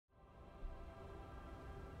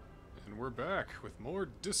And we're back with more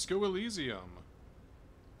Disco Elysium.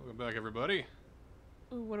 Welcome back, everybody.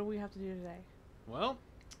 Ooh, what do we have to do today? Well,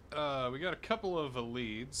 we got a couple of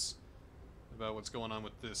leads about what's going on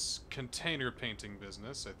with this container painting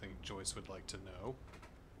business. I think Joyce would like to know.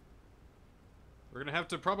 We're gonna have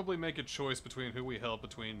to probably make a choice between who we help,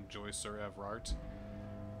 between Joyce or Evrart.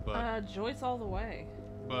 But Joyce all the way.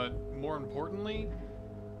 But more importantly,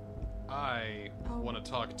 I want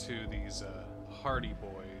to talk to these Hardie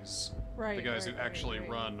boys. Right, the guys who actually right.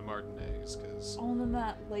 run Martinez, because... Oh, and then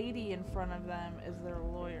that lady in front of them is their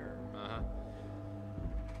lawyer. Uh-huh.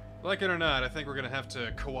 Like it or not, I think we're going to have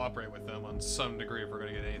to cooperate with them on some degree if we're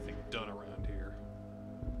going to get anything done around here.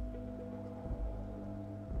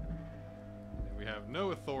 And we have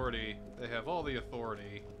no authority. They have all the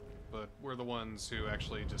authority, but we're the ones who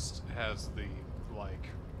actually just has the, like,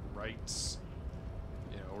 rights.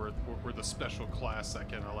 You know, we're the special class that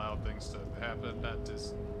can allow things to happen. That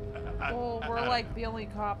is... Well, we're like the only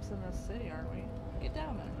cops in this city, aren't we? Get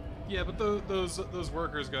down there. Yeah, but those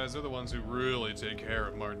workers, guys, they're the ones who really take care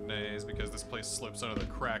of Martinez because this place slips under the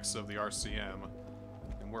cracks of the RCM,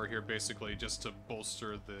 and we're here basically just to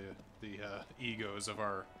bolster the egos of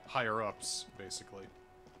our higher ups, basically.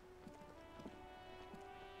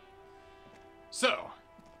 So,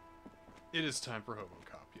 it is time for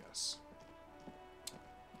HoboCop, yes.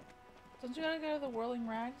 Don't you gotta go to the Whirling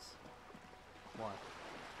Rags? Why?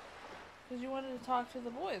 Because you wanted to talk to the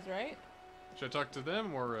boys, right? Should I talk to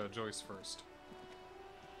them or Joyce first?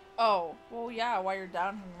 Oh, well, yeah, while you're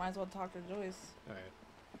down here, you might as well talk to Joyce. Alright.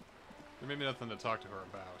 There may be nothing to talk to her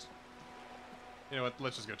about. You know what,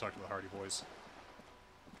 let's just go talk to the Hardie boys.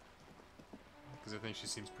 Because I think she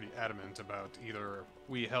seems pretty adamant about either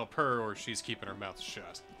we help her or she's keeping her mouth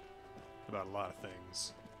shut. About a lot of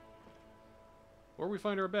things. Or we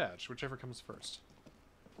find her a badge, whichever comes first.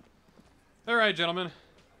 Alright, gentlemen.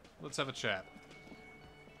 Let's have a chat.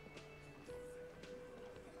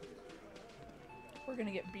 We're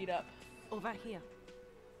gonna get beat up. Over here.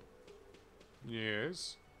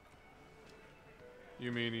 Yes?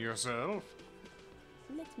 You mean yourself?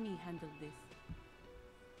 Let me handle this.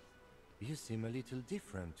 You seem a little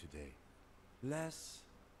different today. Less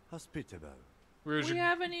hospitable. Where's We your...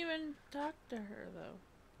 haven't even talked to her,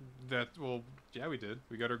 though. Well, yeah, we did.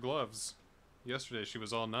 We got her gloves. Yesterday she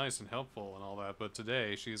was all nice and helpful and all that, but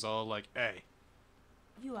today she's all like, hey.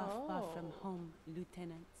 You are far from Oh. home,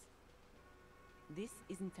 Lieutenant. This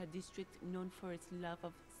isn't a district known for its love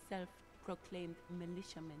of self-proclaimed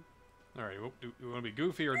militiamen. Alright, well, do we want to be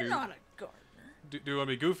goofy or You're not a gardener. do we want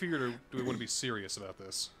to be goofy or do we want to be serious about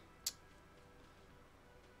this?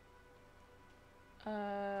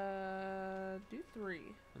 Do 3.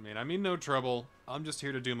 I mean no trouble. I'm just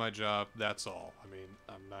here to do my job. That's all. I mean,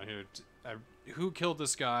 I'm not here to... who killed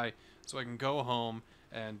this guy so I can go home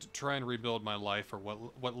and try and rebuild my life or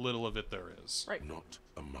what little of it there is. Right. Not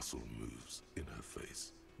a muscle moves in her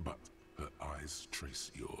face, but her eyes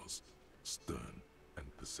trace yours, stern and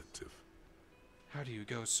perceptive. How do you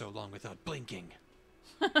go so long without blinking?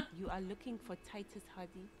 You are looking for Titus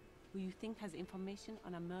Hardie, who you think has information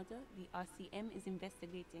on a murder the RCM is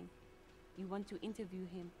investigating. You want to interview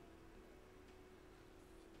him.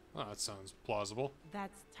 Oh, that sounds plausible.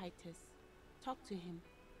 That's Titus. Talk to him,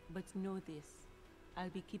 but know this. I'll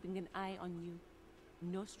be keeping an eye on you.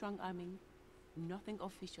 No strong arming, nothing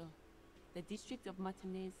official. The District of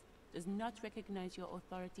Martinez does not recognize your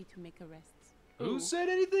authority to make arrests. Who said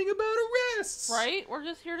anything about arrests? Right? We're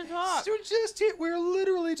just here to talk. We're just here. We're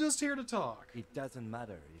literally just here to talk. It doesn't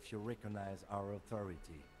matter if you recognize our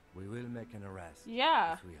authority. We will make an arrest.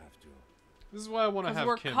 Yeah. If we have to. This is why I want to Because have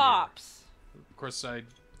we're Kim cops. here. Of course, I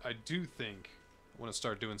do think I want to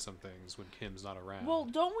start doing some things when Kim's not around. Well,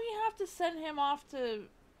 don't we have to send him off to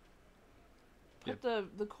put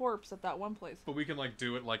the corpse at that one place? But we can like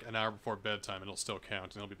do it like an hour before bedtime, and it'll still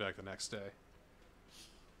count, and he'll be back the next day.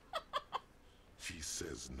 She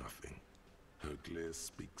says nothing. Her glare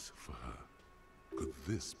speaks for her. Could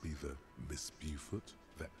this be the Miss Beaufort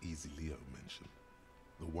that Easy Leo mentioned?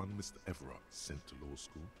 The one Mr. Everett sent to law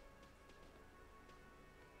school?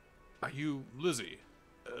 Are you Lizzie?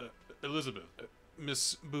 Elizabeth?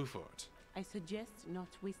 Miss Beaufort? I suggest not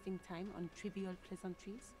wasting time on trivial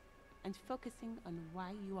pleasantries and focusing on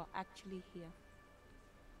why you are actually here.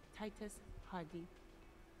 Titus Hardie.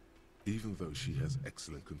 Even though she has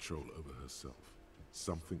excellent control over herself,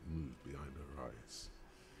 something moved behind her eyes,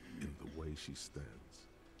 in the way she stands,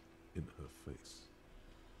 in her face.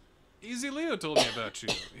 Easy Leo told me about you.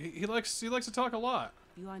 He likes to talk a lot.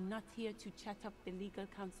 You are not here to chat up the legal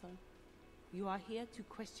counsel. You are here to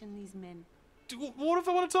question these men. What if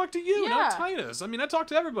I want to talk to you, Yeah. not Titus? I mean, I talk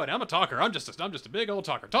to everybody. I'm a talker. I'm just a big old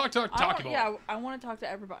talker. Talky ball. Yeah, I want to talk to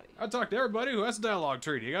everybody. I talk to everybody who has a dialogue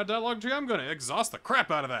tree. You got a dialogue tree? I'm gonna exhaust the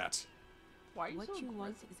crap out of that. Why are you What so you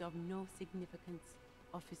want aggressive? is of no significance,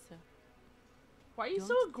 officer. Why are you Don't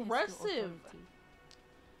so test your aggressive? authority.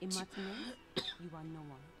 In Martinez, you are no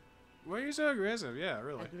one. Why are you so aggressive? Yeah,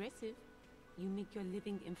 really. Aggressive, you make your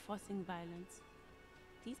living enforcing violence.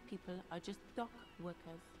 These people are just dock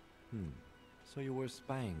workers. So you were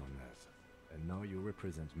spying on us, and now you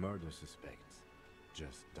represent murder suspects.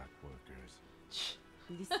 Just dock workers.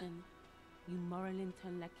 Listen, you moral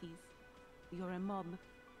intern lackeys. You're a mob,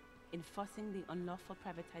 enforcing the unlawful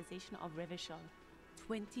privatization of Revachol.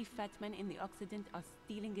 20 fat men in the Occident are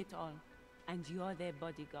stealing it all, and you're their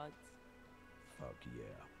bodyguards. Fuck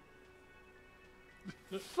yeah.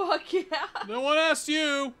 Fuck yeah. No one asked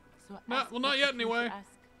you. So Not- ask well, not what yet you need to anyway. ask,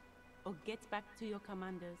 or get back to your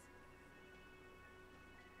commanders.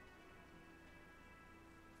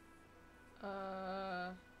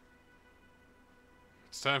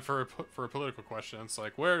 It's time for a political question. It's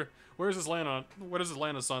like, where does this land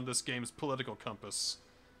us on this game's political compass?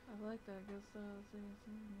 I like that. I guess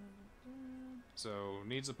So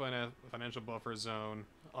needs a financial buffer zone.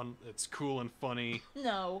 It's cool and funny.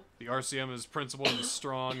 no. The RCM is principled and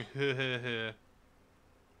strong.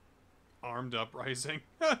 Armed uprising.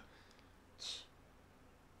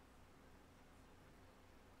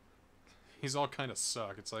 He's all kind of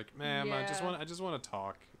suck. It's like, ma'am, I just Yeah. want to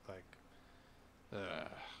talk. Like,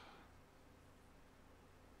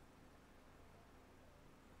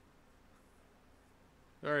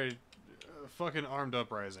 all right, fucking armed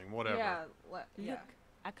uprising, whatever. Yeah. Yeah. Look,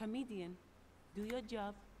 a comedian. Do your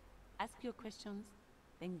job, ask your questions,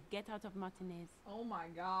 then get out of Martinez. Oh my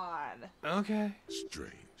god. Okay.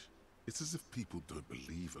 Strange. It's as if people don't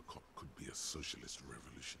believe a cop could be a socialist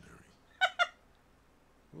revolutionary.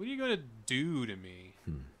 What are you gonna do to me?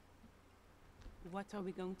 What are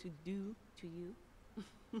we going to do to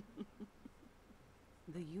you?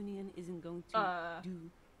 The union isn't going to do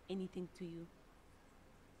anything to you.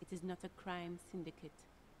 It is not a crime syndicate.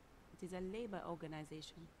 It is a labor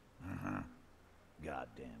organization.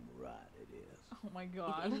 Goddamn right it is. Oh my If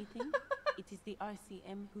god. anything, it is the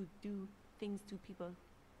RCM who do things to people.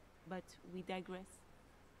 But we digress.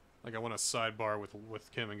 Like, I want to sidebar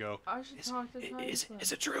with Kim and go, I should talk to Titus.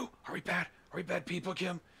 is it true? Are we bad? Are we bad people,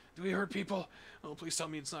 Kim? Do we hurt people? Oh, please tell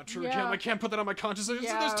me it's not true, Kim. Yeah. I can't put that on my conscience. There's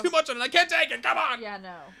Yeah. too much on it. I can't take it. Come on. Yeah,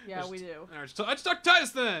 no. Yeah, we do. All right, let's talk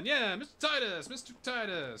Titus then. Yeah, Mr. Titus. Mr.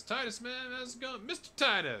 Titus. Titus, man, how's it going? Mr.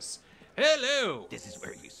 Titus. Hello. This is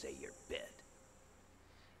where you say your bit.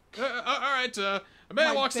 All right, a My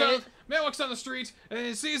man walks bit. down the street and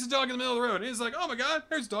he sees a dog in the middle of the road. And he's like, "Oh my God,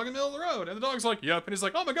 there's a dog in the middle of the road." And the dog's like, "Yep." And he's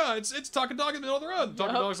like, "Oh my God, it's talking dog in the middle of the road." And the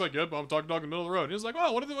talking Yep. dog's like, "Yep, I'm talking dog in the middle of the road." And he's like,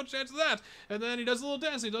 "Oh, what are the much chance of that?" And then he does a little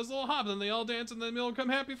dance. And he does a little hop. And then they all dance, and then they'll become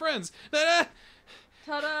happy friends. Then,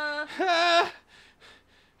 Ta-da!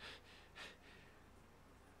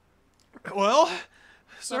 well,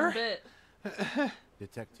 Some sir. bit.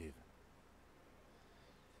 Detective.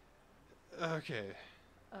 Okay.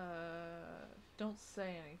 Don't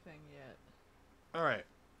say anything yet. All right.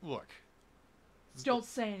 Look. Don't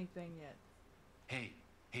say anything yet. Hey,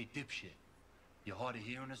 dipshit. You hard of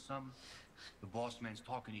hearing or something? The boss man's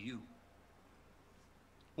talking to you.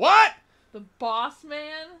 What? The boss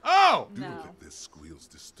man? Oh. Do No. not let their squeals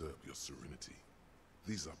disturb your serenity.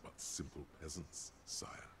 These are but simple peasants, sire.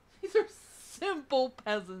 These are simple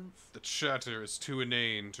peasants. The chatter is too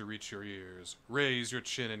inane to reach your ears. Raise your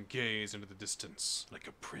chin and gaze into the distance like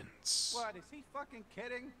a prince. What, is he fucking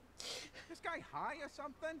kidding? This guy high or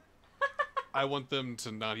something? I want them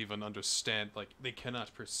to not even understand, like, they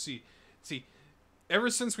cannot perceive. See, ever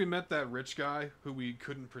since we met that rich guy who we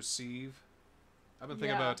couldn't perceive, I've been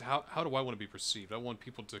thinking Yeah. about how do I want to be perceived? I want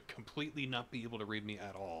people to completely not be able to read me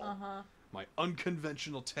at all. Uh-huh. My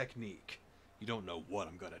unconventional technique. You don't know what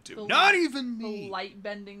I'm gonna do. The Not li- even The me! light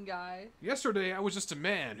bending guy. Yesterday, I was just a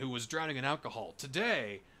man who was drowning in alcohol.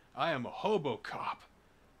 Today, I am a hobo cop.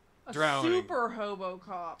 A Drowning. super hobo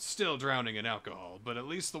cop. Still drowning in alcohol, but at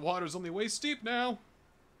least the water's only waist deep now.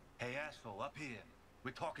 Hey, asshole, up here.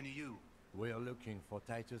 We're talking to you. We are looking for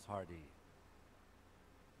Titus Hardie.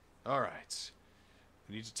 Alright.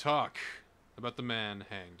 We need to talk about the man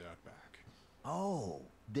hanged out back. Oh,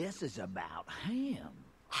 this is about him.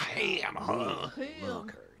 Ham,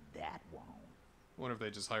 Look her, that won't. Wonder if they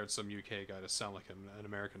just hired some UK guy to sound like an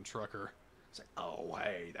American trucker. It's like, oh,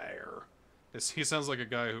 hey there. He sounds like a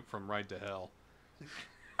guy from Ride to Hell.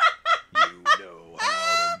 You know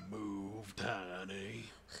how to move, Tiny.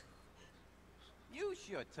 You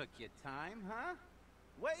sure took your time, huh?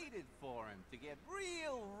 Waited for him to get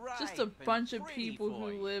real ripe. Just a and bunch of pretty people for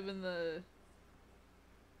who you. live in the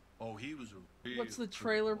Oh, he was a real what's the good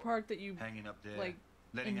trailer boy. park that you Hanging up there, like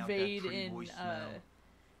letting invade out that pretty in boy smell.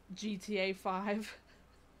 GTA 5.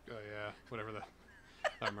 Oh yeah, whatever that.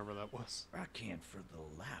 I remember that was. I can't for the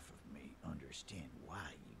life of me understand why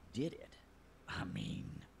you did it. I mean,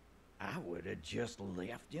 I would have just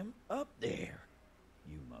left him up there.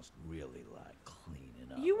 You must really like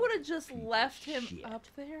cleaning up. You would have other just people's left him shit. up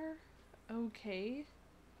there? Okay.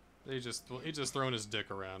 He just throwing his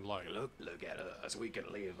dick around like, Look at us. We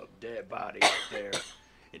can leave a dead body up there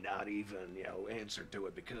and not even, answer to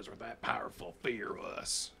it because we're that powerful. Fear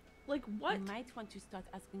us. Like what? You might want to start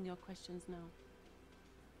asking your questions now.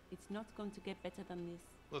 It's not going to get better than this.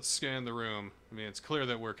 let's scan the room. I mean, it's clear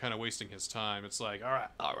that we're kind of wasting his time. It's like, all right,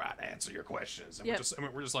 answer your questions. And Yep.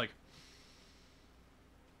 we're just like,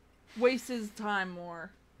 Waste his time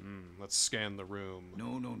more. let's scan the room.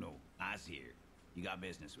 No, no, no. I's here. You got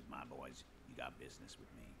business with my boys. You got business with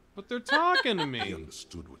me. But they're talking to He me.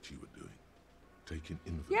 understood what you were doing. Taking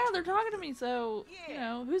inventory. Yeah, they're talking to of me, them. so, you Yeah.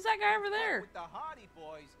 know, who's that guy over Fuck there? with the Hardie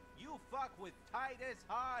boys, you fuck with Titus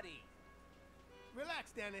Hardie.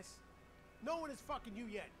 Relax, Dennis. No one is fucking you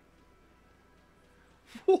yet.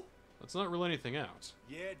 Let's not rule anything out.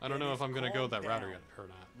 Yeah, I don't know if I'm gonna go that route down. yet or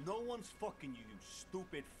not. No one's fucking you, you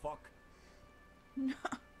stupid fuck.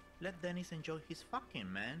 Let Dennis enjoy his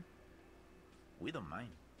fucking, man. We don't mind.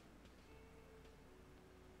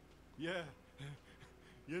 Yeah.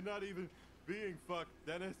 You're not even being fucked,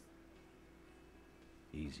 Dennis.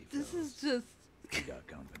 Easy, This fellas. is just... We got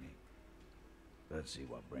company. Let's see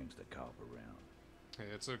what brings the cop around.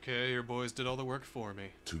 Hey, it's okay. Your boys did all the work for me.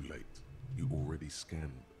 Too late. You already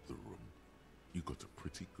scanned the room. You got a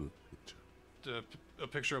pretty good picture. A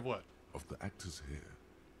picture of what? Of the actors here.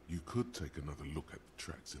 You could take another look at the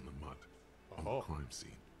tracks in the mud on Oh. the crime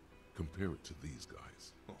scene. Compare it to these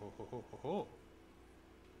guys. Oh.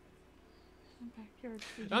 Backyard.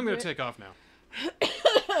 Did you I'm do gonna it? take off now.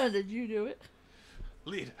 Did you do it?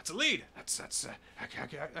 Lead. That's a lead.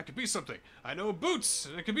 That could be something. I know boots.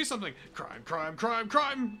 It could be something. Crime.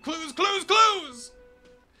 Clues.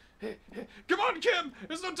 Hey, come on, Kim.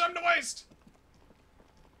 There's no time to waste.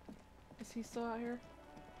 Is he still out here?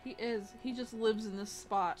 He is. He just lives in this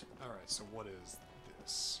spot. All right. So what is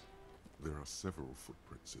this? There are several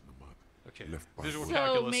footprints in the mud. Okay. Left by Visual foot. So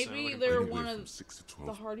calculus. maybe we're gonna- they're Anywhere one from of 6 to the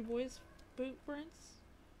 12. Hardie Boys boot prints.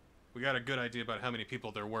 We got a good idea about how many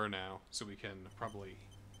people there were now, so we can probably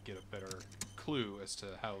get a better clue as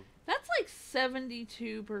to how. That's like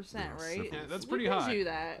 72%, right? Yeah, that's We pretty can high. do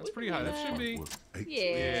that. That's We pretty can high. do That should be. Worth 8 Yeah.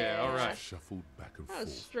 Yeah, all right. Shuffled back and That forth.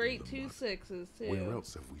 was in straight the two mud. sixes, too. Where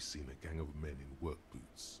else have we seen a gang of men in work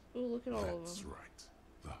boots? Ooh, look at all of That's them. right.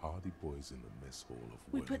 The Hardie boys in the mess hall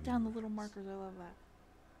of We put whirling down the little rats. markers. I love that.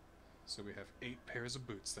 So we have 8 pairs of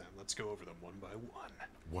boots then. Let's go over them one by one.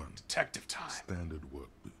 1. Detective time. Standard work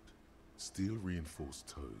boot. Steel reinforced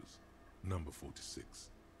toes. Number 46.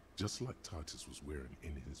 Just like Titus was wearing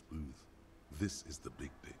in his booth. This is the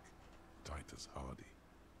big dick. Titus Hardie.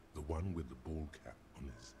 The one with the ball cap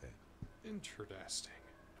on his head. Interesting.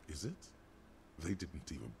 Is it? They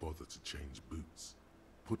didn't even bother to change boots.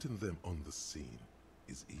 Putting them on the scene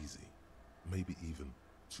is easy. Maybe even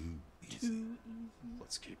too easy.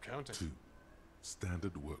 Let's keep counting. 2.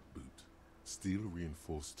 Standard work boot. Steel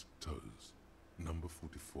reinforced toes. Number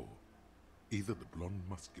 44. Either the blonde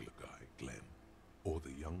muscular guy, Glenn, or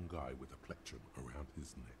the young guy with a plectrum around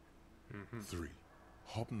his neck. 3.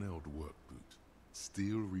 Hobnailed work boot.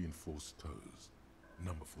 Steel reinforced toes.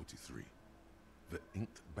 Number 43. The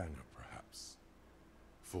inked banger, perhaps.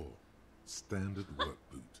 4. Standard work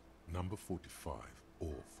boot. Number 45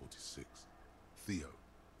 or 46. Theo,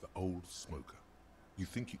 the old smoker. You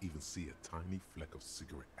think you even see a tiny fleck of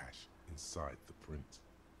cigarette ash inside the print.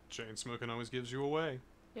 Chain smoking always gives you away.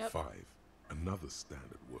 Yep. 5. Another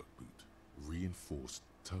standard work boot. Reinforced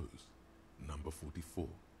toes. Number 44.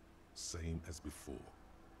 Same as before.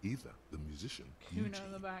 Either the musician, Kuno Eugene,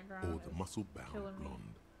 in the background or the is muscle-bound killing me.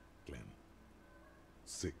 blonde, Glenn.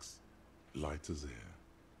 6. Light as air.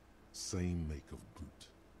 Same make of boot,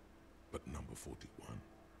 but number 41.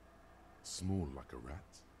 Small like a rat.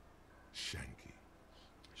 Shanky.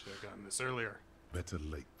 Should have gotten this earlier. Better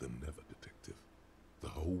late than never, detective. The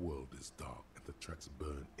whole world is dark and the tracks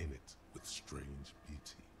burn in it with strange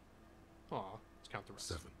beauty. Aw, let's count the rest.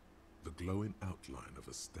 7. The glowing outline of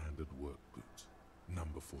a standard work boot.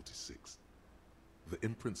 Number 46. The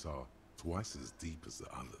imprints are twice as deep as the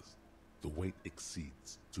others. The weight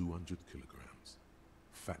exceeds 200 kilograms.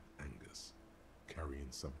 Fat Angus. Carrying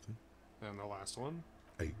something? And the last one?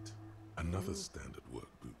 8. Another standard work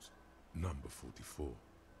boot. Number 44.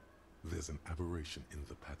 There's an aberration in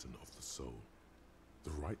the pattern of the sole.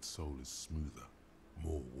 The right sole is smoother,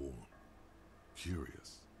 more worn.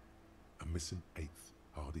 Curious. A missing 8th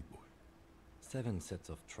Hardie boy. 7 sets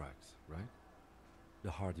of tracks, right? The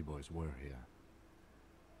Hardie boys were here.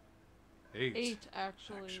 8. 8,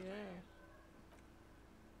 actually, yeah.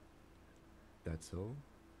 That's all?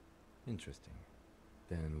 Interesting.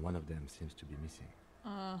 Then one of them seems to be missing.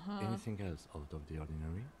 Uh-huh. Anything else out of the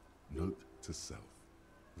ordinary? Note to self.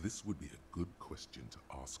 This would be a good question to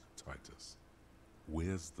ask Titus.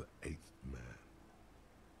 Where's the 8th man?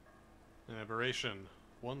 An aberration.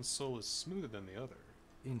 One soul is smoother than the other.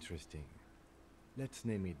 Interesting. Let's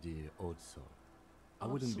name it the Odd Soul. I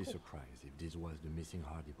Odd wouldn't be Soul. surprised if this was the missing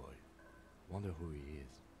Hardie boy. Wonder who he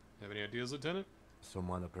is. Have any ideas, Lieutenant?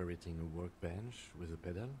 Someone operating a workbench with a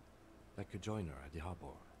pedal? Like a joiner at the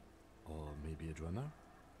harbor. Or maybe a drummer?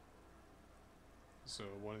 So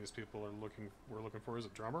one of these people we're looking for is a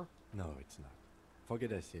drummer? No, it's not.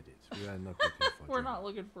 Forget I said it. We are not looking for a We're drummer. not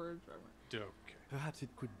looking for a drummer. Okay. Perhaps it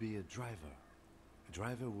could be a driver. A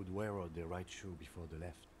driver would wear out the right shoe before the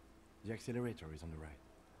left. The accelerator is on the right.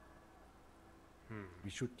 We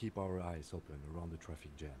should keep our eyes open around the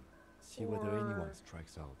traffic jam. See whether anyone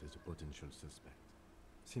strikes out as a potential suspect.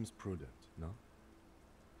 Seems prudent, no?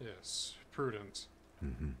 Yes, prudent.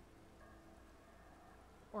 Mm-hmm.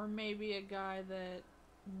 Or maybe a guy that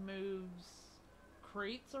moves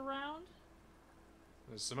crates around?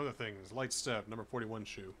 There's some other things. Light step, number 41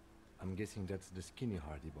 shoe. I'm guessing that's the skinny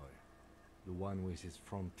Hardie boy. The one with his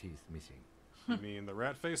front teeth missing. You mean the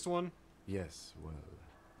rat-faced one? Yes, well,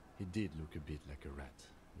 he did look a bit like a rat.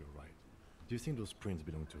 You're right. Do you think those prints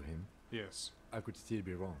belong to him? Yes. I could still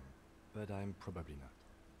be wrong, but I'm probably not.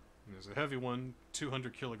 There's a heavy one,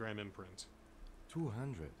 200 kilogram imprint.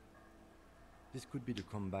 200? This could be the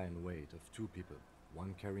combined weight of 2 people,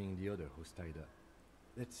 one carrying the other who's tied up.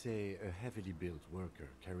 Let's say a heavily built worker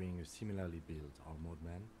carrying a similarly built armored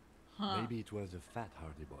man. Huh. Maybe it was a fat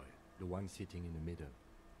Hardie boy, the one sitting in the middle.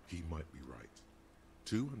 He might be right.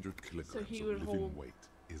 200 kilograms he of would living hold- weight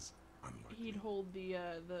is unlikely. He'd hold the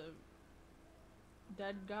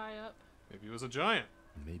dead guy up. Maybe it was a giant.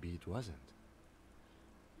 Maybe it wasn't.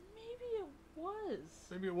 Maybe it was.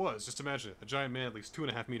 Maybe it was. Just imagine it. A giant man at least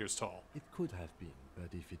 2.5 meters tall. It could have been,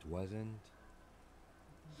 but if it wasn't...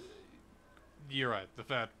 You're right. The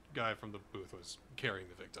fat guy from the booth was carrying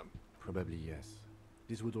the victim. Probably yes.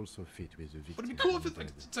 This would also fit with the victim. But it'd be cool if it's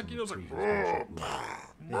like, you know, it's like...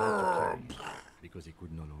 Because he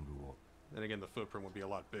could no longer walk. Then again, the footprint would be a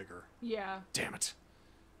lot bigger. Yeah. Damn it.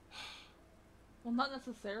 Well, not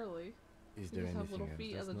necessarily. Is You there just have anything little else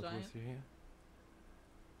feet that's as a giant. noteworthy here?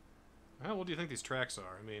 How old do you think these tracks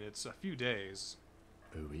are? I mean, it's a few days.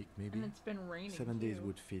 A week, maybe? And it's been raining. 7 days too.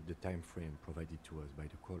 would fit the time frame provided to us by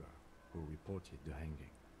the caller, who reported the hanging.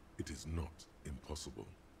 It is not impossible.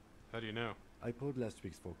 How do you know? I pulled last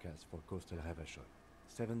week's forecast for coastal Havashot.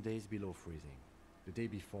 7 days below freezing. The day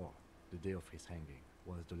before, the day of his hanging,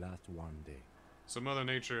 was the last warm day. So Mother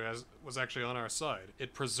Nature was actually on our side.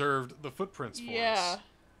 It preserved the footprints for Yeah. us.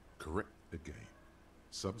 Correct again.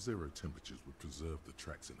 Sub-zero temperatures would preserve the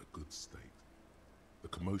tracks in a good state. The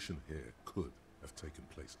commotion here could have taken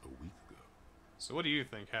place a week ago. So what do you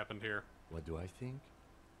think happened here? What do I think?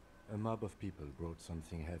 A mob of people brought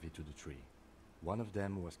something heavy to the tree. One of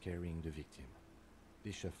them was carrying the victim.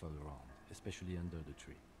 They shuffled around, especially under the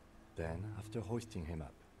tree. Then, after hoisting him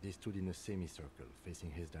up, they stood in a semicircle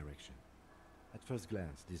facing his direction. At first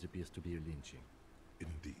glance, this appears to be a lynching.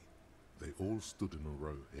 Indeed. They all stood in a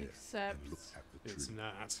row here Except and looked at the tree. It's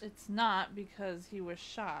not. It's not because he was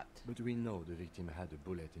shot. But we know the victim had a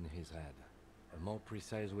bullet in his head. A more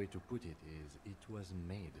precise way to put it is, it was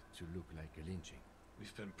made to look like a lynching.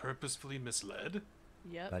 We've been purposefully misled?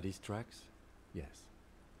 Yep. By these tracks? Yes.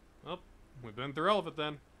 Well, we've been through all of it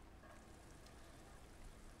then.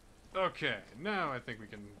 Okay, now I think we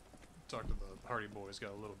can talk to the Hardie boys.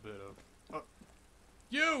 Got a little bit of...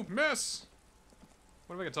 you, miss!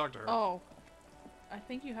 What if I can talk to her? Oh. I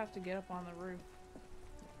think you have to get up on the roof.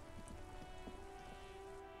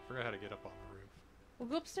 Forgot how to get up on the roof. We'll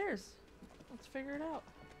go upstairs. Let's figure it out.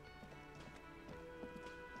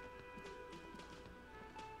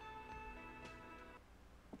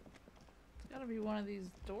 It's gotta be one of these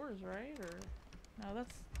doors, right? Or no,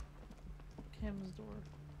 that's Kim's door.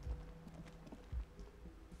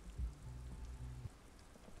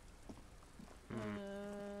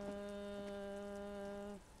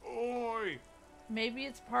 Oi! Maybe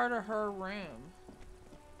it's part of her room.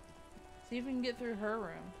 See if we can get through her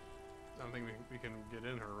room. I don't think we can get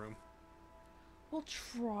in her room. We'll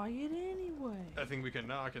try it anyway. I think we can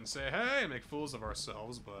knock and say, hey, and make fools of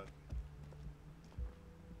ourselves, but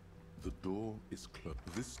The door is closed.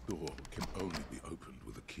 This door can only be opened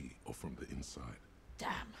with a key or from the inside. Damn.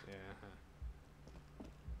 Yeah.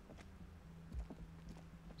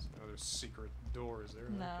 So there's secret doors there.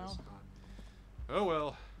 No. I guess not. Oh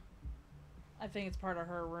well. I think it's part of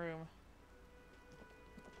her room.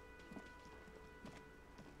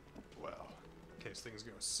 Well, in case things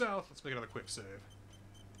go south, let's make another quick save.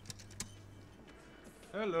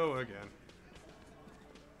 Hello again.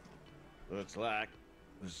 Looks like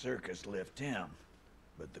the circus left town,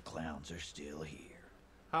 but the clowns are still here.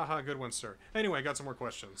 Haha, good one, sir. Anyway, I got some more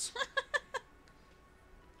questions.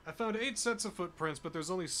 I found 8 sets of footprints, but there's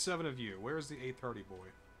only 7 of you. Where's the 8th Hardie boy?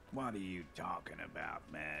 What are you talking about,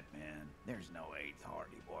 madman? There's no 8th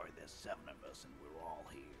Hardie boy. There's 7 of us and we're all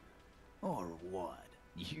here. Or what?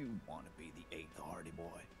 You want to be the 8th Hardie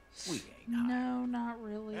boy? We ain't hired. No, not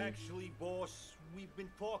really. Actually, boss, we've been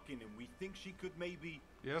talking and we think she could maybe...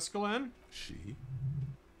 Yes, Glenn? She?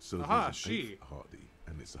 So Aha, there's an she. 8th Hardie,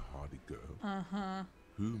 and it's a Hardie girl. Uh-huh.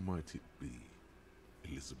 Who might it be?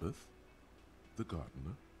 Elizabeth? The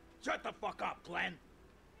gardener? Shut the fuck up, Glenn!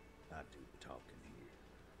 I do the talking here.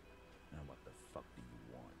 Now what the fuck do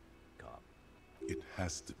you want, cop? It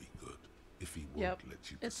has to be good if he won't Yep,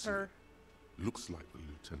 let you it's see her. it. Looks like the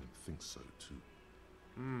lieutenant thinks so too.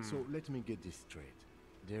 So let me get this straight.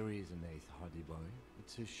 There is an 8th Hardie boy.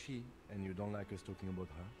 It's a she, and you don't like us talking about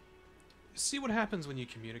her? See what happens when you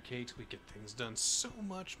communicate? We get things done so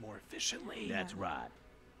much more efficiently. That's right.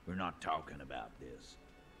 We're not talking about this.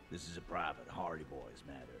 This is a private Hardie boys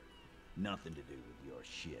matter. Nothing to do with your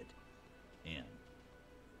shit. And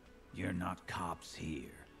you're not cops here.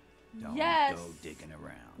 Don't Yes, go digging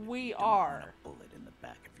around. if we you don't are. want a bullet in the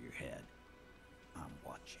back of your head. I'm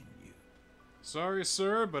watching you. Sorry,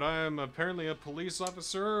 sir, but I am apparently a police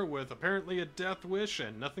officer with apparently a death wish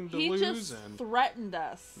and nothing to He lose just and threatened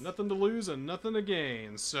us. nothing to lose and nothing to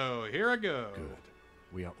gain. So here I go. Good.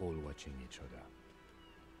 We are all watching each other.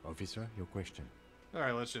 Officer, your question. All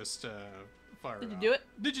right, let's just fire Did it you out. do it?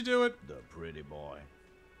 Did you do it? The pretty boy.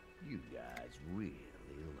 You guys really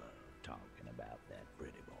love talking about that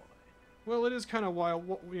pretty boy. Well, it is kind of why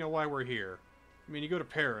why we're here. I mean, you go to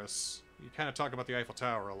Paris, you kind of talk about the Eiffel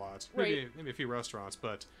Tower a lot. Maybe a few restaurants,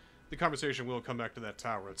 but the conversation will come back to that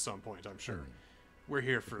tower at some point, I'm sure. We're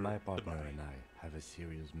here for My the partner money. and I have a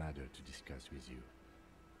serious matter to discuss with you.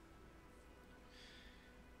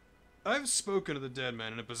 I've spoken to the dead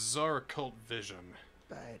man in a bizarre occult vision.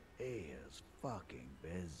 That is fucking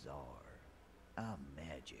bizarre. A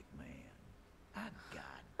magic man. A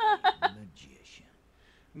goddamn magician.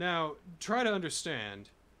 Now, try to understand.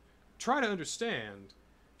 Try to understand.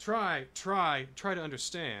 Try to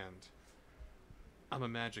understand. I'm a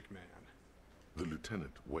magic man. The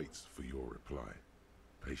lieutenant waits for your reply,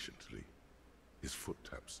 patiently. His foot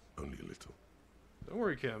taps only a little. Don't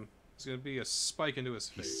worry, Kim. There's gonna be a spike into his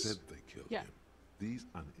He face. said they killed Yeah. him. These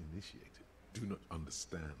uninitiated do not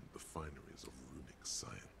understand the fineries of runic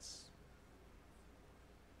science.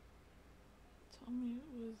 Tell me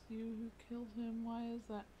it was you who killed him. Why is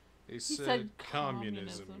that? He said said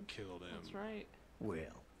communism killed him. That's right.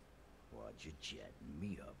 Well, what you chatting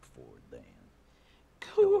me up for then?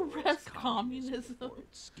 Go Go arrest communism. before it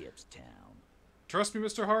skips town. Trust me,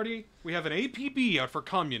 Mr. Hardie, we have an APB out for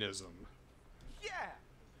communism. Yeah!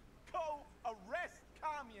 Go arrest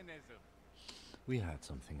communism! We had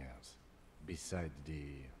something else, beside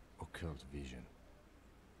the occult vision.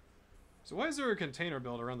 So why is there a container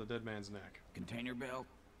belt around the dead man's neck? Container belt?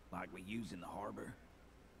 Like we use in the harbor?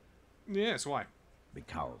 Yes, why?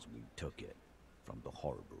 Because we took it from the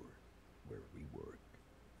harbor where we work.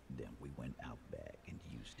 Then we went out back and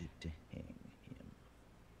used it to hang him.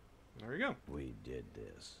 There you go. We did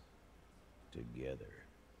this together.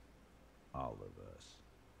 All of us.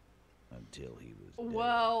 Until he was dead.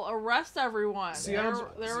 Well, arrest everyone. See, I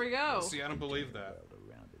don't- there we go. See, I don't believe that. Belt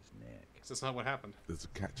around his neck. 'Cause that's not what happened. There's a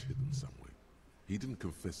catch hidden somewhere. He didn't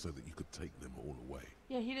confess so that you could take them all away.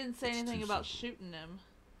 Yeah, he didn't say It's anything too about simple. shooting him.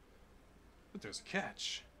 But there's a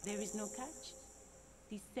catch. There is no catch.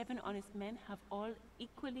 These 7 honest men have all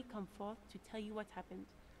equally come forth to tell you what happened,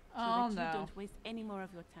 so Oh, that no. you don't waste any more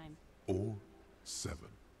of your time. All 7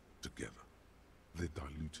 together. They're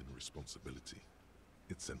diluting responsibility.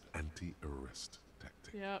 It's an anti-arrest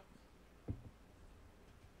tactic. Yep.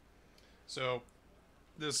 So,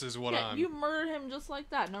 this is what Yeah, I'm... you murdered him just like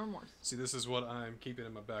that. No remorse. See, this is what I'm keeping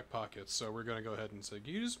in my back pocket. So we're gonna go ahead and say,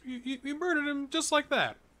 you murdered him just like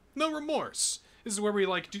that. No remorse. This is where we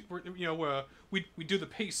like, we do the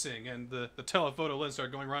pacing and the telephoto lens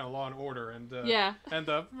start going around Law and Order and Yeah. and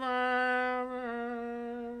the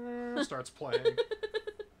starts playing.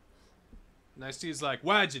 Nice T's like,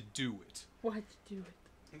 why'd you do it? Why'd you do it?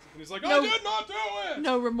 And he's like, No- I did not do it!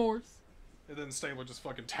 No remorse. And then Stabler just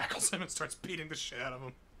fucking tackles him and starts beating the shit out of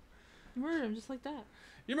him. You murdered him just like that.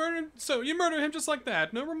 You murder him just like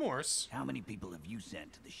that, no remorse. How many people have you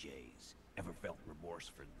sent to the Shays? Ever felt remorse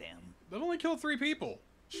for them? They've only killed 3 people.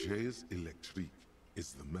 Chaise électrique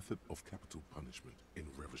is the method of capital punishment in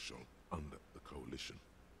Revachol under the Coalition.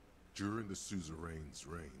 During the suzerain's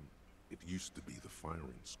reign, it used to be the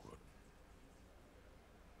firing squad.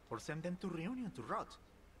 Or send them to Reunion to rot.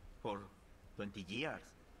 For 20 years.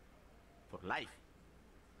 For life.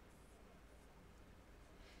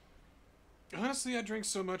 Honestly, I drink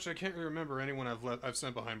so much I can't really remember anyone I've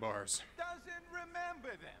sent behind bars. Doesn't remember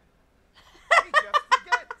them. He just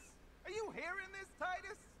forgets. Are you hearing this,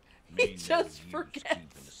 Titus? He Ain't just no use forgets.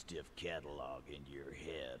 keeping a stiff catalog in your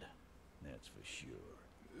head. That's for sure.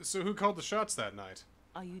 So who called the shots that night?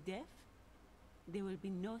 Are you deaf? There will be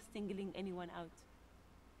no singling anyone out.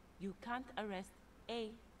 You can't arrest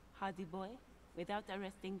a Hardie boy without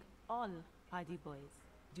arresting all Hardie boys.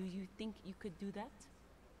 Do you think you could do that?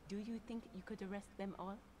 Do you think you could arrest them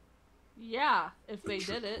all? Yeah, if A they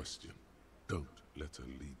trick did it. question. Don't let her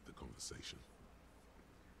lead the conversation.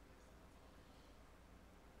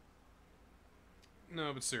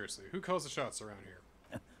 No, but seriously, who calls the shots around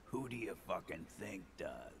here? Who do you fucking think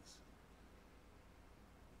does?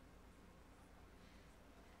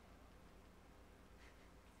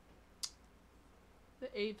 The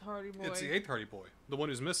 8th Hardie boy. It's the 8th Hardie boy, the one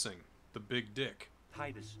who's missing, the big dick.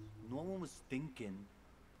 Titus, no one was thinking.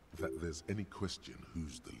 That there's any question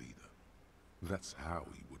who's the leader. That's how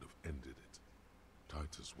he would have ended it.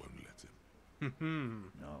 Titus won't let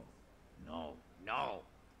him. No.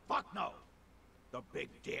 Fuck no. The big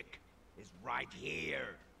dick is right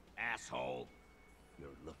here, asshole. You're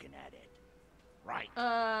looking at it. Right.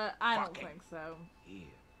 I don't fucking think so. here.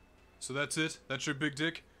 So that's it? That's your big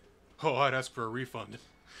dick? Oh, I'd ask for a refund.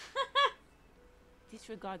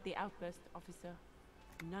 Disregard the outburst, officer.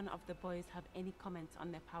 None of the boys have any comments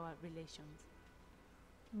on their power relations.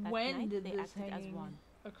 That When night, did they this acted as hanging one.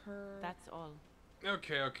 occur? That's all.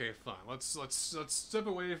 Okay, fine. Let's step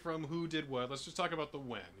away from who did what. Let's just talk about the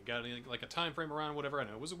when. You got any, like a time frame around whatever? I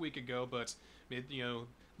know it was a week ago, but the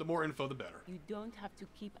more info, the better. You don't have to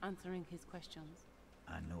keep answering his questions.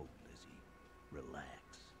 I know, Lizzie. Relax.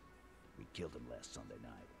 We killed him last Sunday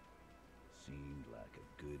night. Seemed like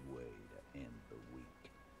a good way to end the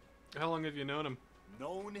week. How long have you known him?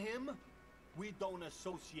 Known him? We don't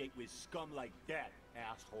associate with scum like that,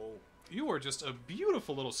 asshole. You are just a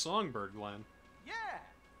beautiful little songbird, Glenn. Yeah.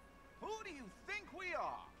 Who do you think we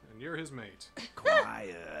are? And you're his mate.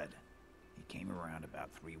 Quiet. He came around about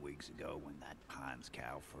 3 weeks ago when that Pines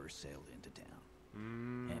cow first sailed into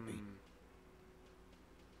town. Happy?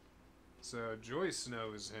 So Joyce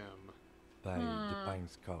knows him. By the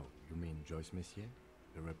Pines cow, you mean Joyce Messier?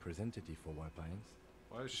 The representative for White Pines?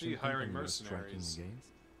 Why is The she same hiring company you're striking mercenaries? against?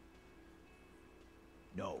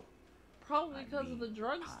 No. Probably I because of the mean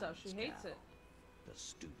drug stuff. She Pines hates cow. it. The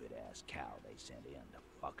stupid ass cow they sent in to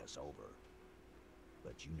fuck us over.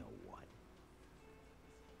 But you know what?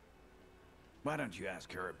 Why don't you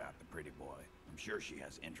ask her about the pretty boy? I'm sure she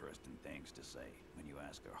has interesting things to say when you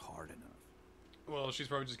ask her hard enough. Well, she's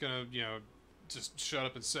probably just gonna, just shut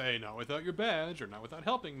up and say, not without your badge, or not without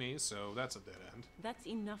helping me, so that's a dead end. That's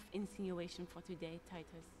enough insinuation for today, Titus.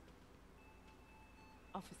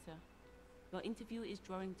 Officer, your interview is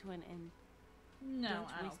drawing to an end. No, Don't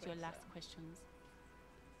I don't waste your think last so. questions.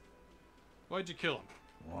 Why'd you kill him?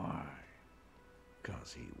 Why?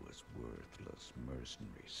 'Cause he was worthless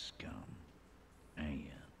mercenary scum.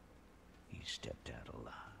 And he stepped out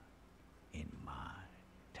alive in my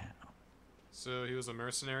town. So he was a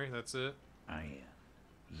mercenary, that's it? And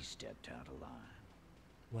he stepped out of line.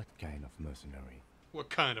 What kind of mercenary? What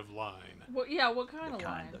kind of line? What kind The of kind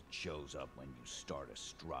line? that shows up when you start a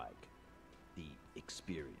strike. The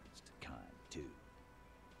experienced kind, too.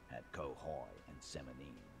 Had Cohoy and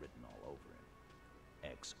Seminine written all over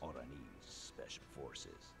him. Ex-Oranese Special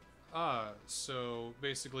Forces. So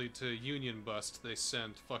basically to Union Bust, they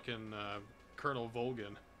sent fucking, Colonel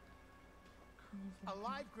Volgan. A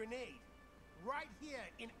live grenade. Right here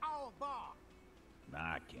in our bar.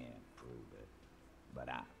 I can't prove it, but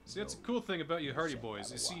I See, that's a know cool thing about you Hardy sent Boys.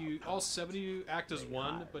 by You the see, wild all times. 7 of you act as They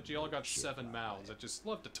one, hired but you all me got shit 7 like mouths that. that just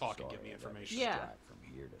love to talk and Sorry give me I let information. you Yeah. drive from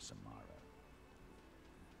here to Samara.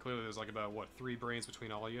 Clearly there's like about, 3 brains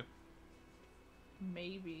between all of you?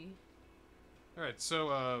 Maybe. Alright,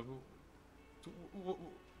 so,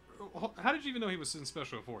 how did you even know he was in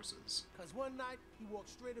Special Forces? Cause one night he walked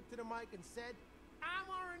straight up to the mic and said, I'm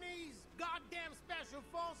Oranese goddamn special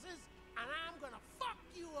forces, and I'm gonna fuck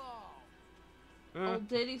you all. Oh,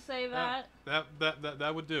 did he say that?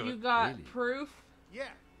 That would do You it. got Really? proof? Yeah,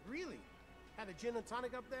 really. Had a gin and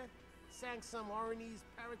tonic up there, sang some R&E's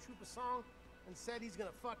paratrooper song, and said he's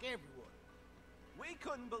gonna fuck everyone. We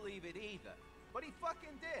couldn't believe it either, but he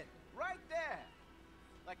fucking did, right there.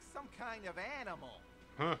 Like some kind of animal.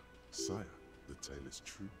 Huh. Sire, the tale is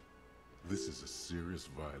true. This is a serious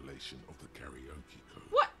violation of the karaoke code.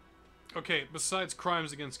 What? Okay, besides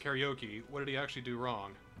crimes against karaoke, what did he actually do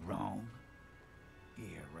wrong? Wrong. He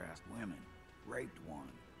harassed women, raped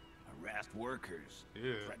one, harassed workers,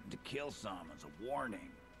 Yeah. threatened to kill some as a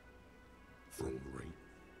warning. From rape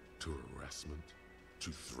to harassment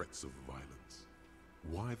to threats of violence.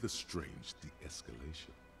 Why the strange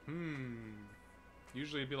de-escalation?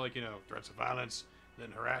 Usually it'd be like, you know, threats of violence,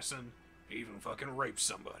 then harassing, even fucking rape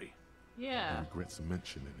somebody. Yeah. Regrets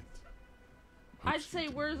mentioning it. I'd Hopes you say,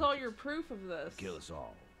 didn't where's know. all your proof of this? Kill us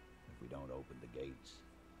all if we don't open the gates,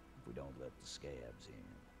 if we don't let the scabs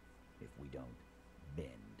in, if we don't bend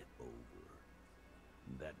over.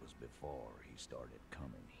 That was before he started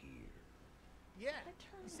coming here. Yeah,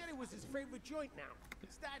 he said it was his favorite joint now. He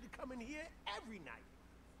started to come in here every night.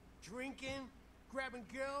 Drinking, grabbing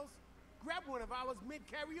girls. Grab one of ours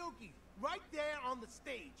mid-karaoke, right there on the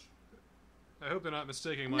stage. I hope they're not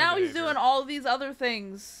mistaking my Now he's behavior. doing all these other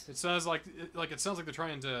things. It sounds like it sounds like they're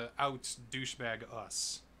trying to out douchebag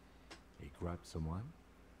us. He grabbed someone?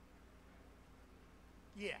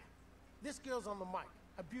 Yeah, this girl's on the mic,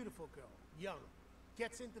 a beautiful girl, young.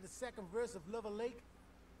 Gets into the second verse of Lover Lake.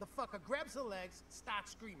 The fucker grabs her legs,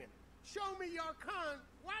 starts screaming, "Show me your cunt!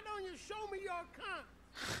 Why don't you show me your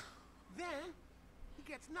cunt?" Then, he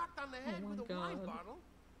gets knocked on the head my with a wine God. bottle.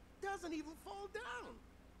 Doesn't even fall down.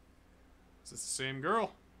 Is this the same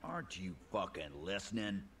girl? Aren't you fucking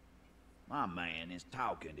listening? My man is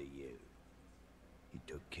talking to you. He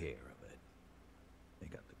took care of it. They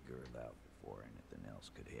got the girl out before anything else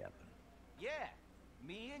could happen. Yeah,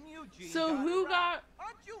 me and Eugene. So got who it right. got-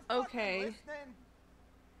 Aren't you fucking Okay. listening?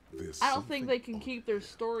 There's I don't think something they can odd keep their here.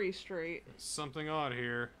 story straight. Something odd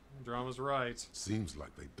here. Drama's right. Seems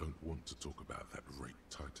like they don't want to talk about that rape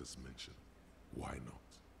Titus mentioned. Why not?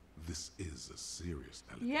 This is a serious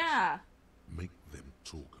allegation. Yeah. Make them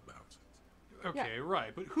talk about it. Okay,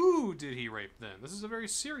 right. But who did he rape then? This is a very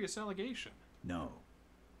serious allegation. No,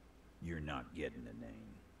 you're not getting the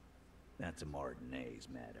name. That's a Martinez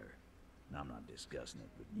matter. And I'm not discussing it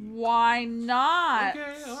with you. Why not?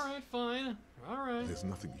 Okay, alright, fine. Alright. There's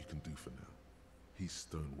nothing you can do for now. He's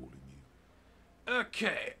stonewalling you.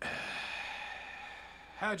 Okay.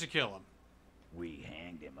 How'd you kill him? We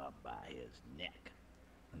hanged him up by his neck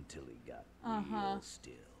until he got Uh-huh. real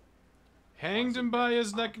still. Hanged him by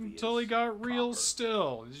his neck until he got real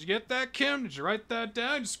still. Did you get that, Kim? Did you write that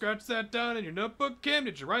down? Did you scratch that down in your notebook, Kim?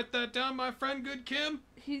 Did you write that down, my friend, good Kim?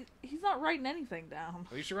 He's not writing anything down.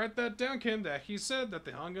 Well, you should write that down, Kim, that he said that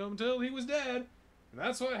they hung him until he was dead. And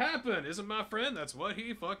that's what happened, isn't my friend? That's what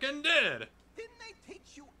he fucking did. Didn't they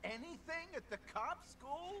teach you anything at the cop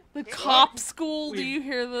school? The It- cop school, do We've- you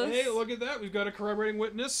hear this? Hey, look at that. We've got a corroborating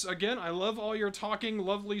witness. Again, I love all your talking,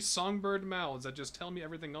 lovely songbird mouths that just tell me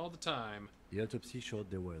everything all the time. The autopsy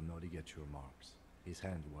showed there were no ligature marks. His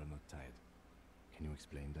hands were not tied. Can you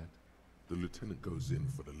explain that? The lieutenant goes in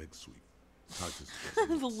for the leg sweep. Titus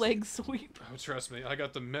The leg sweep. Oh, trust me, I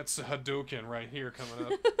got the Metsa Hadouken right here coming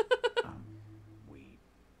up.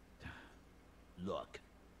 Look,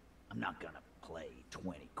 I'm not gonna play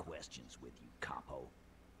 20 questions with you, capo.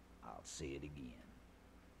 I'll say it again.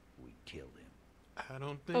 We killed him. I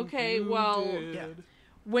don't think Okay, you well, did.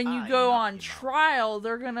 when you I go knocked on him out. trial,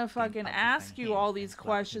 they're gonna fucking I'll ask defend you him all these and slap him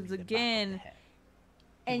questions in the back of the again, head.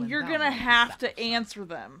 and went you're down gonna on his have back, to son. answer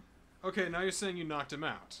them. Okay, now you're saying you knocked him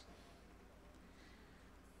out.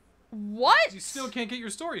 What? You still can't get your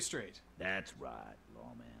story straight. That's right,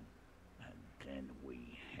 lawman. And then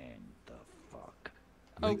we hang the fuck.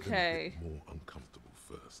 Make Okay. him a bit more uncomfortable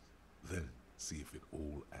first. Then see if it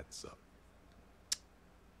all adds up.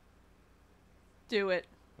 Do it.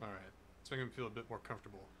 Alright, let's make him feel a bit more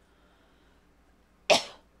comfortable.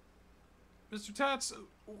 Mr. Tats,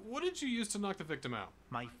 what did you use to knock the victim out?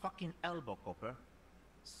 My fucking elbow, Copper.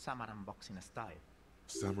 Samaran boxing style.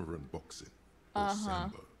 Samuran boxing, or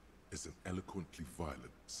Sambo, is an eloquently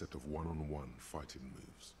violent set of one-on-one fighting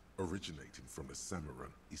moves, originating from the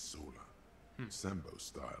Samuran Isola. Sambo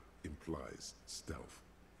style implies stealth,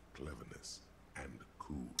 cleverness, and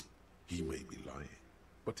cool. He may be lying,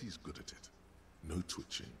 but he's good at it. No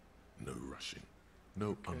twitching, no rushing,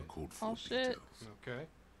 no uncalled for Oh, shit. details. Okay.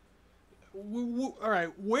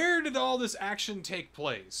 Alright, where did all this action take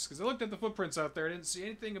place? Because I looked at the footprints out there, I didn't see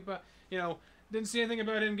anything about, you know, Didn't see anything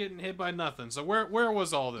about him getting hit by nothing. So where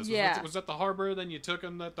was all this? Yeah. Was that the harbor? Then you took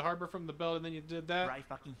him at the harbor from the belt, and then you did that? Right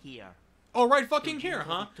fucking here. Oh, right fucking here,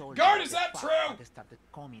 huh? Guard, is that true? They started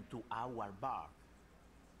coming to our bar.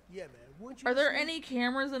 Yeah, man. Wouldn't you Are there just- any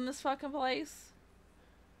cameras in this fucking place?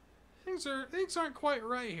 Things aren't quite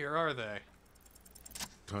right here, are they?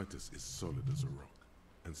 Titus is solid as a rock,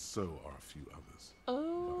 and so are a few others.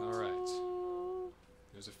 Oh. All right.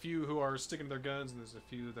 There's a few who are sticking to their guns, and there's a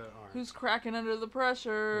few that aren't. Who's cracking under the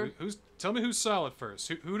pressure? Tell me who's solid first.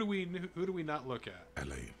 Who do we not look at?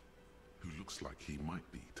 Elaine, who looks like he might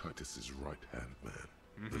be Titus's right-hand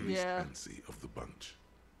man, the least Yeah. antsy of the bunch.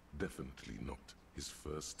 Definitely not his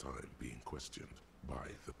first time being questioned by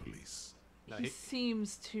the police. Now, He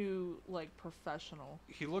seems too, like, professional.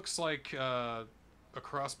 he looks like a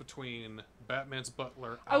cross between Batman's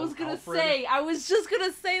butler, I was Alfred, just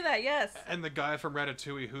gonna say that, yes. and the guy from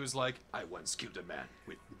Ratatouille who's like, I once killed a man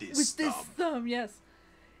with this With this thumb, yes.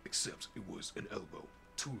 Except it was an elbow,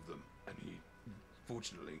 two of them, and he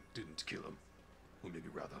fortunately didn't kill him. Or maybe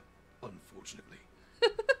rather, unfortunately.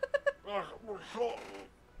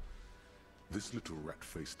 This little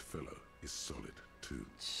rat-faced fellow is solid, too.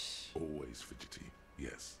 Always fidgety,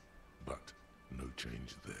 yes, but no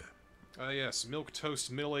change there. Yes, milk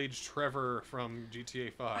toast middle-aged Trevor from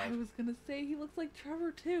GTA 5. I was gonna say he looks like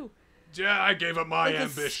Trevor too. Yeah, I gave up my Like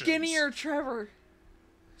ambitions. a skinnier Trevor.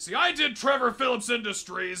 See, I did Trevor Phillips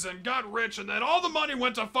Industries and got rich, and then all the money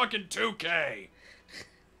went to fucking 2K.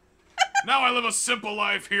 Now I live a simple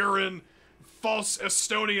life here in false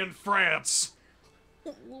Estonian France,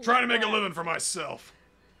 trying to make a living for myself.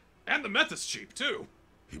 And the meth is cheap too.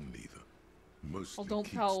 Him neither. Mostly Well, don't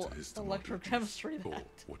keeps tell to his tomato electrochemistry juice, or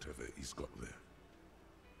that. whatever he's got there.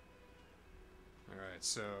 Alright,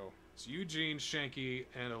 so it's Eugene, Shanky,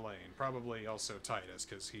 and Elaine. Probably also Titus,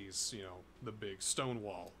 because he's, you know, the big stone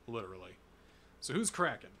wall, literally. So who's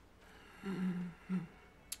cracking?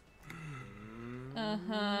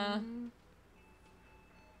 Uh-huh.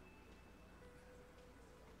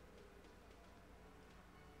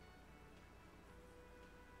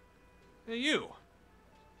 Hey, you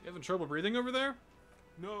having trouble breathing over there?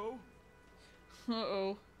 No.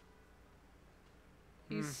 Uh-oh.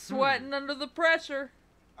 He's sweating under the pressure.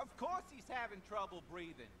 Of course he's having trouble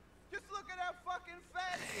breathing. Just look at how fucking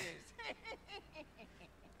fat he is.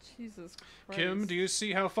 Jesus Christ. Kim, do you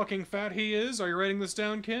see how fucking fat he is? Are you writing this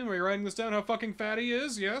down, Kim? Are you writing this down, how fucking fat he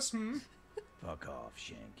is? Yes? Fuck off,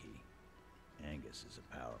 Shanky. Angus is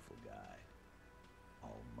a powerful guy.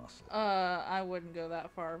 All muscle. I wouldn't go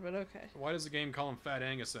that far, but okay. Why does the game call him Fat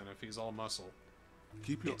Angus then if he's all muscle?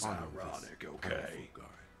 Keep your It's eye on this ironic, okay? powerful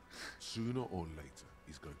guy. Sooner or later,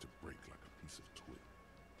 he's going to break like a piece of twig.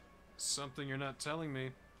 Something you're not telling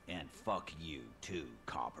me. And fuck you, too,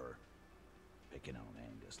 copper. Picking on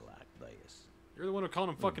Angus like this. You're the one who called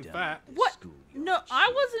him fucking done fat. this What? schoolyard No, I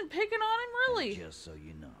shit. wasn't picking on him, And really. just so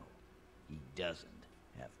you know, he doesn't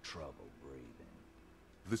have trouble breathing.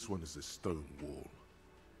 This one is a stone wall.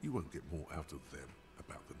 You won't get more out of them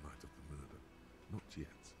about the night of the murder. Not yet.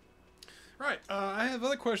 Right, I have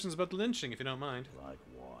other questions about the lynching, if you don't mind. Like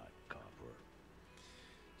what, copper?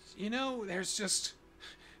 You know, there's just...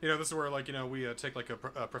 You know, this is where, like, you know, we take, like, a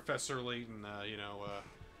Professor Layton, you know,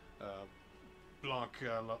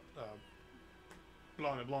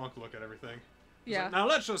 Blanc look at everything. He's Yeah. like, now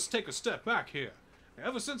let's just take a step back here.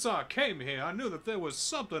 Ever since I came here, I knew that there was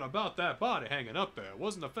something about that body hanging up there. It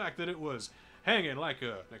wasn't the fact that it was hanging like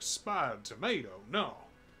an expired tomato, no.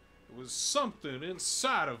 It was something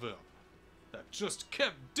inside of him that just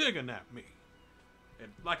kept digging at me.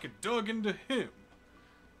 And like it dug into him.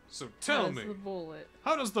 So tell That's me, the bullet.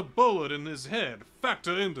 how does the bullet in his head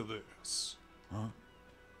factor into this? Huh?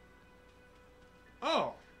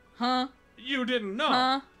 Oh, Huh? you didn't know?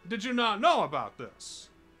 Huh? Did you not know about this?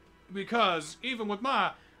 Because even with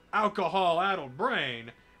my alcohol-addled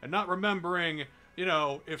brain and not remembering, you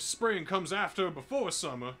know, if spring comes after or before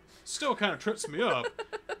summer, still kind of trips me up.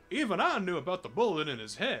 Even I knew about the bullet in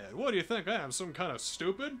his head. What do you think I am, some kind of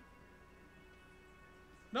stupid?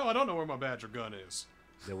 No, I don't know where my Badger gun is.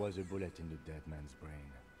 There was a bullet in the dead man's brain.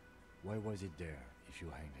 Why was it there if you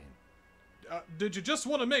hanged him? Did you just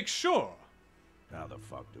want to make sure? How the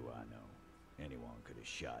fuck do I know? Anyone could have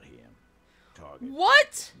shot him. Target.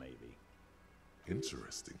 What? Maybe.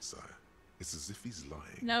 Interesting, sire. It's as if he's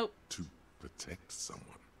lying. Nope. To protect someone.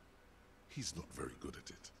 He's not very good at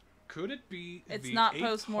it. Could it be It's the not 8th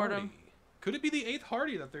post-mortem. Hardie? Could it be the 8th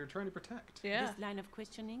Hardie that they're trying to protect? Yeah. This line of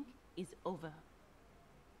questioning is over.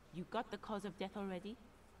 You got the cause of death already?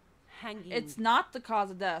 Hanging. It's not the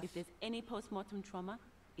cause of death. If there's any post-mortem trauma,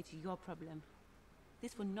 it's your problem.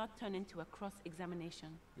 This will not turn into a cross-examination.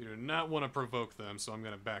 You do not want to provoke them, so I'm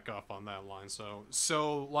going to back off on that line.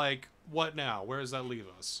 So, like, what now? Where does that leave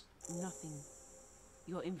us? Nothing.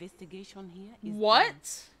 Your investigation here is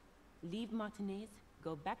What? done. Leave Martinez,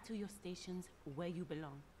 go back to your stations where you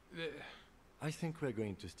belong. I think we're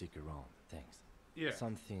going to stick around, thanks. Yeah.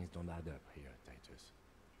 Some things don't add up here, Titus.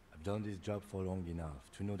 I've done this job for long enough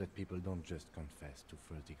to know that people don't just confess to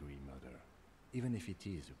first-degree murder. Even if it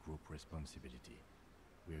is a group responsibility,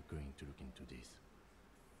 we're going to look into this.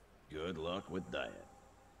 Good luck with that.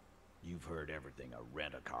 You've heard everything a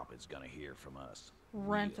rent-a-cop is gonna hear from us.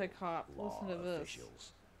 Rent-a-cop. Real Listen to law this.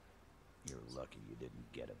 officials. You're lucky you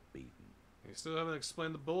didn't get a beating. You still haven't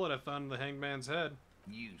explained the bullet I found in the hangman's head.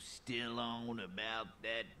 You still on about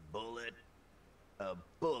that bullet? A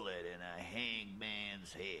bullet in a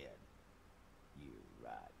hangman's head. You're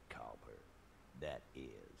right, Copper. That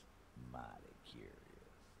is mighty curious.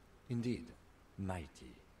 Indeed,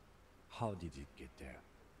 mighty. How did it get there?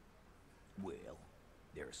 Well,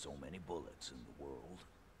 there are so many bullets in the world,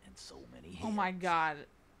 and so many heads. Oh my god.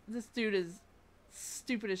 This dude is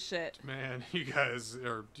stupid as shit. Man, you guys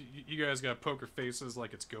got poker faces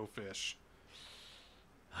like it's Go Fish.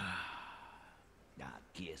 I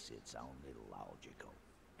guess it's only logical.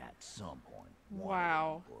 At some point, Wow.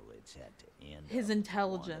 one of them bullets had to end His up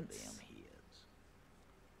intelligence. one of them heads.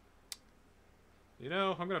 You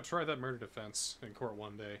know, I'm gonna try that murder defense in court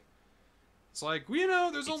one day. It's like, you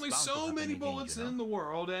know, there's only bound to so happen many again, bullets you know? in the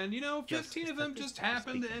world, and, you know, Just 15 of them just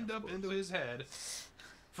happened to speaking end of up bullets. into his head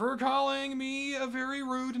for calling me a very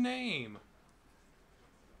rude name.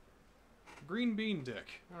 Green Bean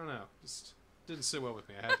Dick. I don't know. Just didn't sit well with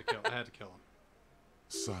me. I had to kill him.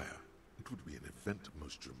 Sire, it would be an event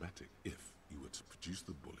most dramatic if you were to produce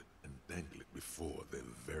the bullet and dangle it before their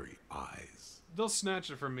very eyes. They'll snatch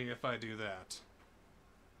it from me if I do that.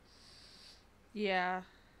 Yeah.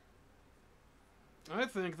 I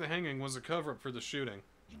think the hanging was a cover-up for the shooting.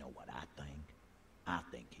 You know what I think? I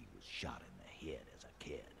think he was shot in the head as a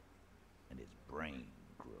kid, and his brain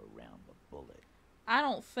grew around the bullet. I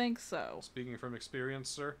don't think so. Speaking from experience,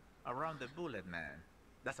 sir. Around the bullet, man.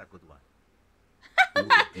 That's a good one.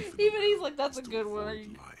 Even he's like, that's a is to good one. Are avoid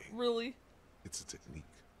you, lying. really? It's a technique.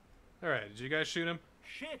 Alright, did you guys shoot him?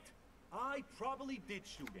 Shit! I probably did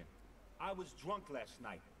shoot him. I was drunk last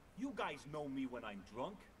night. You guys know me when I'm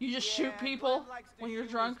drunk. You just Yeah, shoot people Glenn likes to when you're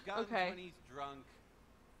shoot drunk? his guns Okay. when he's drunk.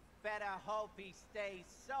 Better hope he stays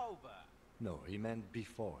sober. No, he meant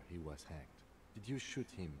before he was hanged. Did you shoot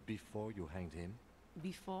him before you hanged him?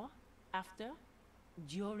 Before? After?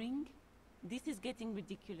 During? This is getting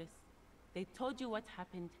ridiculous. They told you what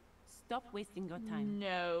happened. Stop wasting your time.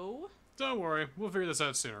 No. Don't worry, we'll figure this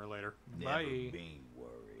out sooner or later. Never Bye. been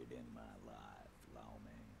worried in my life, lawman.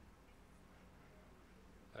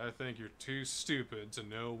 I think you're too stupid to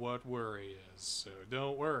know what worry is, so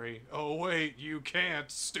don't worry. Oh wait, you can't,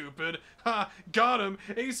 stupid! Ha! Got him!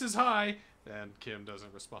 Ace is high! And Kim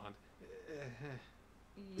doesn't respond.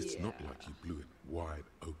 It's not like you blew it wide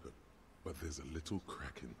open, but there's a little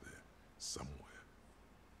crack in there, somewhere.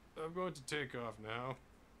 I'm going to take off now.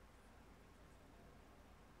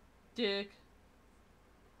 Dick.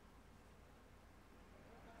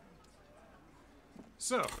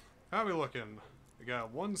 So, how are we looking? We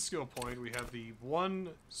got one skill point. We have the one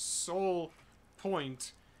sole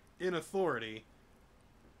point in authority,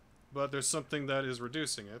 but there's something that is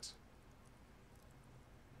reducing it.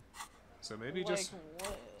 So maybe Like just,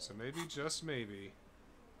 what? so maybe just maybe.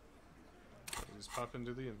 Just pop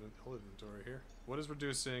into the inventory here. What is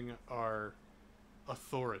reducing our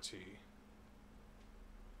authority?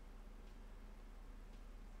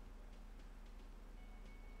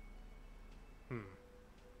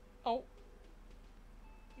 Oh.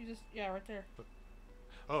 You just, yeah, right there.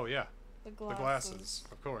 Oh yeah, The the glasses,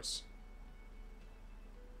 of course.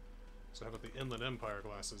 So how about the Inland Empire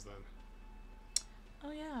glasses then?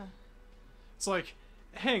 Oh, yeah. It's like,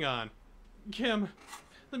 hang on, Kim,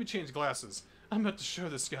 let me change glasses. I'm about to show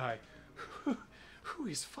this guy who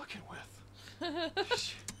he's fucking with.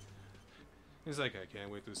 He's like, I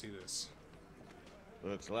can't wait to see this.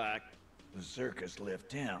 Looks like the circus left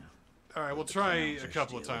town. Alright, we'll The try clowns a are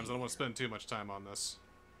couple of still times. I don't want to spend too much time on this.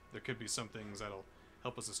 There could be some things that'll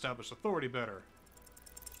help us establish authority better.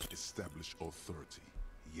 Establish authority.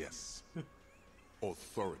 Yes.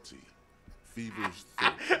 Authority. Feverish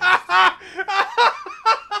thought.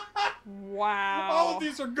 Wow. All of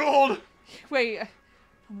these are gold! Wait,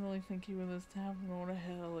 I'm really thinking with this town going to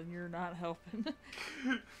hell and you're not helping.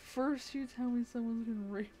 First you tell me someone's gonna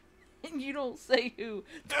rape and you don't say who.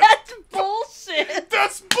 That's bullshit!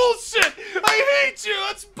 That's bullshit! I hate you!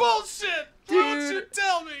 That's bullshit! Why don't you Dude.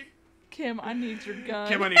 tell me? Kim, I need your gun.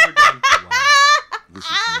 Kim, I need your gun. This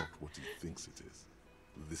is not what he thinks it is.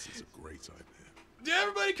 This is a great idea. Yeah,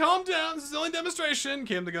 everybody calm down. This is the only demonstration.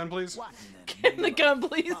 Kim, the gun, please. What Kim, the gun,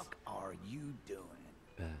 please. fuck are you doing?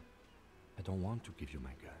 I don't want to give you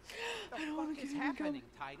my gun. The fuck is happening,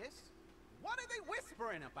 Titus? What are they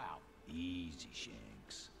whispering about? Easy,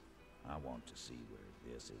 Shanks. I want to see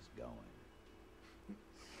where this is going.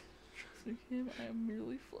 Trust me, Kim, I am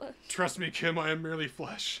merely flesh. Trust me, Kim, I am merely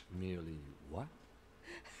flesh. Merely what?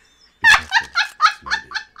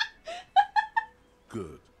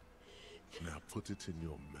 Good. Now put it in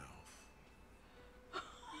your mouth.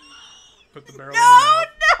 Put the barrel in your mouth.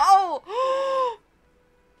 No!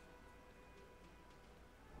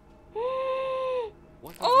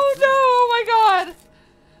 Oh no! Oh my god!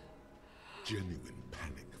 Genuine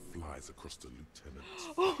panic flies across the lieutenant's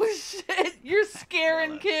Oh shit! You're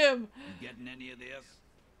scaring Kim! You getting any of this?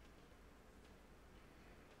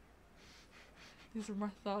 These are my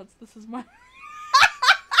thoughts. This is my...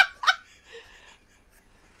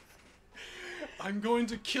 I'm going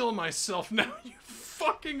to kill myself now, you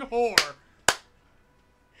fucking whore.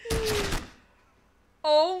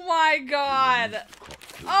 Oh my god!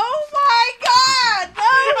 Oh my god! No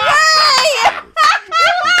way!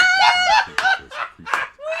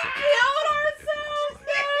 We killed ourselves!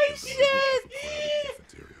 No shit!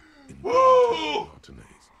 Woo!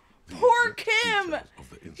 Poor Kim!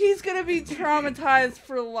 He's gonna be traumatized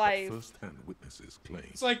for life. First-hand witnesses claim.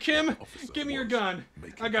 It's like, Kim, give me your gun.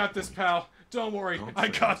 I got this, pal. Don't worry, I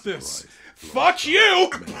got this. Fuck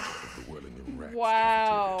you!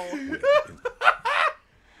 Wow.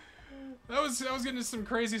 I was getting into some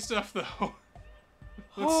crazy stuff though.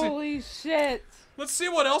 Holy shit. Let's see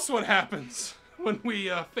what happens when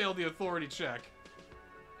we fail the authority check.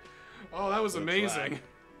 Oh, that was amazing.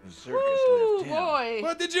 The circus Woo, left him. boy.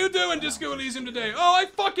 What did you do in Disco Elysium today? Oh, I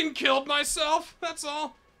fucking killed myself. That's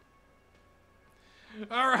all.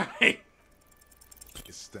 All right.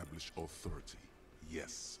 Establish authority.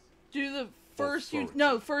 Yes. Do the first you...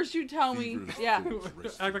 No, first you tell me. Yeah.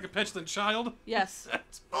 Act like a petulant child? Yes.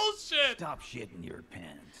 That's bullshit. Stop shitting your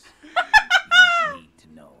pants. You don't need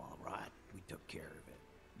to know, alright? We took care of it.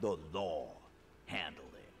 The law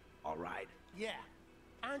handled it, alright? Yeah.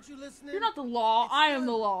 Aren't you listening? You're not the law. I am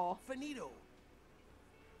the law. Finito.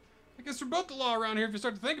 I guess we're both the law around here if you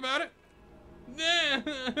start to think about it. Nah,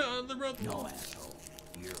 the road. No, asshole.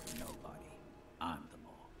 You're nobody. I'm the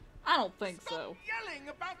law. I don't think so. Yelling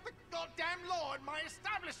about the goddamn law in my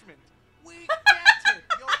establishment. We get it.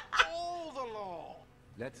 You're all the law.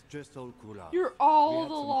 Let's just all cool off. You're all We had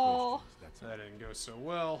the some law. questions, that's That didn't go so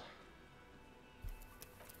well.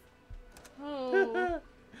 Oh.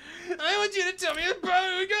 I want you to tell me about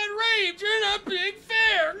who got raped. You're not being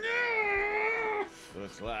fair. No.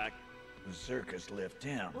 Looks like the circus left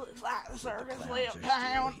town. Looks like the circus clowns left are still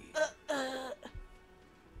town.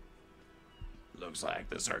 Looks like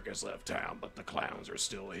the circus left town, but the clowns are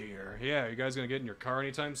still here. Yeah, you guys gonna get in your car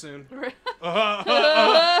anytime soon? Right. What?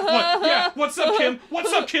 Yeah, what's up, Kim?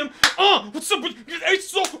 What's up, Kim? What's up?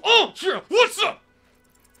 Sure. What's up?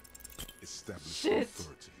 Establish Shit.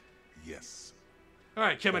 authority. Yes. All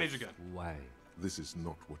right, Kim, I need your gun. Why? This is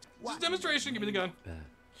not what. This is a demonstration. Give me the gun.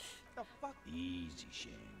 The fuck? Easy,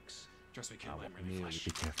 Shanks. Trust me, Kim. I'm really Merely flesh.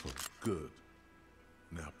 be careful. Good.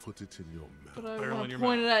 Now put it in your mouth. But I Barrel want in to your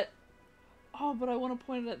point mouth. it at... Oh, but I want to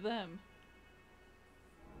point it at them.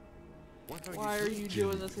 Why are you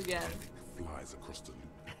doing this again? Flies across the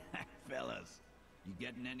loop. Fellas, you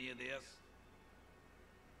getting any of this?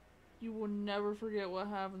 You will never forget what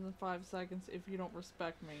happens in 5 seconds if you don't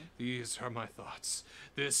respect me. These are my thoughts.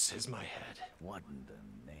 This is my head. What in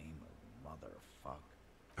the name of motherfuck?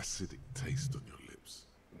 Acidic taste on your lips.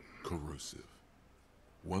 Corrosive.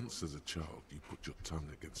 Once as a child, you put your tongue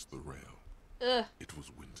against the rail. Ugh. It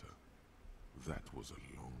was winter. That was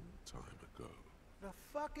a long time ago. The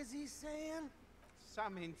fuck is he saying?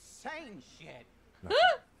 Some insane shit.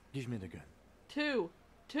 Give me the gun. Two.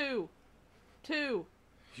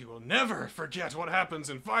 You will never forget what happens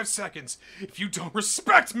in 5 seconds if you don't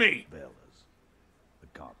respect me. Fellas, the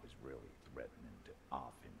cop is really threatening to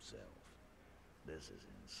off himself. This is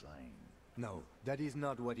insane. No, that is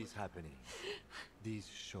not what is happening. This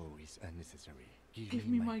show is unnecessary. Give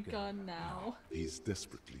me my gun now. He's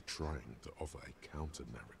desperately trying to offer a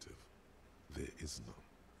counter-narrative. There is none.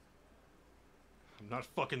 I'm not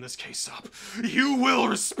fucking this case up. You will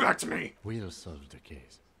respect me. We'll solve the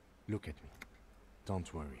case. Look at me.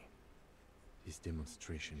 Don't worry. This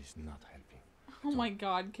demonstration is not helping. Oh my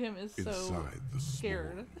god, Kim is so Inside the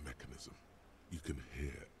scared. small mechanism, you can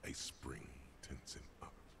hear a spring tensing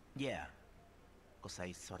up. Yeah. Cause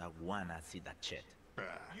I sorta wanna see that shit.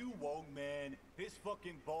 You won't, man. His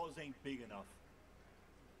fucking balls ain't big enough.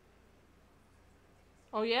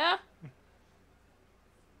 Oh yeah?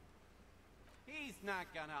 He's not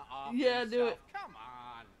gonna offer Yeah, do himself. it. Come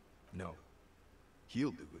on. No.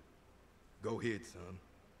 He'll do it. Go ahead, son.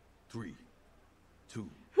 3, 2.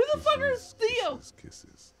 Who the fuck is Theo?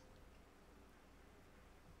 Kisses.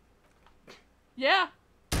 Yeah.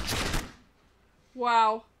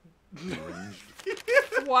 Wow.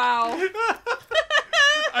 Wow.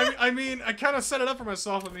 I mean, I kind of set it up for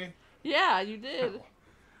myself. I mean, Yeah, you did.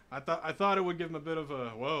 I thought it would give him a bit of a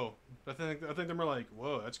whoa. I think they're more like,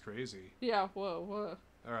 whoa, that's crazy. Yeah, whoa.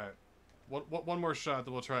 All right, one more shot,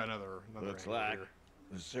 then we'll try another Looks angle like here.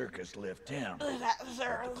 the circus left town.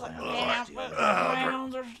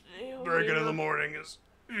 Drinking in the morning is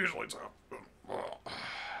usually tough.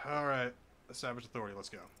 All right, establish authority. Let's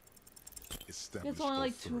go. It's only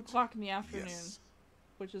like 2 o'clock in the afternoon, Yes.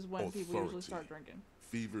 which is when people usually start drinking.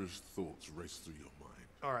 Feverish thoughts race through your mind.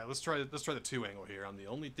 All right, let's try the 2 angle here. I'm the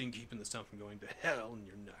only thing keeping this town from going to hell, and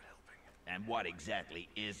you're not helping. And what exactly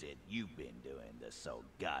is it you've been doing that's so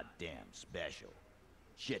goddamn special?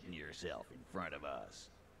 Shitting yourself in front of us.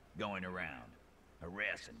 Going around,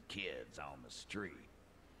 harassing kids on the street.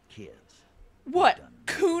 Kids. What?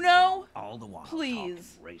 Kuno? All the while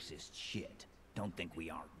Please. talking racist shit. Don't think we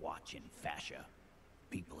aren't watching, Fascia.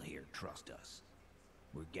 People here trust us.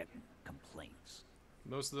 We're getting complaints.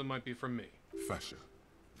 Most of them might be from me. Fascia.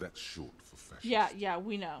 That's short for fascist. Yeah,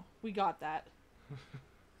 we know. We got that.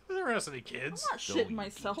 The rest of the kids. I'm not So shitting you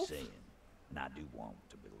myself. keep saying, and I do want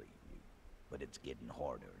to believe you, but it's getting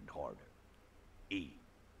harder and harder. E,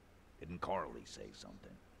 didn't Carly say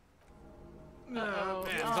something? No,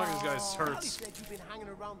 man, talking to this guy's Hardie hurts. said you've been hanging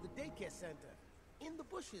around the daycare center. In the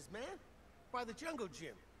bushes, man. By the jungle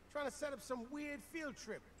gym. Trying to set up some weird field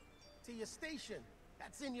trip. To your station.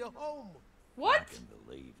 That's in your home. What? I can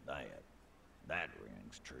believe that. That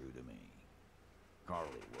rings true to me. Carly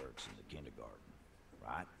works in the kindergarten,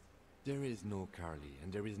 right? There is no Carly,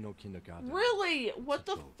 and there is no kindergarten. Really? What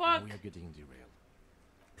the fuck? We are getting derailed.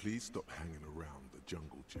 Please stop hanging around the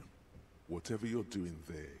jungle gym. Whatever you're doing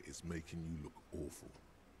there is making you look awful,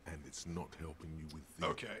 and it's not helping you with the...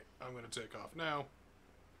 Okay, I'm gonna take off now.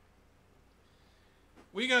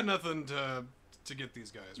 We got nothing to get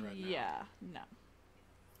these guys right now. Yeah, no.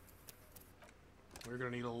 We're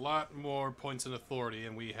gonna need a lot more points in authority,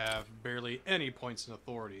 and we have barely any points in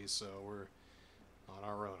authority, so we're on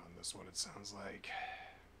our own on this one, it sounds like.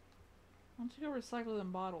 Why don't you go recycle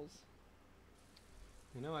them bottles?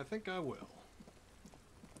 You know, I think I will.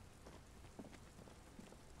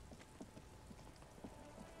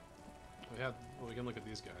 We can look at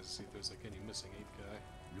these guys, see if there's like any missing 8th guy.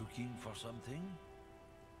 Looking for something?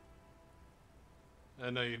 I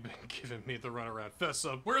know you've been giving me the runaround. Fess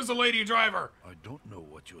up. Where's the lady driver? I don't know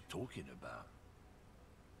what you're talking about.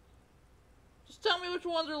 Just tell me which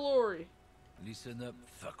ones are Lori. Listen up,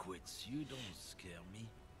 fuckwits. You don't scare me.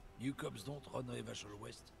 You cops don't run Revachol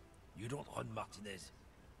West. You don't run Martinez.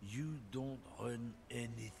 You don't run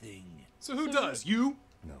anything. So who does? You?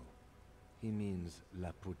 No. He means La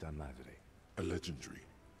Puta Madre. A legendary,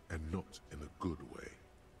 and not in a good way,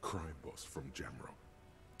 crime boss from Jamrock.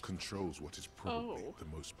 Controls what is probably the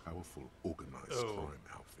most powerful organized crime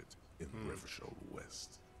outfit in Revachol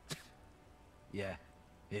West. Yeah,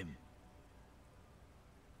 him.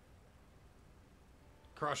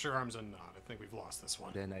 Cross your arms and nod. I think we've lost this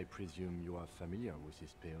one. Then I presume you are familiar with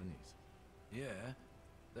his peonies. Yeah,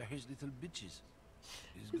 they're his little bitches.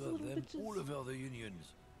 He's His got little them bitches. all over the unions.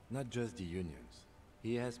 Not just the unions.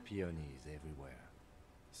 He has peonies everywhere.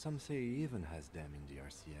 Some say he even has them in the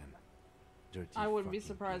RCM. Dirty I wouldn't be fucking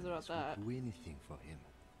surprised about peonies that. would do anything for him.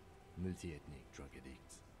 Multi-ethnic drug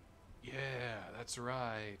addicts. Yeah, that's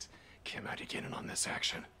right. Kim had to get in on this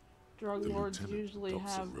action. Drug The lords lieutenant usually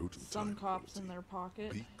adopts a have rodent some time cops policy. in their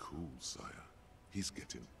pocket. Be cool, sire. He's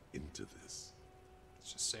getting into this.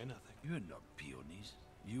 Let's just say nothing. You're not peonies.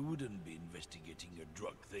 You wouldn't be investigating a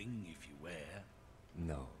drug thing if you were.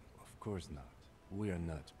 No, of course not. We are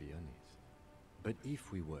not peonies. But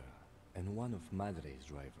if we were, and one of Madre's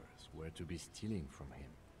drivers were to be stealing from him,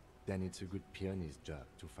 then it's a good peony's job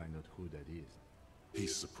to find out who that is.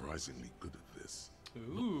 He's surprisingly good at this.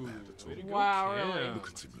 Ooh, Not bad at way to all. go, Wow, Kim. really? Look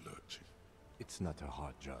at him lurching. It's not a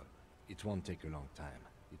hard job. It won't take a long time.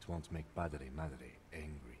 It won't make Padre Madre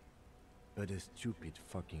angry. But a stupid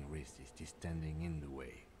fucking racist is standing in the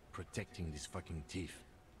way, protecting this fucking thief.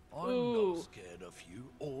 I'm Ooh. not scared of you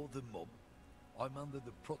or the mob. I'm under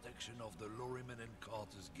the protection of the Lorryman and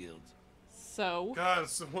Carter's Guild. So? God,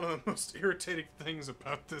 it's one of the most irritating things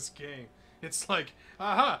about this game. It's like,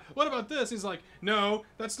 aha, what about this? He's like, no,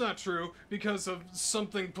 that's not true because of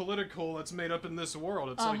something political that's made up in this world.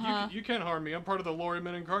 It's like, you can't harm me. I'm part of the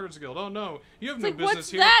Lorrymen and Carters Guild. Oh, no, you have no like, business what's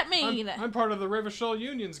here. that mean? I'm part of the Revachol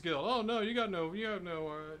Unions Guild. Oh, no, you have no,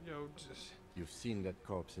 just... You've seen that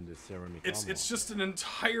corpse in the ceramic It's just an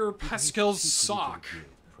entire Pascal's sock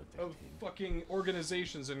of fucking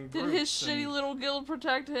organizations and groups. Did his shitty little guild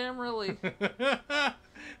protect him, really? Nah,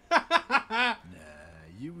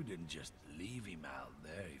 you wouldn't just leave him out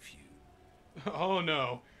there if you... Oh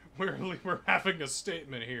no, we're having a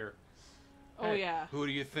statement here. Oh hey, yeah. Who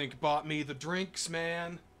do you think bought me the drinks,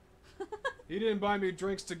 man? He didn't buy me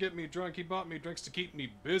drinks to get me drunk, he bought me drinks to keep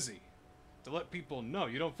me busy. To let people know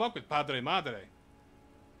you don't fuck with Padre Madre.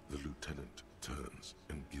 The lieutenant turns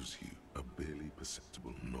and gives you a barely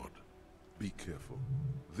perceptible nod. Be careful.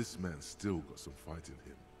 This man's still got some fight in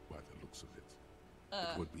him, by the looks of it.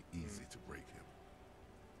 It would be easy to break him.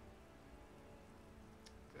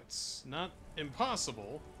 That's not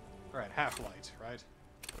impossible. Alright, half-light, right?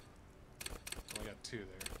 Only got 2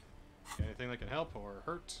 there. Got anything that can help or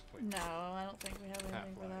hurt? Wait. No, I don't think we have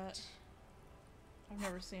anything for that. Half-light. I've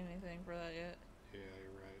never seen anything for that yet. Yeah,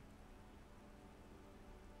 you're right.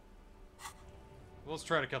 Well, let's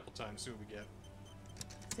try it a couple times, see what we get.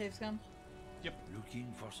 Save scum? Yep.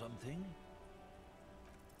 Looking for something?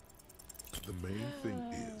 The main thing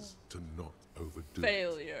is to not overdo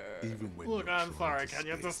Failure. it. Even when Look, you're I'm sorry, trying to can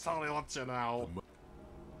you stay just tell me what you know?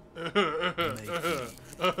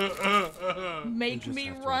 Make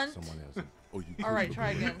me runt? Alright,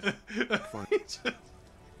 try again.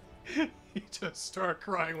 He just start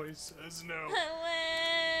crying when he says no.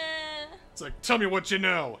 It's like, tell me what you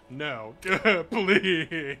know. No.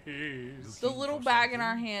 Please. The little bag in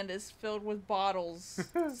our hand is filled with bottles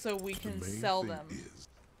so we can sell them.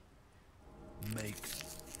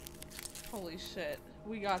 Holy shit.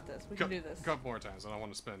 We got this. We can do this. A couple more times. I don't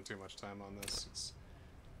want to spend too much time on this. It's...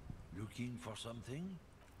 Looking for something?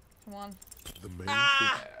 Come on. The main thing...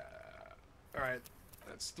 Alright.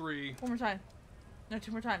 That's 3. One more time. No,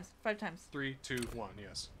 2 more times. 5 times. 3, 2, 1.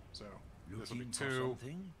 Yes. So, this will be 2.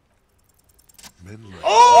 Something? Men like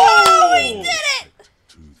Oh! We did it!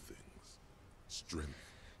 2 things. Strength.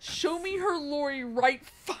 Show me her lorry right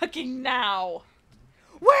fucking now.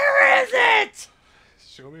 Where is it?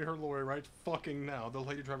 Show me her lorry right fucking now. The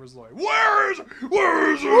lady driver's lorry. Where is it?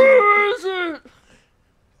 Where is it? Where is it?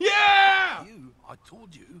 Yeah! I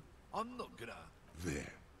told you. I'm not gonna...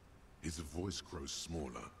 There. His voice grows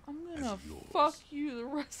smaller. I'm gonna as yours. fuck you the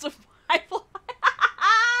rest of my life.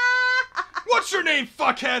 What's your name,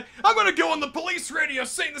 fuckhead? I'm gonna go on the police radio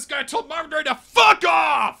saying this guy told Margaret to fuck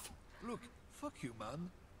off! Look, fuck you, man.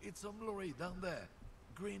 It's some lorry down there.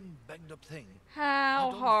 Green, banged up thing.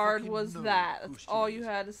 How hard was that? That's all you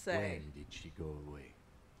had to say. When did she go away?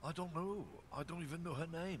 I don't know. I don't even know her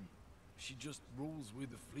name. She just rolls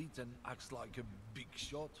with the fleet and acts like a big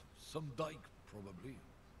shot. Some dyke, probably.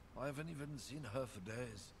 I haven't even seen her for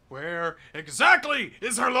days. Where exactly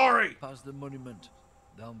is her lorry? Past the monument.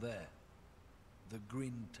 Down there. The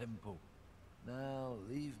Green Temple. Now,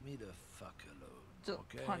 leave me the fuck alone. Just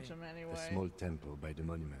okay? punch him anyway. A small temple by the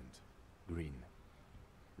monument. Green.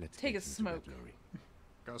 Let's take a get into smoke. that lorry.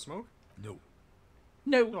 Got a smoke? No.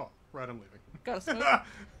 No. Oh, right, I'm leaving. Got a smoke?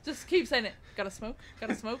 Just keep saying it. Got a smoke?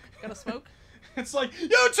 Got a smoke? Got a smoke? It's like,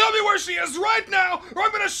 you tell me where she is right now, or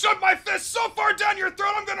I'm gonna shove my fist so far down your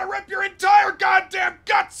throat I'm gonna rip your entire goddamn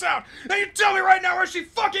guts out! Now you tell me right now where she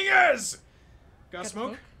fucking is! Got a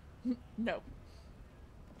smoke? No.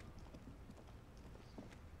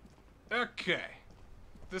 Okay.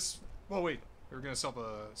 This... Well, wait. We're gonna sell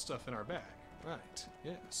the stuff in our bag. Right.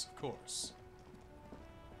 Yes, of course.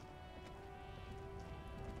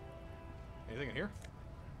 Anything in here?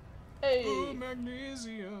 Hey! Oh,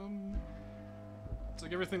 magnesium! It's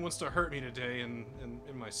like everything wants to hurt me today in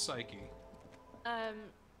my psyche.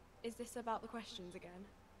 Is this about the questions again?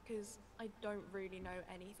 Because I don't really know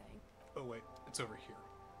anything. Oh wait, it's over here.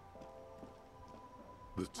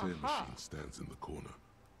 The tin machine stands in the corner.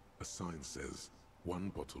 A sign says, 1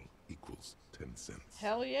 bottle equals 10 cents.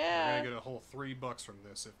 Hell yeah! We're gonna get a whole $3 from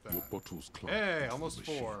this if that. Your bottles climb Hey, into almost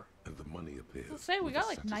the machine, 4. and the money appears. Let's say we with got a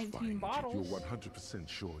like 19 satisfying bottles. You're 100%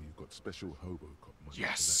 sure you got special Hobocop money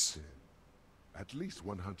Yes! for that tier. At least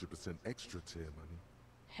 100% extra tier money.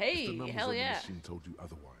 Hey, if the numbers hell on yeah! the machine told you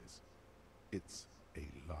otherwise, it's a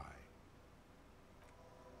lie.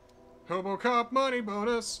 Hobocop money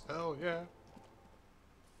bonus! Hell yeah!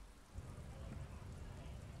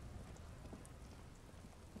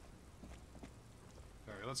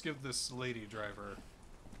 Alright, let's give this lady driver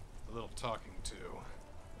a little talking to.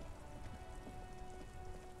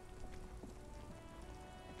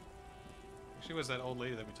 She was that old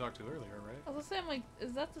lady that we talked to earlier, right? I was saying, like,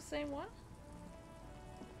 is that the same one?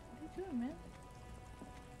 What are you doing, man?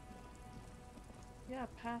 Yeah,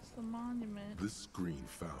 past the monument. This screen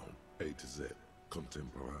found, A to Z,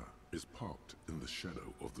 Contemporain, is parked in the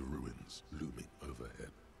shadow of the ruins looming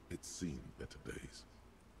overhead. It's seen better days.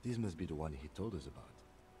 This must be the one he told us about,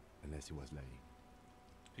 unless he was lying.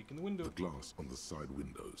 Peek in the window. The glass on the side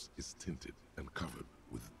windows is tinted and covered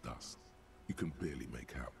with dust. You can barely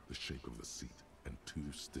make out the shape of a seat and 2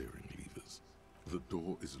 steering levers. The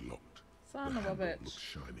door is locked. Son the of a handle bitch. looks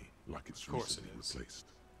shiny, like it's Of course recently it is. replaced.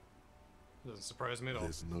 Doesn't surprise me at all.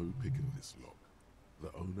 There's no picking this lock. The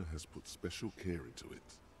owner has put special care into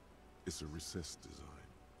it. It's a recessed design.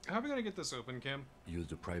 How are we gonna get this open, Kim? Use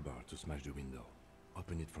the pry bar to smash the window.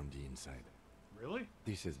 Open it from the inside. Really?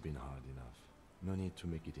 This has been hard enough. No need to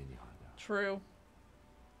make it any harder. True.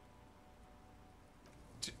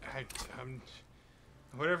 I'm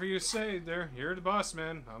whatever you say there. You're the boss,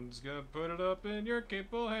 man. I'm just gonna put it up in your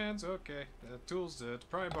capable hands. Okay. Tools to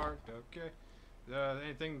pry bar. Okay.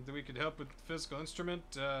 Anything that we could help with physical instrument?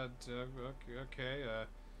 Okay.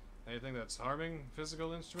 Anything that's harming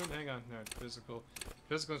physical instrument? Hang on. No, physical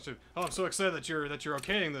instrument. Oh, I'm so excited that you're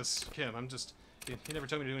okaying this, Kim. I'm just you never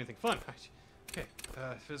tell me to do anything fun. Okay.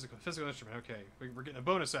 Physical instrument. Okay. We're getting a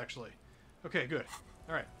bonus actually. Okay, good.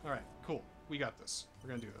 All right. Cool. We got this. We're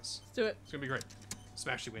gonna do this. Let's do it. It's gonna be great.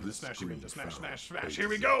 Smash the window. This Smash the window. screen Smash. found Smash. A Here to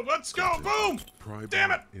we Z. go. Let's go. Boom. Pry Damn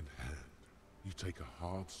bar it. in hand. You take a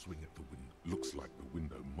hard swing at the window. Looks like the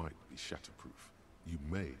window might be shatterproof. You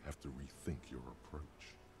may have to rethink your approach.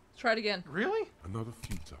 Let's try it again. Really? Another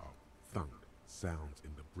futile thunk sounds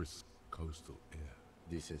in the brisk coastal air.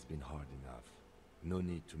 This has been hard enough. No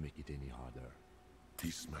need to make it any harder. He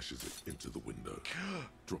smashes it into the window.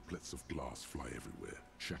 Droplets of glass fly everywhere,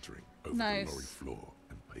 shattering over Nice. the lorry floor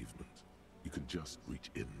and pavement. You can just reach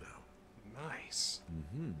in now. Nice.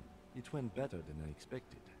 It went better than I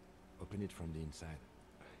expected. Open it from the inside.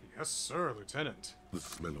 Yes, sir, Lieutenant. The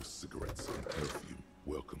smell of cigarettes and perfume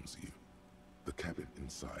welcomes you. The cabin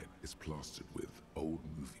inside is plastered with old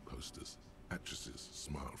movie posters. Actresses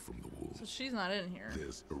smile from the walls. So she's not in here.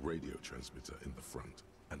 There's a radio transmitter in the front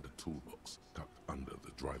and a toolbox tucked under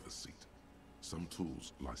the driver's seat. Some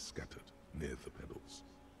tools lie scattered near the pedals.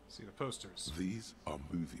 See the posters. These are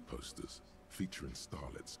movie posters featuring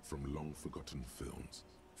starlets from long-forgotten films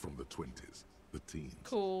from the 20s, the teens,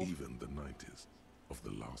 Cool. even the 90s of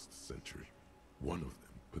the last century. One of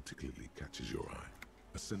them particularly catches your eye.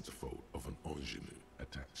 A centerfold of an ingenue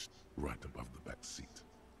attached right above the back seat.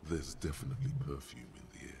 There's definitely perfume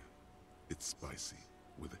in the air. It's spicy,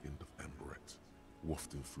 with a hint of amberette,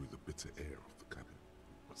 wafting through the bitter air of the cabin.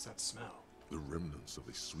 What's that smell? The remnants of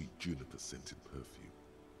a sweet juniper-scented perfume.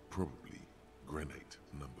 Probably grenade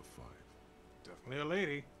number 5. Definitely a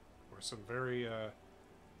lady. Or some very,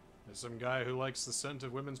 there's some guy who likes the scent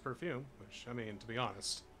of women's perfume, which, I mean, to be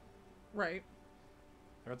honest. Right.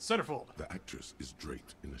 They're at the centerfold. The actress is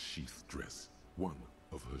draped in a sheathed dress, one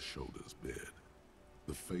of her shoulders bared.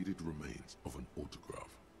 The faded remains of an autograph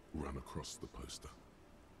run across the poster.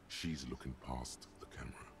 She's looking past the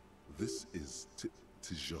camera. This is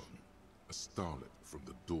Tijon, a starlet from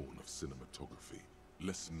the dawn of cinematography,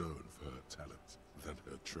 less known for her talent than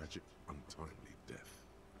her tragic, untimely death.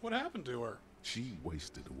 What happened to her? She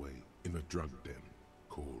wasted away in a drug den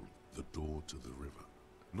called the Door to the River,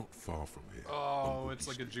 not far from here. Oh, on it's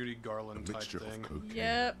Bookie like a Street. Judy Garland A type mixture thing. of cocaine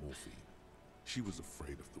Yep. and morphine. She was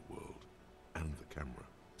afraid of the world and the camera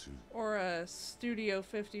too. Or a Studio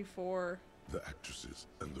 54. The actresses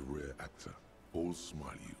and the rear actor all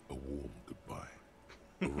smile you a warm goodbye.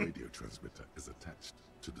 A radio transmitter is attached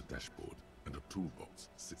to the dashboard, and a toolbox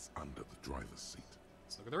sits under the driver's seat.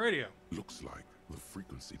 Let's look at the radio. Looks like the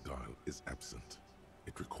frequency dial is absent.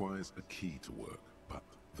 It requires a key to work, but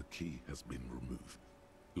the key has been removed,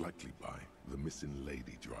 likely by the missing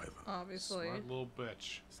lady driver. Obviously. Smart little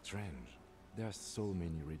bitch. Strange. There are so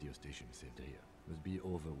many radio stations saved here. Must be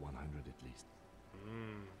over 100 at least.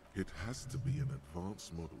 It has to be an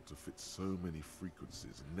advanced model to fit so many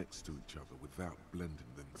frequencies next to each other without blending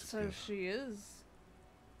them So together. she is.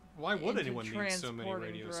 Why would into anyone need so many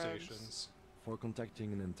transporting radio drugs. stations? For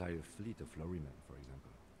contacting an entire fleet of lorrymen, for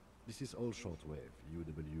example. This is all shortwave,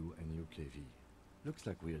 UW and UKV. Looks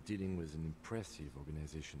like we are dealing with an impressive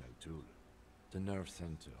organizational tool. The nerve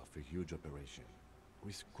center of a huge operation.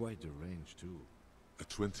 With quite a range too. A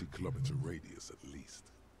 20-kilometer radius at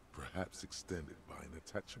least, perhaps extended by an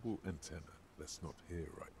attachable antenna that's not here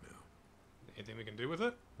right now. Anything we can do with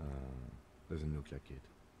it? Doesn't look like it.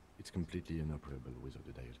 It's completely inoperable without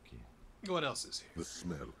a dial key. What else is here? The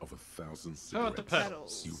smell of 1,000 How about cigarettes. the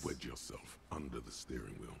pedals? You wedge yourself under the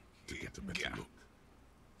steering wheel, to get a better look.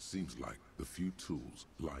 Seems like the few tools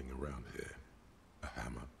lying around here, a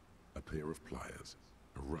hammer, a pair of pliers,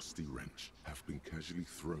 a rusty wrench, have been casually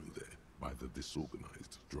thrown there by the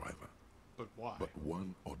disorganized driver. But why? But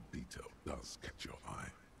one odd detail does catch your eye.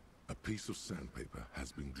 A piece of sandpaper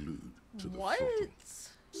has been glued to the throttle.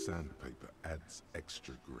 Sandpaper adds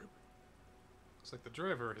extra grip. Looks like the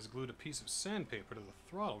driver has glued a piece of sandpaper to the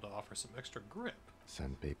throttle to offer some extra grip.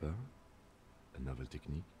 Sandpaper? A novel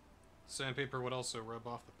technique? Sandpaper would also rub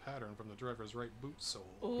off the pattern from the driver's right boot sole.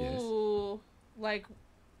 Ooh, like...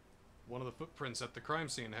 One of the footprints at the crime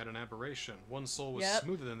scene had an aberration. One sole was Yep.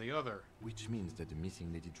 smoother than the other. Which means that the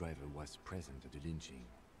missing lady driver was present at the lynching.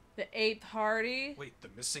 The 8th Hardie? Wait, the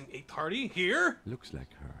missing 8th Hardie? Here? Looks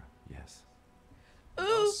like her, yes.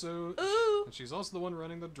 Ooh! And she's also the one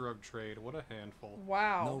running the drug trade. What a handful.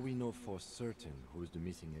 Wow. Now we know for certain who is the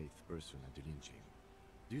missing 8th person at the lynching.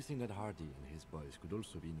 Do you think that Hardie and his boys could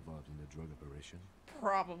also be involved in the drug operation?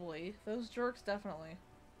 Probably. Those jerks, definitely.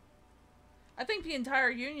 I think the entire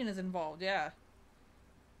union is involved, yeah.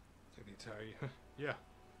 Yeah.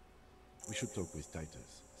 We should talk with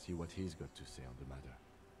Titus, see what he's got to say on the matter.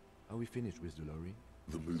 Are we finished with the lorry?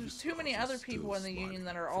 There's too many other people in the union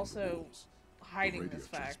that are also hiding this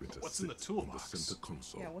fact. What's in the toolbox? The center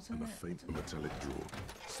console, Yeah, what's in and a there? faint metallic drawer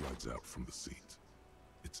slides out from the seat.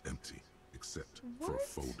 It's empty, except for a What?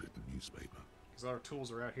 folded newspaper. Because our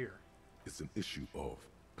tools are out here. It's an issue of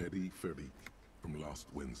Petty Ferry from last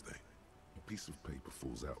Wednesday. A piece of paper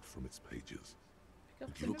falls out from its pages.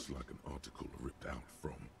 It looks like an article ripped out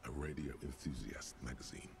from a radio enthusiast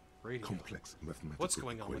magazine. Radio? Complex mathematical What's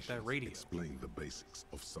going on with that equations radio? explain the basics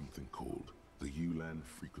of something called the ULAN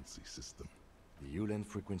frequency system. The ULAN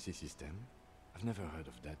frequency system? I've never heard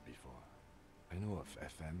of that before. I know of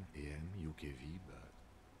FM, AM, UKV, but...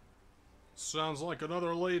 Sounds like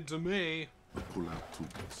another lead to me. The pull-out tool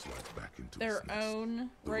slides back into Their its nest. own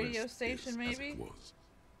The radio rest station, is as maybe? it was.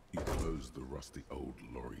 You close the rusty old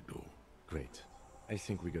lorry door. Great. I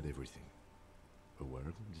think we got everything. A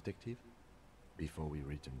word, detective? Before we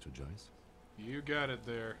return to Joyce? You got it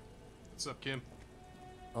there. What's up, Kim?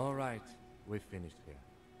 Alright, we've finished here.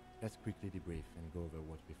 Let's quickly debrief and go over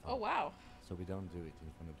what we found. Oh, wow. So we don't do it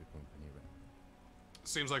in front of the company, right?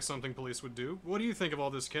 Seems like something police would do. What do you think of all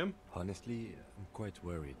this, Kim? Honestly, I'm quite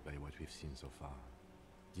worried by what we've seen so far.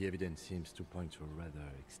 The evidence seems to point to a rather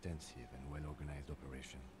extensive and well-organized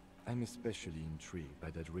operation. I'm especially intrigued by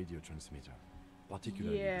that radio transmitter,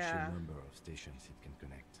 particularly the Yeah. sheer number of stations it can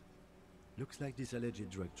connect. Looks like this alleged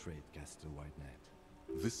drug trade casts a wide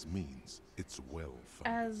net. This means it's well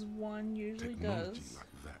funded. As one usually Technology does.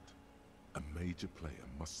 like that, a major player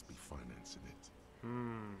must be financing it.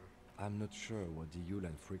 I'm not sure what the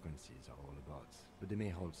ULAN frequencies are all about, but they may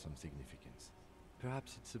hold some significance.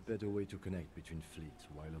 Perhaps it's a better way to connect between fleets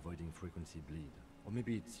while avoiding frequency bleed, or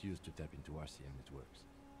maybe it's used to tap into RCM networks.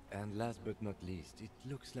 And last but not least, it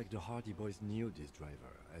looks like the Hardie boys knew this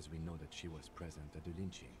driver, as we know that she was present at the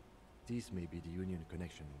lynching. This may be the Union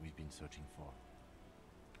connection we've been searching for.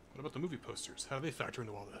 What about the movie posters? How do they factor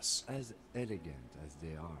into all this? As elegant as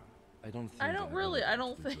they are, I don't think I don't really, I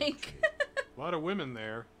don't think. A lot of women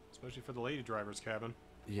there, especially for the lady driver's cabin.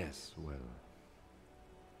 Yes, well...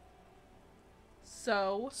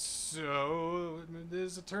 So?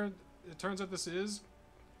 It turns out this is...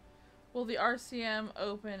 Will the RCM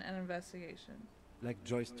open an investigation? Like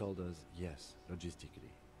Joyce told us, yes,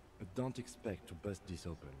 logistically. But don't expect to bust this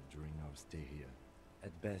open during our stay here.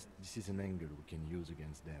 At best, this is an angle we can use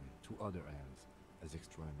against them, to other ends, as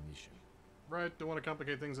extra ammunition. Right, don't want to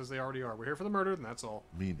complicate things as they already are. We're here for the murder, and that's all.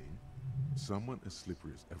 Meaning, someone as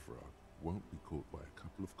slippery as Everard won't be caught by a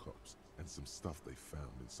couple of cops and some stuff they found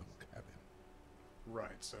in some cabin.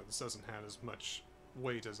 Right, so this doesn't have as much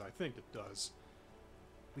weight as I think it does.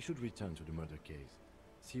 We should return to the murder case,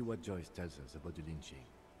 see what Joyce tells us about the lynching.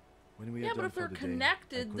 When we Yeah, are but done if for they're the day,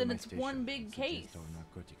 connected, I'll call then my it's station one big and suggest case. Our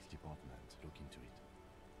narcotics department look into it.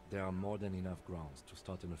 There are more than enough grounds to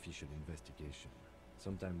start an official investigation,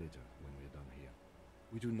 sometime later when we're done here.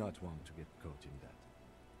 We do not want to get caught in that.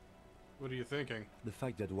 What are you thinking? The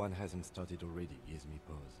fact that one hasn't started already gives me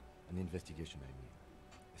pause. An investigation, I mean.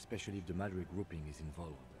 Especially if the Madre grouping is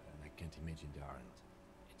involved, and I can't imagine they aren't.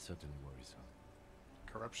 It's certainly worrisome.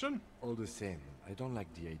 Corruption? All the same, I don't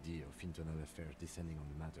like the idea of internal affairs descending on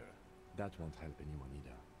the matter. That won't help anyone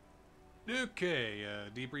either. Okay,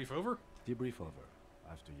 debrief over? Debrief over.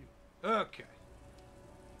 After you. Okay.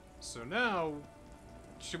 So now,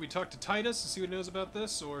 should we talk to Titus and see what he knows about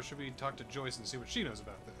this, or should we talk to Joyce and see what she knows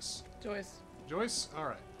about this? Joyce. Joyce?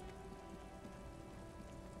 Alright.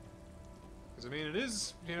 Because, I mean, it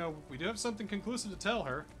is, we do have something conclusive to tell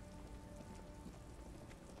her.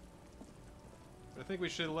 I think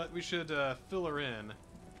we should fill her in,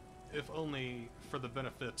 if only for the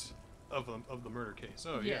benefit of the murder case.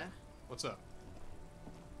 Oh yeah. What's up?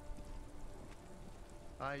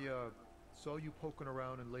 I saw you poking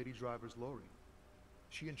around in Lady Driver's lorry.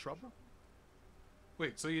 She in trouble?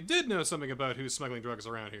 Wait, so you did know something about who's smuggling drugs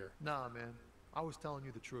around here? Nah, man. I was telling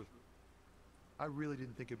you the truth. I really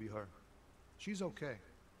didn't think it'd be her. She's okay.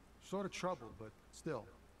 Sort of troubled, but still,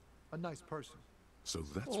 a nice person. So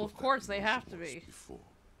that's well, what of course that they have to was be. Before.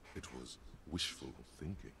 It was wishful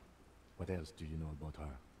thinking. What else do you know about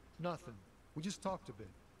her? Nothing. We just talked a bit.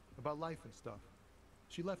 About life and stuff.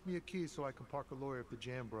 She left me a key so I can park a lorry if the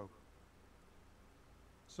jam broke.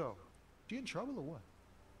 So, she in trouble or what?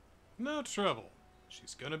 No trouble.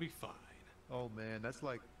 She's gonna be fine. Oh man, that's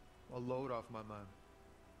like a load off my mind.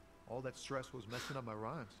 All that stress was messing up my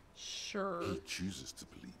rhymes. Sure. He chooses to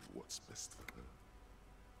believe what's best for her.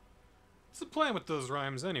 What's the plan with those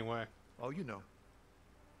rhymes anyway? Oh, you know.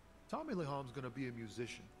 Tommy Leham's gonna be a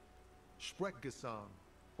musician. Sprechgesang,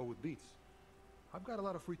 but with beats. I've got a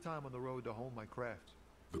lot of free time on the road to hone my craft.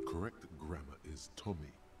 The correct grammar is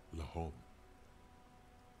Tommy Lahom.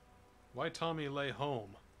 Why Tommy lay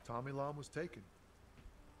home? Tommy Lahom was taken.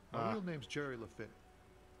 My real name's Jerry Lafitte.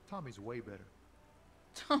 Tommy's way better.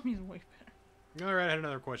 Tommy's way better. Alright, I had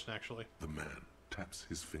another question actually. The man taps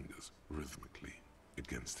his fingers rhythmically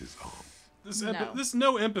against his arm. This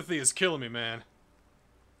no empathy is killing me, man.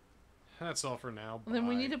 That's all for now. Then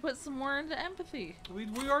we need to put some more into empathy. We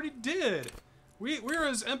already did. We're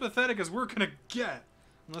as empathetic as we're gonna get,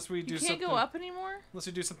 unless we do something. You can't go up anymore. Unless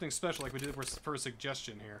we do something special, like we did for a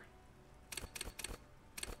suggestion here.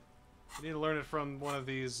 We need to learn it from one of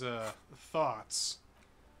these thoughts,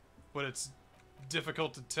 but it's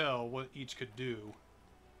difficult to tell what each could do.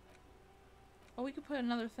 Oh, we could put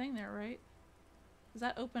another thing there, right? Does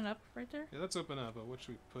that open up right there? Yeah, that's open up, but what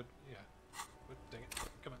should we put? Yeah. Dang it.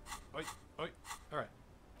 Come on. Oi. Alright.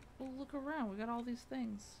 Well, look around. We got all these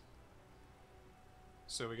things.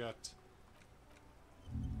 So we got...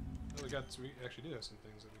 Oh, we actually do have some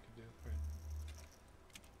things that we could do. Right.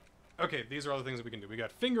 Okay, these are all the things that we can do. We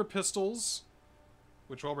got finger pistols,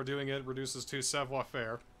 which while we're doing it, reduces to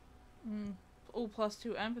savoir-faire. Oh,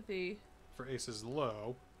 +2 empathy. For aces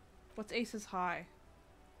low. What's aces high?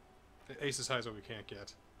 Aces high is what we can't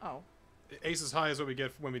get. Oh. Aces high is what we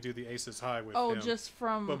get when we do the aces high with him. Oh, just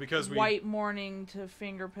from white morning to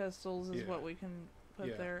finger pistols is what we can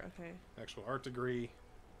put there. Okay. Actual art degree.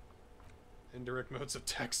 Indirect modes of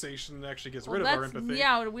taxation actually gets rid of our empathy.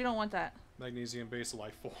 Yeah, we don't want that. Magnesium-based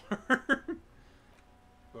life form.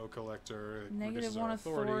 Bow collector. -1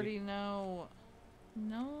 authority. No.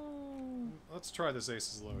 No. Let's try this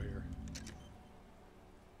aces low here.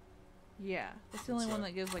 Yeah, that's the only one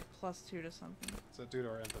that gives like +2 to something. What's that do to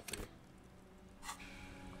our empathy?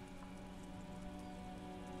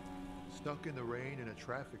 Stuck in the rain in a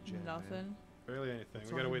traffic jam. Nothing. Man. Barely anything.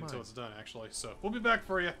 What's We gotta on wait your until mind? it's done, actually. So we'll be back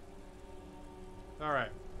for you. All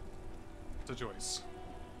right. To Joyce.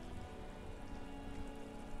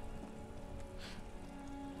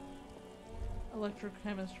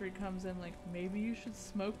 Electrochemistry comes in like, maybe you should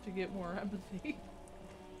smoke to get more empathy.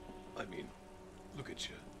 I mean, look at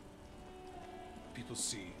you. People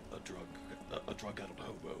see a drug addled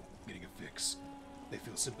hobo getting a fix. They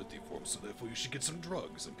feel sympathy for him, so therefore you should get some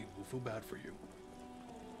drugs and people will feel bad for you.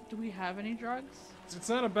 Do we have any drugs? It's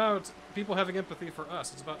not about people having empathy for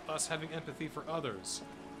us. It's about us having empathy for others.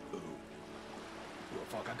 Oh. Well,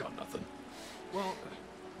 fuck, I got nothing. Well...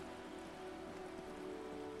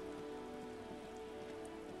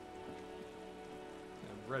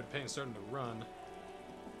 red paint's starting to run.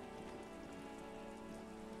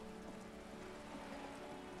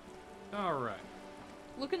 Alright.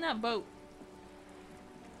 Look in that boat.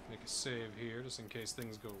 Make a save here, just in case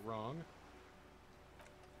things go wrong.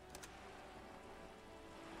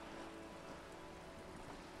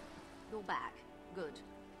 You're back. Good.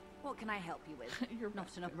 What can I help you with? You're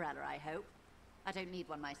not an umbrella, I hope. I don't need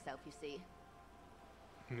one myself, you see.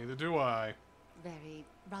 Neither do I. Very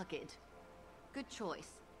rugged. Good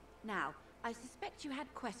choice. Now, I suspect you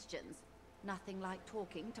had questions. Nothing like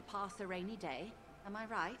talking to pass a rainy day. Am I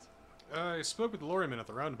right? I spoke with the lorryman at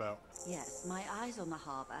the roundabout. Yes, my eyes on the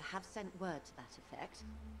harbour have sent word to that effect.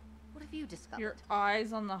 What have you discovered? Your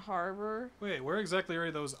eyes on the harbor? Wait, where exactly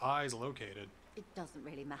are those eyes located? It doesn't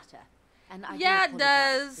really matter. And I yeah, do it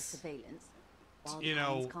apologize does. for surveillance. Wild You know,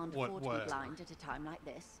 hounds can't afford to be blind at a time like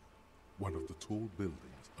this. One of the tall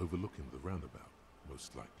buildings overlooking the roundabout,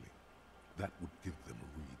 most likely. That would give them a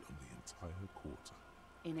read on the entire quarter.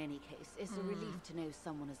 In any case, it's a relief to know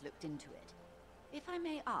someone has looked into it. If I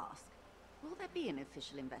may ask, will there be an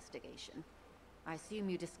official investigation? I assume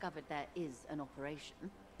you discovered there is an operation.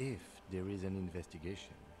 If there is an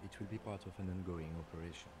investigation, it will be part of an ongoing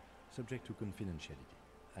operation, subject to confidentiality.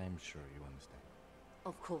 I'm sure you understand.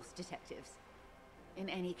 Of course, detectives. In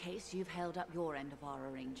any case, you've held up your end of our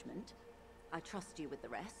arrangement. I trust you with the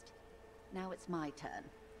rest. Now it's my turn.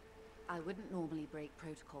 I wouldn't normally break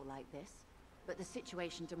protocol like this, but the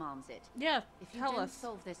situation demands it. Yeah, if you tell don't us.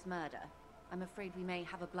 solve this murder, I'm afraid we may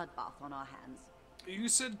have a bloodbath on our hands. You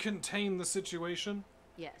said contain the situation?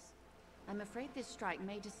 Yes. I'm afraid this strike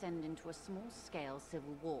may descend into a small-scale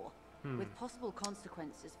civil war, with possible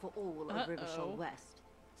consequences for all of Rivershoal West.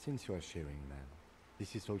 Since you are sharing, ma'am,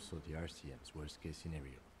 this is also the RCM's worst-case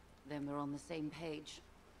scenario. Then we're on the same page,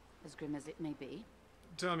 as grim as it may be.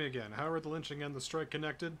 Tell me again, how are the lynching and the strike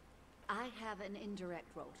connected? I have an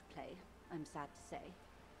indirect role to play, I'm sad to say.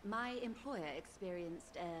 My employer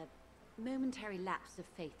experienced a momentary lapse of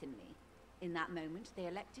faith in me. In that moment, they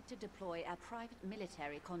elected to deploy a private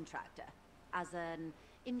military contractor as an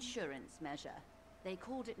insurance measure. They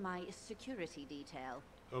called it my security detail.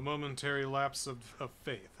 A momentary lapse of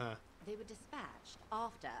faith, huh? They were dispatched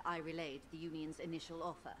after I relayed the union's initial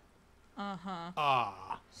offer. Uh-huh.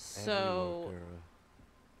 Ah. So,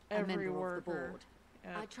 A every member worker. of the board.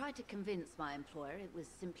 Yeah. I tried to convince my employer it was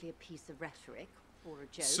simply a piece of rhetoric or a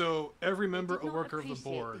joke. So every member did or not worker of the appreciate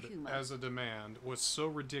the board humor. as a demand was so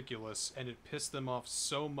ridiculous and it pissed them off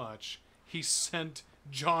so much, he sent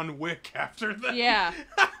John Wick after them. Yeah.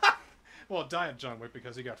 Well, died John Wick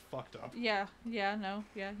because he got fucked up. Yeah,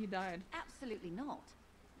 he died. Absolutely not.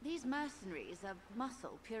 These mercenaries are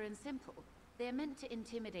muscle, pure and simple. They're meant to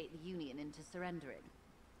intimidate the Union into surrendering.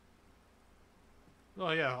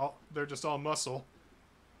 Well, yeah, they're just all muscle.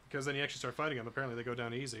 Because then you actually start fighting them, apparently they go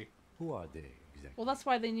down easy. Who are they, exactly? Well, that's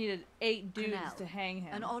why they needed 8 dudes Cornell, to hang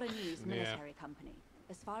him. An Oranese Yeah. military company.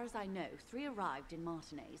 As far as I know, 3 arrived in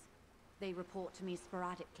Martinez. They report to me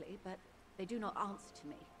sporadically, but they do not answer to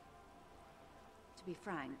me. To be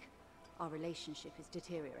frank, our relationship is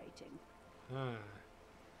deteriorating. Ah.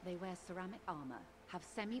 They wear ceramic armor, have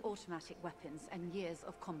semi-automatic weapons, and years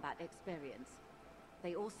of combat experience.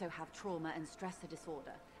 They also have trauma and stressor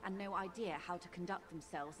disorder, and no idea how to conduct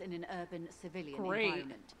themselves in an urban civilian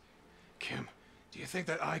environment. Kim, do you think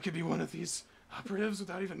that I could be one of these operatives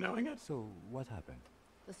without even knowing it? So, what happened?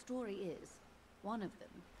 The story is, one of them,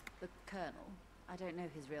 the colonel, I don't know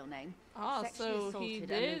his real name, Ah, sexually so assaulted he a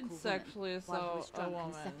did local sexually woman while he was assault a drunk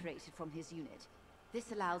and woman. separated from his unit.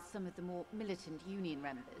 This allowed some of the more militant Union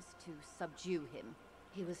members to subdue him.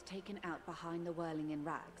 He was taken out behind the whirling in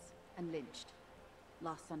rags and lynched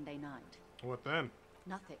last Sunday night. What then?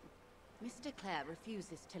 Nothing. Mr. Clare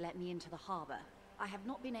refuses to let me into the harbor. I have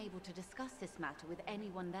not been able to discuss this matter with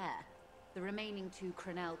anyone there. The remaining 2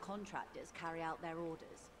 Cronell contractors carry out their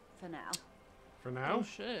orders, for now. For now? Oh,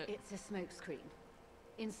 shit. It's a smokescreen.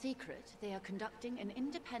 In secret, they are conducting an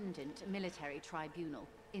independent military tribunal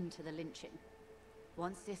into the lynching.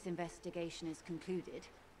 Once this investigation is concluded,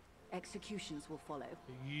 executions will follow.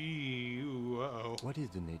 Uh-oh. What is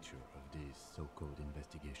the nature of this so-called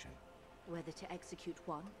investigation? Whether to execute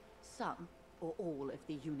one, some, or all of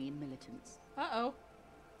the Union militants. Uh-oh.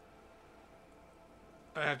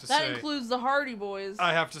 I have to That say... includes the Hardie boys.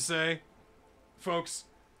 I have to say, folks,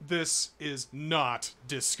 this is not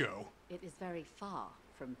disco. It is very far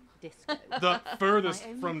from disco. The furthest My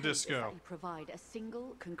only from hope is disco. that you provide a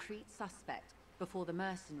single, concrete suspect before the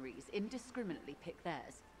mercenaries indiscriminately pick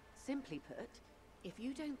theirs. Simply put, if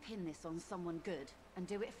you don't pin this on someone good and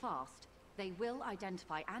do it fast, they will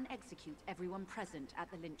identify and execute everyone present at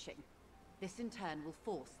the lynching. This in turn will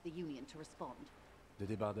force the Union to respond. The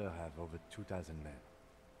Debarder have over 2,000 men.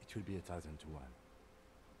 It will be 1,000 to 1.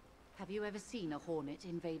 Have you ever seen a Hornet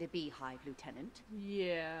invade a beehive, Lieutenant?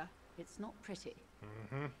 Yeah. It's not pretty.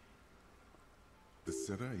 Mm-hmm. The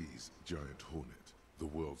Serai's giant hornet, the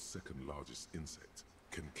world's 2nd largest insect,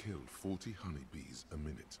 can kill 40 honeybees a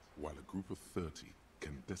minute, while a group of 30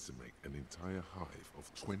 can decimate an entire hive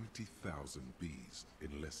of 20,000 bees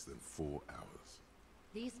in less than 4 hours.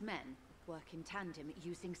 These men work in tandem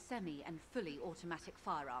using semi and fully automatic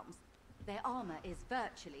firearms. Their armor is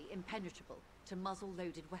virtually impenetrable to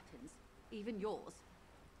muzzle-loaded weapons, even yours.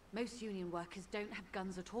 Most Union workers don't have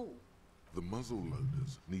guns at all. The muzzle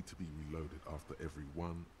loaders need to be reloaded after every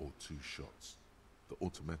 1 or 2 shots. The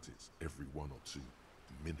automatics every 1 or 2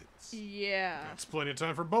 minutes. Yeah. That's plenty of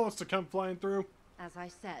time for bullets to come flying through. As I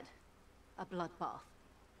said, a bloodbath.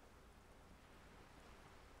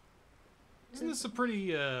 Isn't this a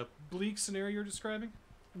pretty bleak scenario you're describing?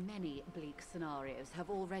 Many bleak scenarios have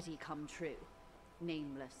already come true.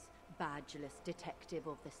 Nameless, badgeless detective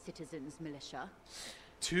of the citizens' militia.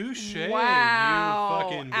 Touche, Wow. you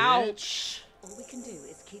fucking bitch. Ouch. All we can do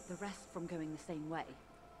is keep the rest from going the same way.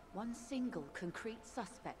 One single concrete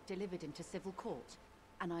suspect delivered into civil court,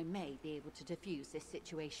 and I may be able to defuse this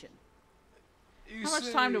situation. How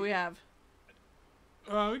much time do we have?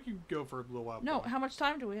 We can go for a little while. No, how much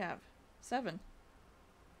time do we have? 7.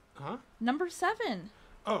 Huh? Number 7.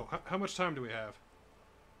 Oh, how much time do we have?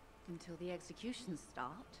 Until the executions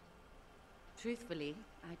start. Truthfully,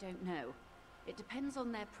 I don't know. It depends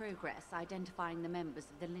on their progress identifying the members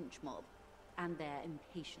of the lynch mob, and their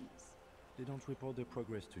impatience. They don't report their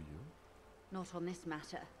progress to you? Not on this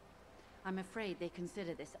matter. I'm afraid they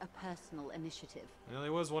consider this a personal initiative. Well, it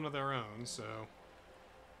was one of their own, so...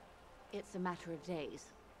 It's a matter of days,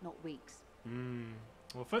 not weeks.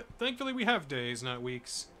 Well, thankfully we have days, not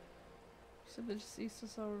weeks. So the deceased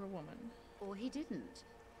assaulted a woman. Or he didn't.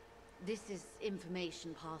 This is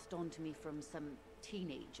information passed on to me from some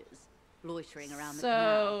teenagers loitering around the canal.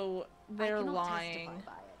 So they're I cannot lying. testify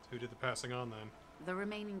by it. Who did the passing on, then? The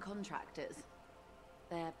remaining contractors.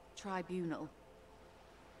 Their tribunal.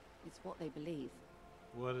 It's what they believe.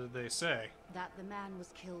 What did they say? That the man was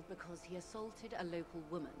killed because he assaulted a local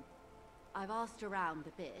woman. I've asked around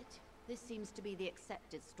a bit. This seems to be the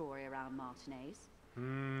accepted story around Martinez.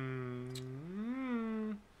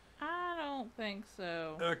 I don't think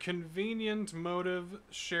so. A convenient motive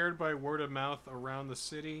shared by word of mouth around the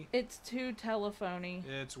city. It's too telephony.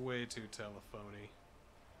 It's way too telephony.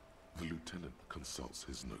 The lieutenant consults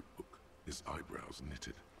his notebook, his eyebrows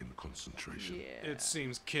knitted in concentration. Yeah. It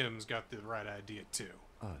seems Kim's got the right idea, too.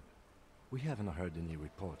 Odd. We haven't heard any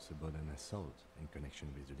reports about an assault in connection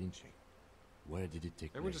with the lynching. Where did it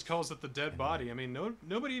take Everyone place? just calls it the dead body. I mean,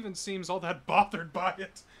 nobody even seems all that bothered by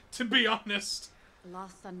it, to be honest.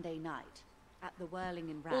 Last Sunday night, at the Whirling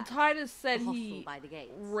in Rags. Well, Titus said the hostel he by the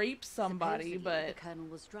gates. raped somebody, Supposedly, but... the colonel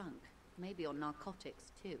was drunk. Maybe on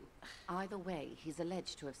narcotics, too. Either way, he's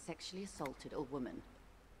alleged to have sexually assaulted a woman.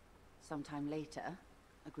 Sometime later,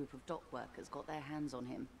 a group of dock workers got their hands on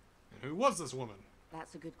him. And who was this woman?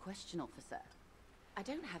 That's a good question, officer. I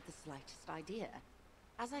don't have the slightest idea.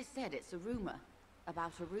 As I said, it's a rumor.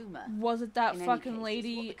 About a rumor. Was it that In any fucking case, it's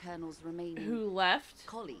lady what the colonel's remaining who left?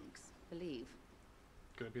 colleagues believe.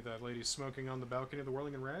 Could it be that lady smoking on the balcony of the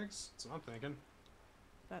Whirling in Rags? That's what I'm thinking.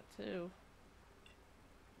 That too.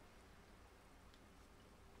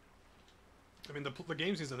 I mean, the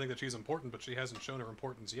game seems to think that she's important, but she hasn't shown her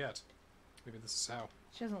importance yet. Maybe this is how.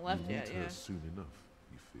 She hasn't left We'll yet, meet her yeah. soon enough,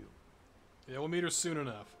 you feel. Yeah, we'll meet her soon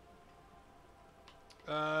enough.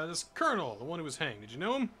 This colonel, the one who was hanged, did you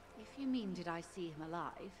know him? If you mean did I see him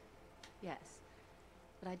alive? Yes.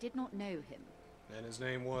 But I did not know him. And his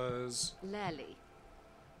name was... Lely.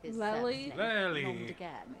 His Lely? service name. Lely. Nom de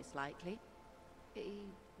guerre, most likely. He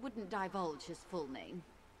wouldn't divulge his full name.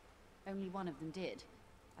 Only one of them did.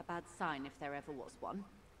 A bad sign if there ever was one.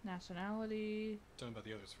 Nationality. Tell me about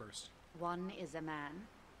the others first. One is a man.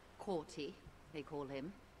 Corty, they call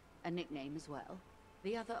him. A nickname as well.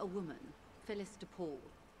 The other a woman. Phyllis DePaul.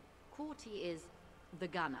 Corty is the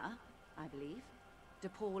gunner, I believe.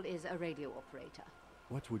 DePaul is a radio operator.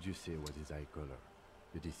 What would you say was his eye color,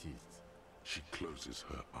 the deceased? She closes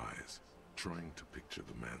her eyes, trying to picture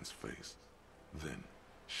the man's face, then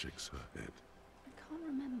shakes her head. I can't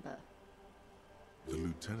remember. The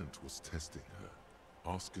lieutenant was testing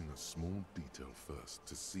her, asking a small detail first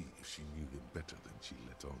to see if she knew him better than she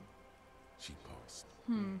let on. She passed.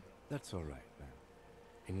 That's all right, then.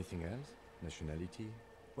 Anything else? Nationality?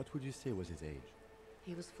 What would you say was his age?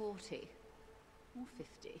 He was 40. Or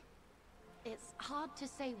 50. It's hard to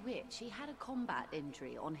say which. He had a combat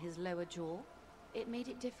injury on his lower jaw. It made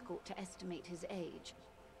it difficult to estimate his age,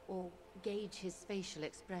 or gauge his facial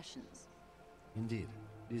expressions. Indeed.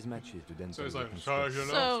 These matches to dental So he's like, reconstruct so,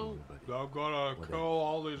 you know, I'm gonna kill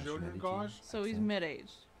all these junior guys? So he's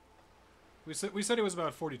mid-aged. We said he was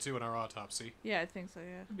about 42 in our autopsy. Yeah, I think so,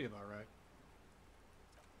 yeah. Could be about right.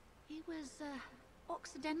 He was,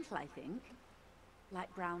 Occidental, I think.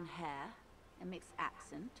 Light brown hair, a mixed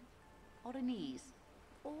accent, Oranese,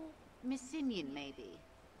 or Messinian, maybe.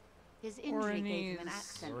 His injury gave him an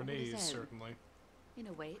accent of his Oranese, own. certainly. In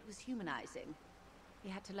a way, it was humanizing. He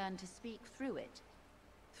had to learn to speak through it,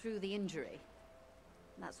 through the injury.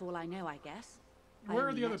 That's all I know, I guess. I Where are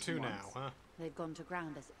only the other met him two now, once. huh? They've gone to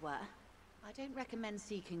ground, as it were. I don't recommend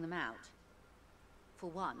seeking them out. For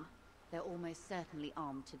one, they're almost certainly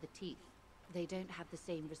armed to the teeth. They don't have the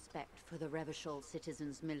same respect for the Revachol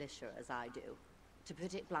citizens' militia as I do. To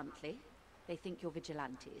put it bluntly, they think you're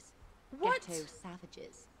vigilantes. What? Ghetto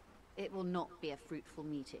savages. It will not be a fruitful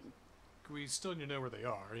meeting. We still need to know where they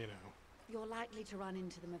are, you know. You're likely to run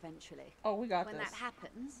into them eventually. Oh, we got when this. that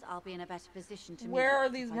happens, I'll be in a better position to Where are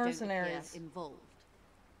mediate these if I don't mercenaries? appear involved.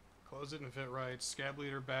 Close it and fit right. Scab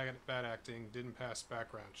leader, bad acting, didn't pass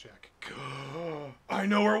background check. I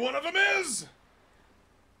know where one of them is!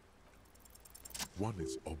 One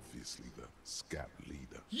is obviously the scab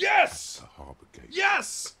leader. Yes! At the harbor gate.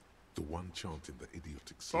 Yes! The one chanting the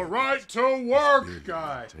idiotic The slogans right to work is barely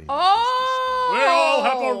guy. maintaining Oh! We all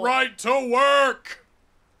have a right to work!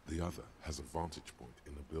 The other has a vantage point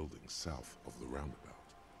in a building south of the roundabout.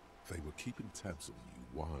 They were keeping tabs on you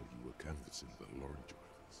while you were canvassing the lorry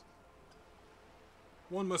drivers.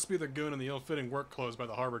 One must be the goon in the ill-fitting work clothes by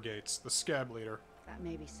the harbor gates, the scab leader. That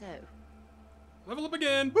may be so. Level up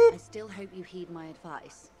again! Boop! I still hope you heed my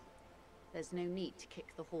advice. There's no need to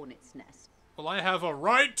kick the hornet's nest. Well, I have a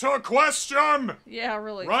Right to question! Yeah,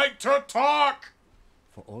 really. Right to talk!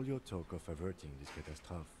 For all your talk of averting this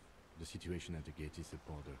catastrophe, the situation at the gate is a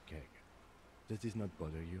powder keg. Does this not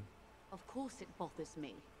bother you? Of course it bothers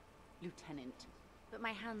me, Lieutenant. But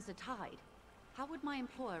my hands are tied. How would my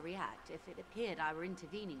employer react if it appeared I were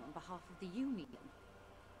intervening on behalf of the Union?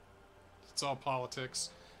 It's all politics.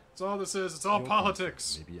 It's all this is. It's all Your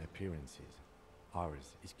politics. concern may be appearances.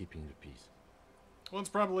 Ours is keeping the peace. One's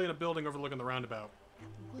probably in a building overlooking the roundabout.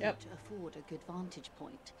 Would afford a good vantage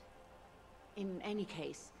point. In any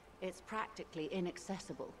case, it's practically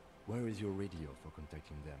inaccessible. Where is your radio for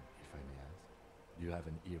contacting them, if I may ask? Do you have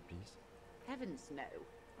an earpiece? Heavens no.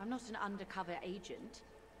 I'm not an undercover agent.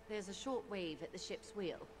 There's a short wave at the ship's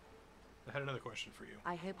wheel. I had another question for you.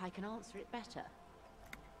 I hope I can answer it better.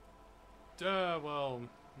 Well,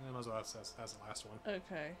 might as well ask that's the last one.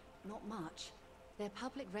 Okay. Not much. Their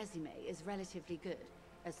public resume is relatively good,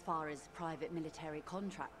 as far as private military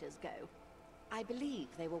contractors go. I believe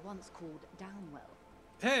they were once called Downwell.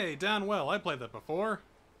 Hey, Downwell, I played that before.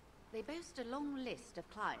 They boast a long list of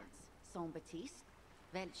clients. Saint-Baptiste,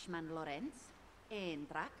 Welchman-Lorenz,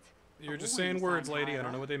 Eintracht. You're just saying words, lady. I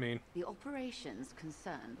don't know what they mean. The operations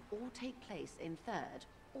concerned all take place in third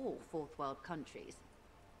or fourth world countries.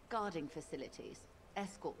 Guarding facilities,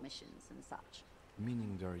 escort missions and such.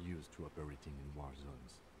 Meaning they're used to operating in war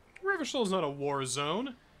zones. Riversoul's not a war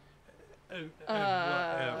zone.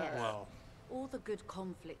 Well. All the good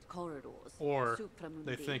conflict corridors. Or Supramundi,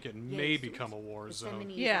 they think it may Yesus, become a war the zone.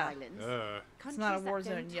 Seminese Yeah. Islands, It's not a countries war that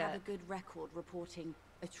zone don't yet. have a good record reporting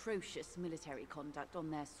atrocious military conduct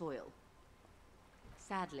on their soil.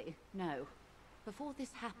 Sadly, no. Before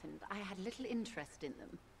this happened, I had little interest in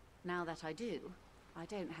them. Now that I do, I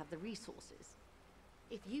don't have the resources.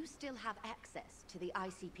 If you still have access to the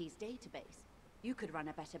ICP's database, you could run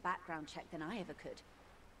a better background check than I ever could.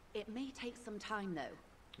 It may take some time, though.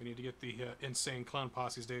 We need to get the insane clown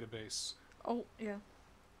posse's database. Oh, yeah.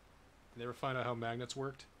 Did they ever find out how magnets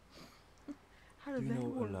worked? How Do did you that know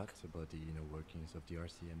work? a lot about the inner workings of the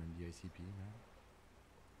RCM and the ICP now?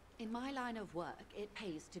 In my line of work, it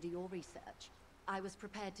pays to do your research. I was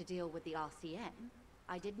prepared to deal with the RCM.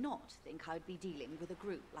 I did not think I'd be dealing with a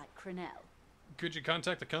group like Crenell. Could you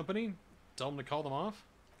contact the company? Tell them to call them off?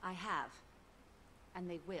 I have. And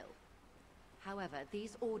they will. However,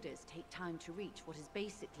 these orders take time to reach what is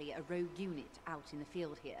basically a rogue unit out in the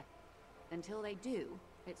field here. Until they do,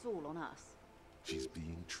 it's all on us. She's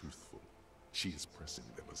being truthful. She is pressing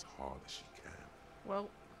them as hard as she can. Well,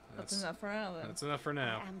 that's enough for now, then. That's enough for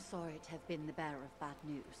now. I am sorry to have been the bearer of bad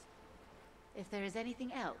news. If there is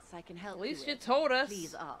anything else I can help At least you you with, told us.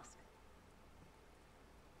 please ask.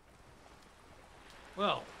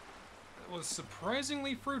 Well, it was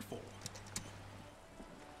surprisingly fruitful.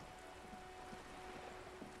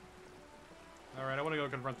 Alright, I want to go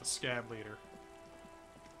confront the scab leader.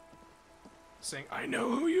 Saying, I know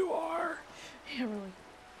who you are! Yeah, really.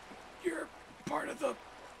 You're part of the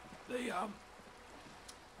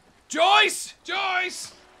Joyce!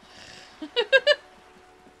 Joyce!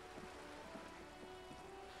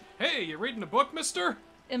 Hey, you reading a book, mister?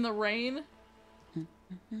 In the rain?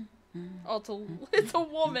 Oh, it's a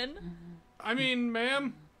woman. I mean,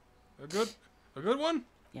 ma'am. A good one?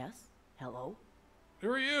 Yes? Hello? Who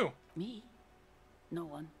are you? Me? No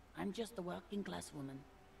one. I'm just a working class woman.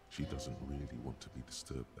 She doesn't really want to be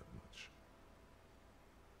disturbed that much.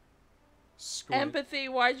 Empathy,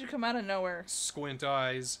 why'd you come out of nowhere? Squint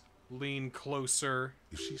eyes, lean closer.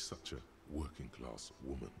 If she's such a working class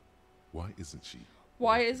woman, why isn't she?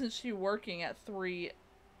 Why isn't she working at 3?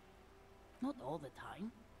 Not all the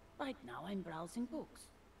time. Right now I'm browsing books.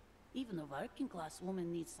 Even a working class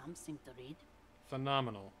woman needs something to read.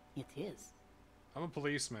 Phenomenal. It is. I'm a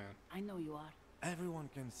policeman. I know you are. Everyone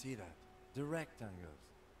can see that. The rectangles.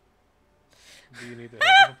 Do you need the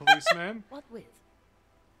help of a policeman? What with?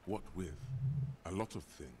 What with? A lot of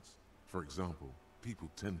things. For example,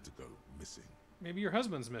 people tend to go missing. Maybe your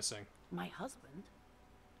husband's missing. My husband?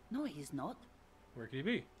 No, he's not. Where could he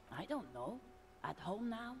be? I don't know. At home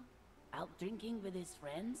now? Out drinking with his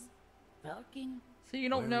friends? Working? So you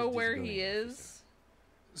don't know where he is?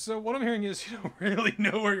 So what I'm hearing is you don't really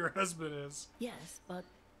know where your husband is. Yes, but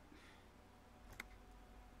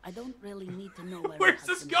I don't really need to know where Where's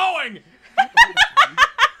this going?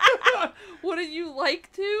 Wouldn't you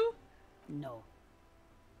like to? No.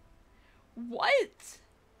 What?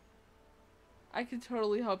 I could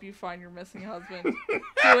totally help you find your missing husband.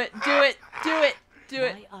 Do it, do it, do it, do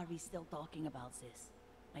it. Why are we still talking about this?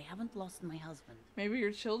 I haven't lost my husband. Maybe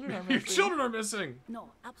your children are missing. Your children are missing.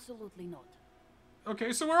 No, absolutely not.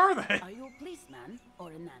 Okay, so where are they? Are you a policeman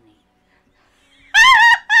or a nanny?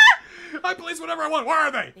 I police whatever I want. Where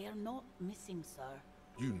are they? They are not missing, sir.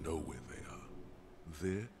 You know where they are.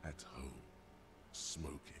 They're at home,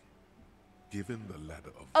 smoking. Given the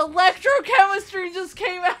ladder of Electrochemistry just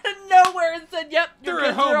came out of nowhere and said, "Yep, they're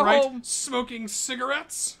at home, right? Smoking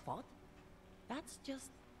cigarettes." What? That's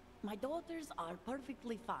just... My daughters are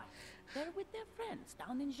perfectly fine. They're with their friends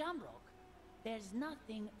down in Jamrock. There's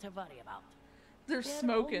nothing to worry about. They're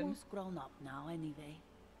smoking. Almost grown up now, anyway.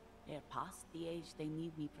 They're past the age they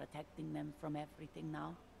need me protecting them from everything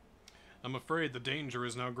now. I'm afraid the danger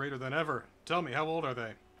is now greater than ever. Tell me, how old are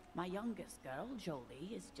they? My youngest girl,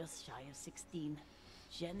 Jolie, is just shy of 16.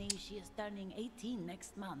 Jenny, she is turning 18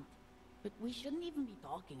 next month. But we shouldn't even be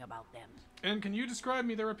talking about them. And can you describe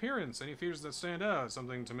me their appearance? Any features that stand out?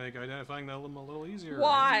 Something to make identifying them a little easier.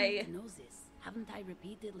 Why? You need to know this. Haven't I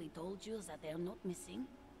repeatedly told you that they're not missing?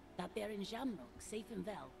 That they're in Jamrock, safe and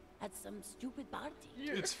well, at some stupid party?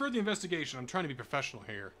 It's for the investigation. I'm trying to be professional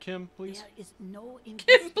here. Kim, please. There is no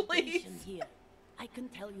investigation here. I can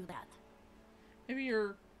tell you that. Maybe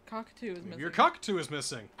your cockatoo is missing. Your cockatoo is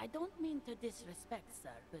missing. I don't mean to disrespect, sir,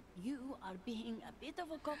 but you are being a bit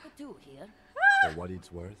of a cockatoo here. For what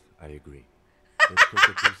it's worth, I agree. Those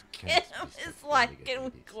cockatoos can't Kim be is stuck like, together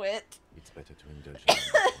can we quit? It's better to indulge in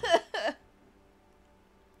them.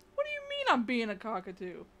 What do you mean I'm being a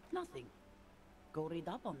cockatoo? Nothing. Go read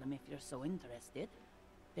up on them if you're so interested.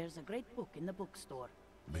 There's a great book in the bookstore.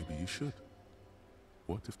 Maybe you should.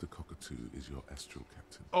 What if the cockatoo is your astral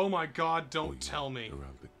captain? Oh my god, don't tell me.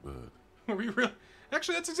 Heraldic bird. Are we really?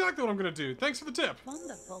 Actually, that's exactly what I'm gonna do. Thanks for the tip.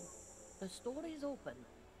 Wonderful. The store is open.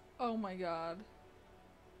 Oh my god.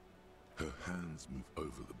 Her hands move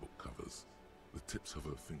over the book covers. The tips of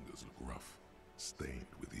her fingers look rough, stained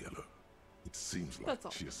with yellow. It seems like That's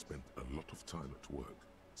all. she has spent a lot of time at work,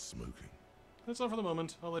 smoking. That's all for the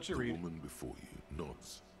moment. I'll let you The read. woman before you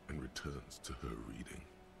nods and returns to her reading.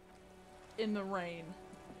 In the rain.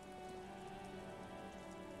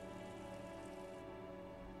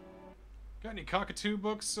 Got any cockatoo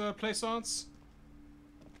books, Plaisance?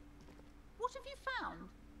 What have you found?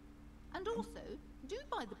 And also, do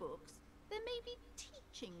buy the books. There may be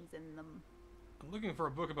teachings in them. I'm looking for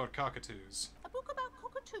a book about cockatoos. A book about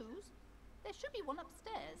cockatoos? There should be one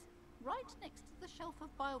upstairs, right next to the shelf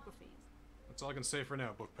of biographies. That's all I can say for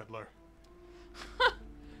now, book peddler.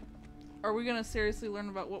 Are we gonna seriously learn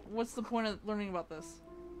about what's the point of learning about this?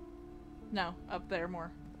 No, up there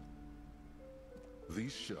more.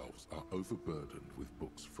 These shelves are overburdened with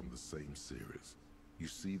books from the same series. You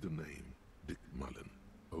see the name Dick Mullen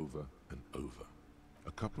over and over.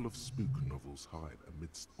 A couple of spook novels hide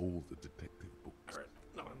amidst all the detective books. Alright,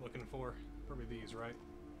 not what I'm looking for. Probably these, right?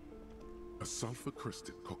 A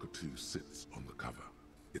sulfur-crested cockatoo sits on the cover,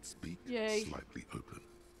 its beak Yay. slightly open.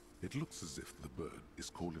 It looks as if the bird is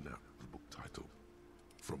calling out the book title,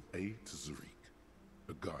 From A to Zurich,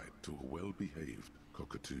 a guide to a well-behaved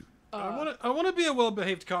cockatoo. I wanna be a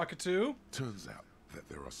well-behaved cockatoo. Turns out that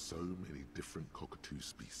there are so many different cockatoo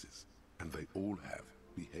species, and they all have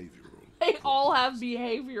behavioral They all have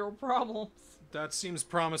behavioral problems. That seems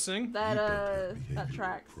promising. That You don't have that behavioral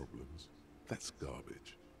tracks. problems. That's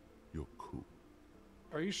garbage. You're cool.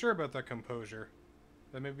 Are you sure about that composure?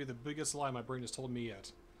 That may be the biggest lie my brain has told me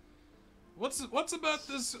yet. What's about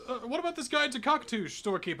this? What about this guide to cockatoo,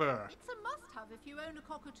 storekeeper? It's a must-have if you own a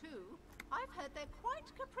cockatoo. I've heard they're quite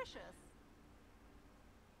capricious.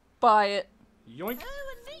 Buy it. Yoink.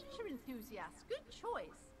 Oh, a nature enthusiast. Good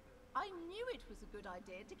choice. I knew it was a good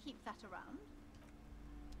idea to keep that around.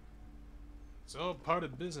 It's all part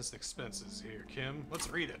of business expenses here, Kim. Let's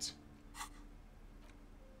read it.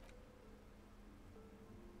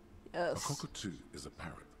 A cockatoo is a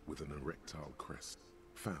parrot with an erectile crest,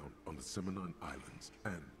 found on the Seminine Islands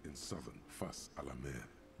and in southern Fas a la Mer.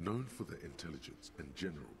 Known for their intelligence and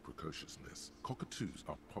general precociousness, cockatoos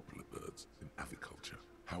are popular birds in aviculture.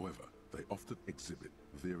 However, they often exhibit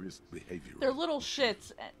various behavioral... They're little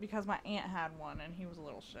shits because my aunt had one and he was a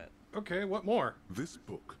little shit. Okay, what more? This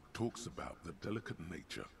book talks about the delicate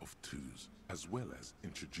nature of twos, as well as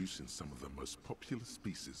introducing some of the most popular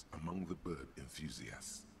species among the bird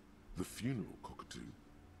enthusiasts. The funeral cockatoo,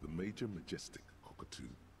 the major majestic cockatoo,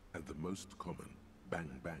 and the most common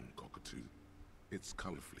bang-bang cockatoo. It's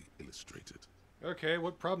colorfully illustrated. Okay,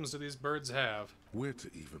 what problems do these birds have? Where to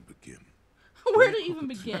even begin? Where to even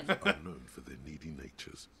begin? Are known for their needy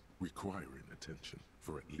natures, requiring attention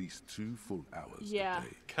for at least 2 full hours a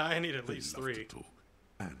day. I need at They least love 3. to talk,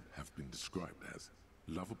 and have been described as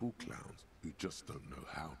lovable clowns who just don't know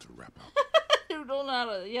how to wrap up. Who don't know how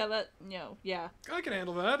to, yeah. I can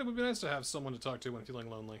handle that. It would be nice to have someone to talk to when feeling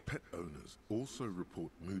lonely. Pet owners also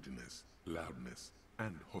report moodiness, loudness,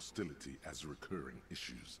 and hostility as recurring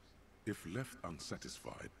issues. If left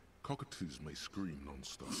unsatisfied, cockatoos may scream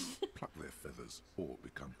non-stop, pluck their feathers, or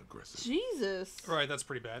become aggressive. Jesus. Right, that's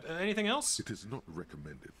pretty bad. Anything else? It is not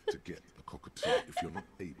recommended to get a cockatoo if you're not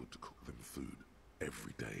able to cook them food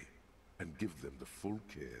every day and give them the full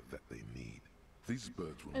care that they need. These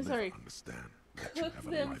birds will never understand that you have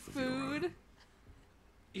a life of your own.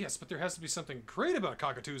 Yes, but there has to be something great about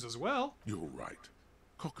cockatoos as well. You're right.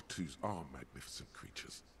 Cockatoos are magnificent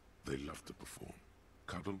creatures. They love to perform,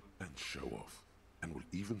 cuddle, and show off, and will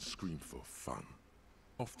even scream for fun,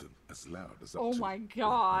 often as loud as up Oh to my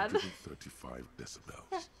God. 135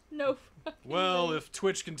 decibels. No. Well, if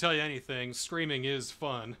Twitch can tell you anything, screaming is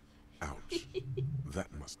fun. Ouch.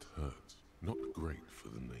 That must hurt. Not great for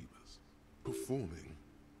the neighbors. Performing?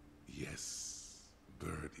 Yes,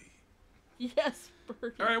 birdie. Yes,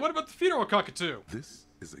 birdie. All right, what about the funeral cockatoo? This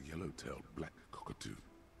is a yellow-tailed black cockatoo.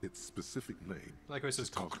 Its specific name, likewise says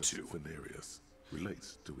cockatoo venerius,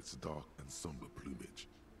 relates to its dark and somber plumage.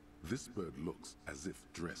 This bird looks as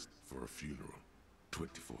if dressed for a funeral,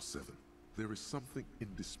 24/7. There is something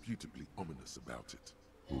indisputably ominous about it.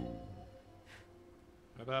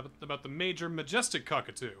 About the major majestic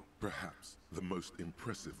cockatoo? Perhaps the most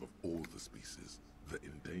impressive of all the species, the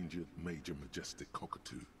endangered major majestic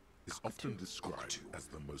cockatoo, is often described as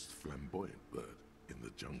the most flamboyant bird in the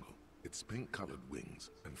jungle. Its pink-colored wings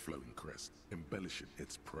and flowing crest embellishing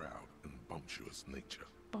its proud and bumptious nature.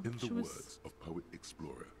 In the words of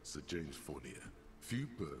poet-explorer Sir James Fournier, few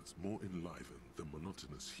birds more enliven the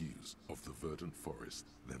monotonous hues of the verdant forest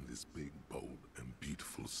than this big, bold, and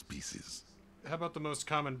beautiful species. How about the most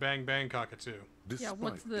common bang-bang cockatoo? Despite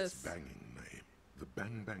what's this? its banging name, the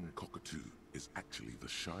bang-bang cockatoo is actually the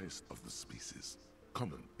shyest of the species,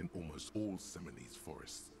 common in almost all Seminoles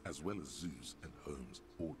forests, as well as zoos and homes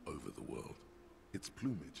all over the world. Its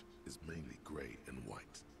plumage is mainly grey and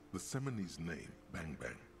white. The Seminoles name,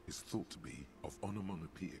 bang-bang, is thought to be of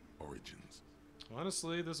onomatopoeic origins.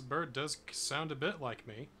 Honestly, this bird does sound a bit like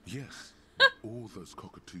me. Yes, but all those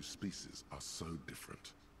cockatoo species are so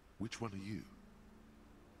different. Which one are you?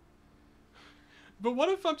 But what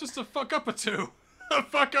if I'm just a fuck-up-a-two? A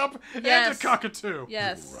fuck-up and a Yes. cockatoo?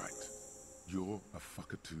 Yes. You're right. You're a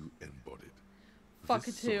fuckatoo embodied. Fuckatoo.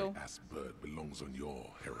 This sorry-ass bird belongs on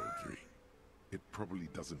your heraldry. It probably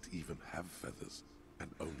doesn't even have feathers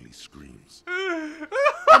and only screams. And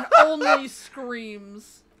only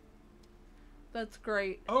screams. That's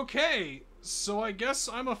great. Okay, so I guess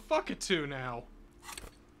I'm a fuckatoo now.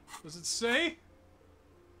 Does it say?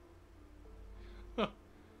 Huh.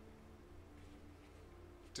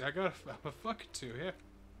 I'm a fuckatoo, yeah.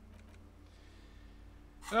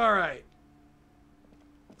 Alright.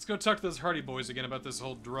 Let's go talk to those Hardie boys again about this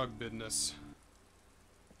whole drug business.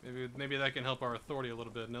 Maybe that can help our authority a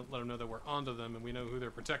little bit and let them know that we're onto them and we know who they're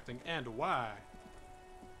protecting and why.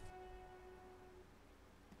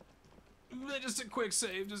 Just a quick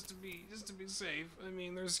save, just to be safe. I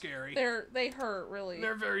mean, they're scary. They hurt really.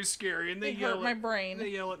 They're very scary, and they hurt yell my brain. They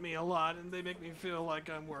yell at me a lot, and they make me feel like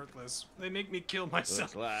I'm worthless. They make me kill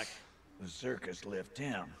myself. Looks like the circus left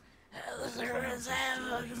town. The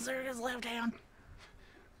circus left town.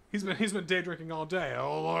 He's been day drinking all day.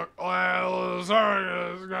 Oh look, well,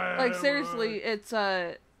 circus. Like seriously, it's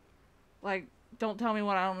like don't tell me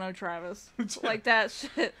what I don't know, Travis. Like that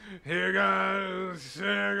shit. Here goes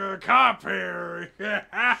a cop here.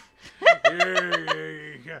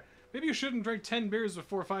 Maybe you shouldn't drink 10 beers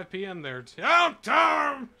before 5 p.m. there.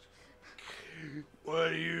 Tom! What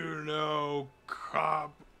do you know,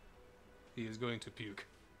 cop? He is going to puke.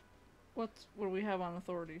 What do we have on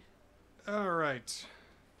authority? All right.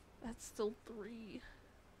 That's still 3.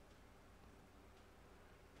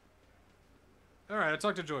 All right, I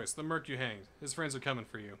talked to Joyce. The merc you hanged. His friends are coming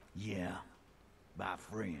for you. Yeah. By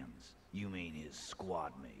friends, you mean his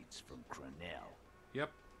squad mates from Cronell.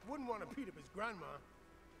 Yep. Wouldn't want to beat up his grandma.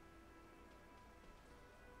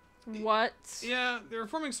 What? Yeah, they're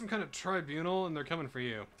forming some kind of tribunal, and they're coming for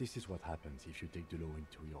you. This is what happens if you take the law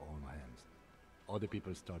into your own hands. Other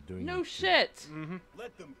people start doing No it shit. Mm-hmm.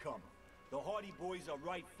 Let them come. The Hardie boys are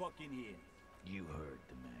right fucking here. You heard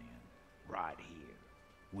the man. Right here.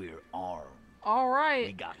 We're armed. All right.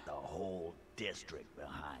 We got the whole district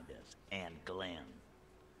behind us. And Glenn.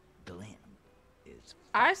 Glenn is...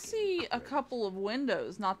 I see a couple of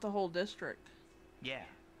windows, not the whole district. Yeah.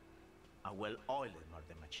 A well-oiled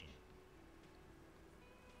murder machine.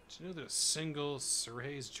 Did you know that a single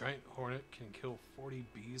Surrey's giant hornet can kill 40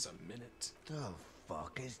 bees a minute? The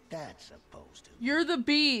fuck is that supposed to... You're the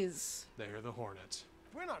bees. They're the hornet.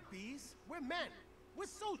 We're not bees. We're men. We're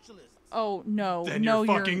socialists. Oh, no. Then no,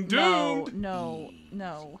 you're fucking doomed. No.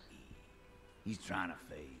 He's trying to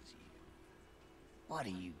phase you. What are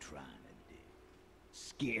you trying to do?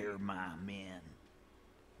 Scare my men?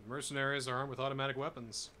 Mercenaries are armed with automatic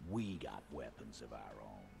weapons. We got weapons of our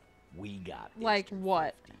own. We got Like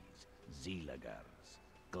what? Zila guns.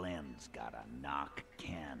 Glenn's got a knock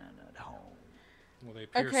cannon at home. Will they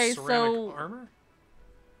pierce ceramic armor?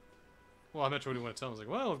 Well, I'm not sure what you want to tell him. I was like,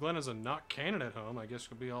 well, if Glenn has a knock cannon at home, I guess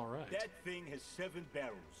it'll be all right. That thing has 7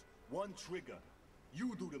 barrels, 1 trigger.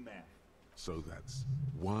 You do the math. So that's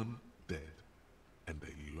 1 dead and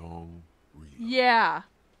a long reload. Yeah.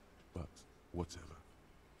 But whatever.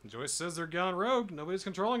 Joyce says they're gone rogue. Nobody's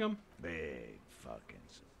controlling them. Big fucking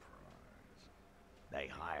surprise. They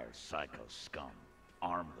hire psycho scum,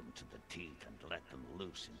 arm them to the teeth, and let them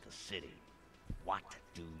loose in the city. What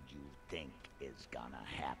do you think is gonna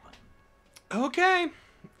happen? Okay,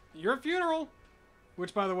 your funeral.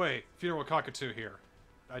 Which, by the way, funeral cockatoo here.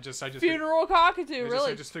 I just Funeral cockatoo,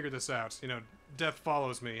 really? I just figured this out. You know, death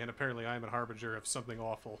follows me, and apparently I am a harbinger of something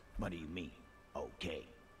awful. What do you mean? Okay.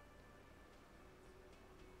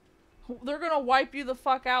 They're gonna wipe you the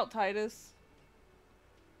fuck out, Titus.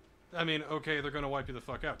 I mean, okay, they're gonna wipe you the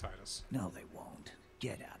fuck out, Titus. No, they won't.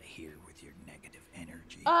 Get out of here with your negative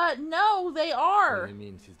energy. No, they are. What it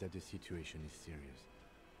means is that the situation is serious.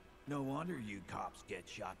 No wonder you cops get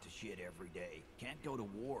shot to shit every day. Can't go to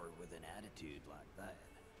war with an attitude like that.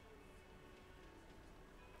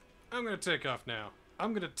 I'm gonna take off now.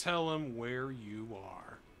 I'm gonna tell them where you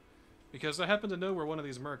are. Because I happen to know where one of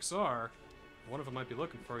these mercs are. One of them might be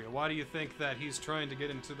looking for you. Why do you think that he's trying to get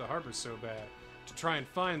into the harbor so bad? To try and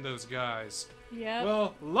find those guys. Yeah.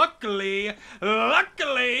 Well, luckily,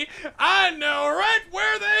 I know right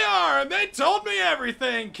where they are, and they told me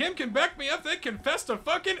everything. Kim can back me up. They confessed to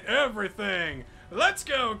fucking everything. Let's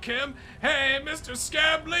go, Kim. Hey, Mr.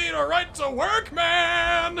 Scab Lead, or right to work,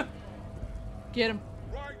 man. Get him.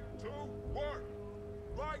 Right to work.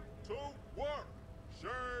 Right to work.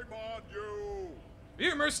 Shame on you. Are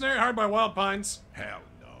you a mercenary hired by Wild Pines? Hell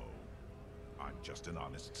no. I'm just an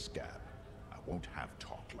honest scab. I won't have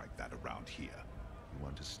talk like that around here. You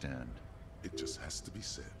understand? It just has to be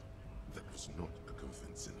said. That was not a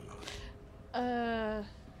convincing lie.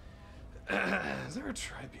 Is there a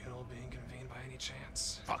tribunal being convened by any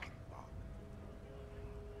chance? Fucking fuck.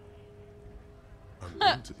 I'm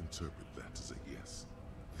going to interpret that as a yes.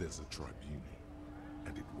 There's a tribunal,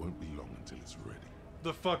 and it won't be long until it's ready.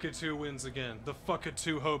 The fuckatoo wins again. The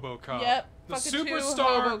fuckatoo hobo cop. Yep. The Fuckatoo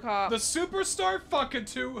superstar. hobo cop. The superstar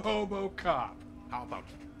fuckatoo hobo cop. How about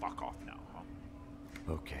fuck off now,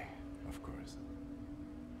 huh? Okay, of course.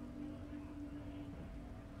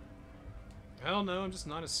 Hell no, I'm just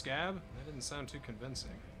not a scab. That didn't sound too convincing.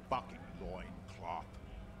 Fucking loincloth.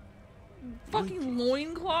 Fucking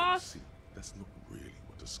loincloth? See, that's not really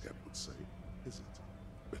what a scab would say, is it?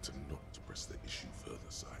 Better not to press the issue further,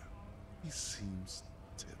 sire. He seems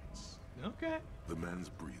tense. Okay. The man's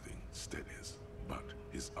breathing steadies, but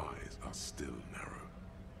his eyes are still narrow.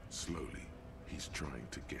 Slowly, he's trying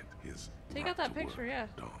to get his Take out that picture, yeah.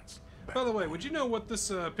 dance. By the way, would you know what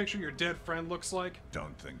this picture of your dead friend looks like?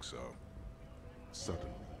 Don't think so.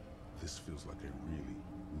 Suddenly, this feels like a really,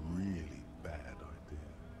 really bad idea.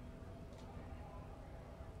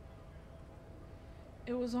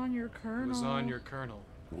 It was on your kernel. It was on your kernel.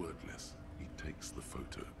 Wordless, he takes the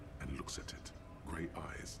photo and looks at it. Grey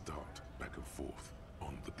eyes dart back and forth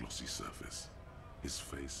on the glossy surface. His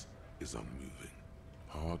face is unmoving,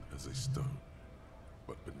 hard as a stone,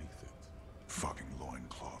 but beneath it. Fucking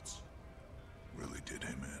loincloths. Really did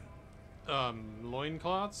him in.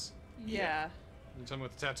 Loincloths? Yeah. You tell me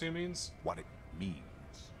what the tattoo means? What it means.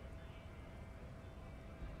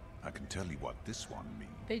 I can tell you what this one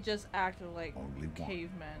means. They just acted like Only one.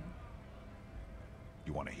 cavemen.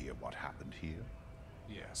 You want to hear what happened here?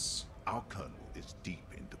 Yes. Our colonel is deep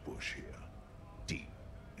in the bush here. Deep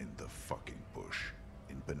in the fucking bush.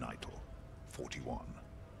 In Benital, 41.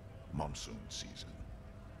 Monsoon season.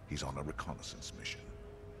 He's on a reconnaissance mission.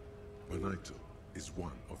 Benital is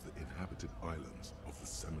one of the inhabited islands of the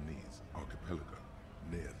Seminese archipelago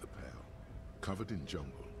near the Pale. Covered in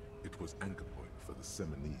jungle, it was anchor point for the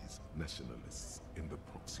Seminese nationalists in the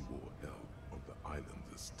proxy war held on the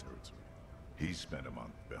islanders' territory. He spent a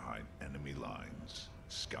month behind enemy lines,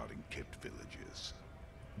 scouting kept villages.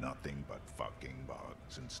 Nothing but fucking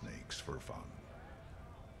bugs and snakes for fun.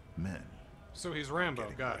 Men. So he's Rambo,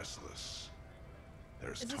 getting got it. restless.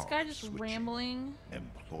 There's Is this talk guy of just switching rambling?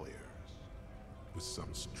 employers. With some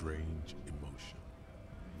strange emotion.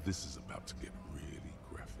 This is about to get really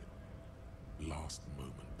graphic. Last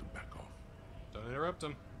moment to back off. Don't interrupt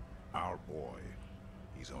him. Our boy.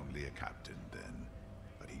 He's only a captain then,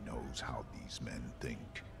 but he knows how these men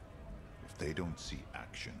think. If they don't see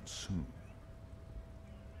action soon.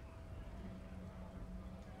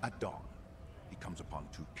 At dawn, he comes upon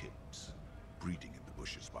two kids, breeding in the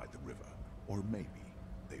bushes by the river. Or maybe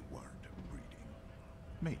they weren't breeding.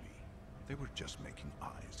 Maybe they were just making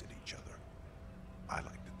eyes at each other. I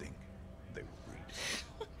like to think they were breeding.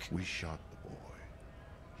 We shot the boy.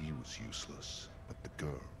 He was useless, but the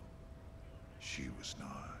girl, she was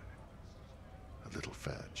nigh. A little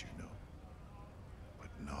fat, you know, but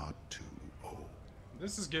not too old.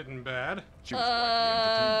 This is getting bad. She was quite the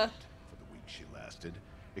entertainment for the week she lasted.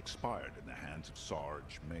 Expired in the hands of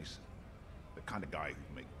Sarge Mason. The kind of guy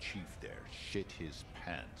who'd make Chief there shit his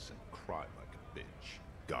pants and cry like a bitch.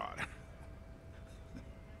 God.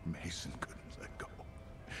 Mason couldn't let go.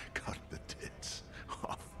 Cut the tits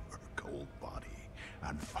off her cold body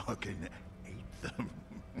and fucking ate them.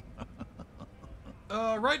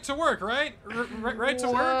 Right to work, right? Right to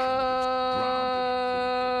work?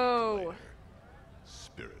 Oh.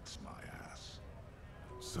 Spirits my ass.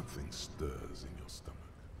 Something stirs in your stomach.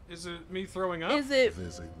 Is it me throwing up? Is it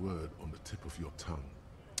There's a word on the tip of your tongue.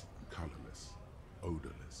 Colorless.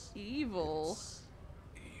 Odorless. evil?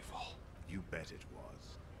 Evil. You bet it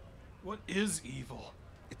was. What is evil?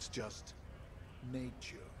 It's just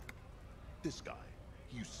nature. This guy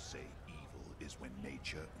used to say evil is when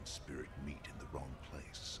nature and spirit meet in the wrong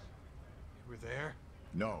place. You were there?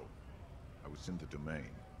 No. I was in the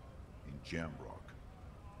domain. In Jamrock.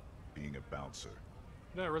 Being a bouncer.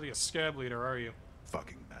 You're not really a scab leader, are you?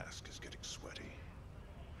 Fucking mask is getting sweaty.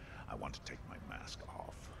 I want to take my mask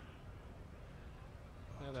off.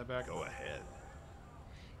 Have that back. Go ahead.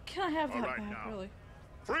 Can I have All that right, back, now. really?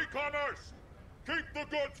 Free commerce! Keep the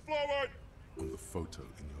goods flowing! On the photo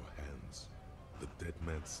in your hands, the dead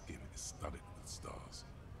man's skin is studded with stars.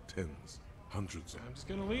 Tens, hundreds of I'm just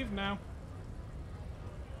gonna leave now.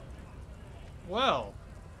 Well.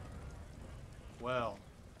 Well.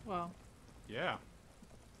 Well. Yeah.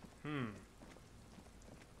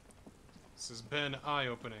 This has been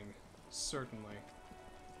eye-opening, certainly.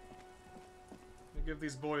 I'll give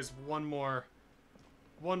these boys one more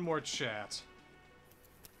chat.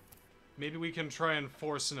 Maybe we can try and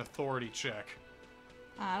force an authority check.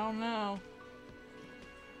 I don't know.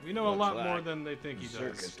 We know a lot Looks more like than they think he the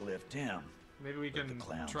does. circus left him. Maybe we but can the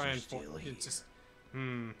clowns try are and still here. just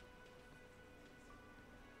Maybe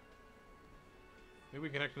we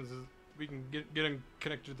connect with we can get him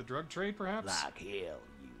connected to the drug trade, perhaps. Like hell,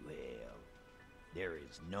 you hell. There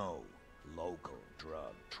is no local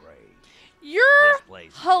drug trade. You're This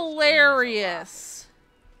place is as hilarious.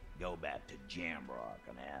 Go back to Jamrock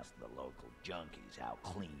and ask the local junkies how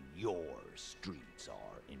clean your streets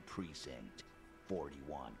are in Precinct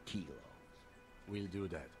 41 Kilo. We'll do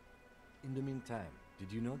that. In the meantime,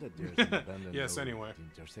 did you know that there's an abandoned Yes, road anyway. at the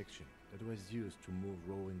intersection that was used to move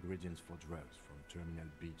raw ingredients for drugs from Terminal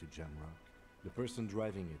B to Jamrock? The person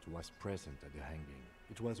driving it was present at the hanging.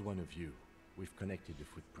 It was one of you. We've connected the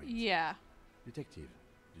footprints. Yeah. Detective,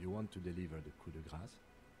 do you want to deliver the coup de grace?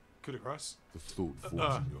 Coup de grace? The thought forms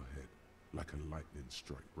in your head, like a lightning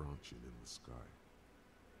strike branching in the sky.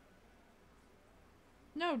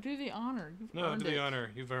 No, do the honor. You've No, earned do the it.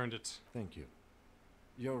 honor. You've earned it. Thank you.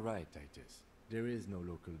 You're right, Titus. There is no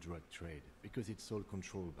local drug trade because it's all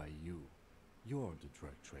controlled by you. You're the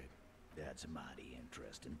drug trade. That's a mighty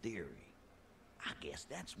interesting theory. I guess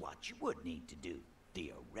that's what you would need to do,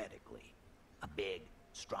 theoretically. A big,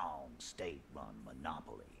 strong, state-run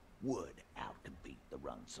monopoly would outcompete the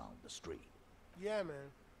runts on the street. Yeah,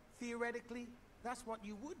 man. Theoretically, that's what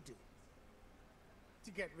you would do.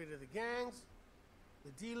 To get rid of the gangs,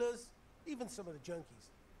 the dealers, even some of the junkies.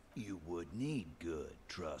 You would need good,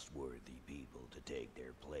 trustworthy people to take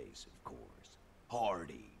their place, of course.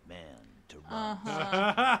 Hardie men to run.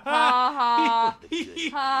 Ha ha. The good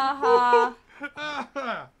Ha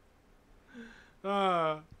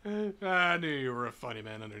I knew you were a funny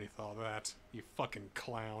man underneath all that. You fucking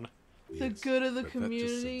clown. The good of the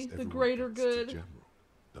community, the greater good. General,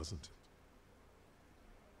 doesn't it?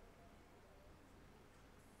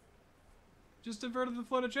 Just diverted the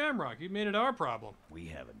flood of Jamrock. You made it our problem. We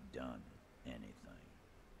haven't done anything.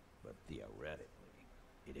 But theoretically,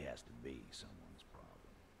 it has to be someone's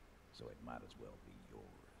problem. So it might as well be yours.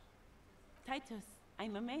 Titus,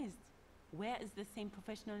 I'm amazed. Where is the same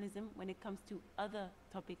professionalism when it comes to other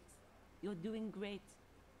topics? You're doing great.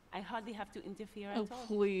 I hardly have to interfere at all. Oh,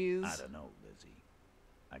 please. I don't know, Lizzie.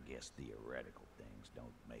 I guess theoretical things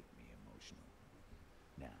don't make me emotional.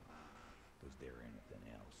 Now, was there anything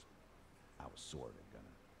else? I was sort of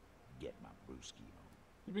gonna get my brewski on.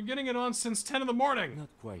 You've been getting it on since 10 in the morning. Not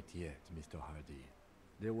quite yet, Mr. Hardie.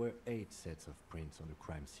 There were 8 sets of prints on the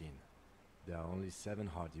crime scene. There are only 7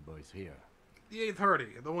 Hardie boys here. The 8th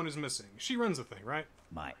Hardie, the one who's missing. She runs the thing, right?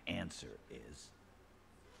 My answer is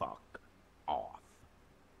fuck off.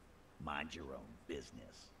 Mind your own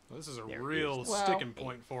business. Well, this is a There real is sticking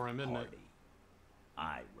point for him, isn't it? Hardie.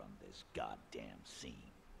 I run this goddamn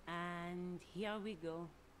scene. And here we go.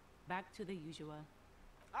 Back to the usual.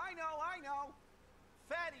 I know.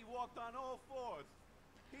 Fatty walked on all fours.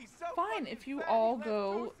 He's so Fine, if you all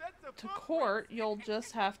go to court, you'll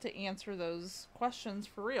just have to answer those questions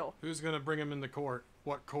for real. Who's gonna bring him into court?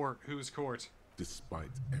 What court? Whose court?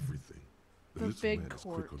 Despite everything, The little big man is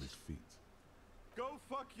quick court. on his feet. Go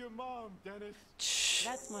fuck your mom, Dennis.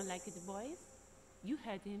 That's more like it, boys. You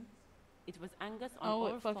heard him. It was Angus on Oh, all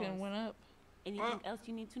it fucking fours. went up. Anything else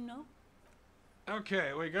you need to know?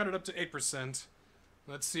 Okay, we got it up to 8%.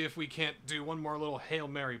 Let's see if we can't do one more little Hail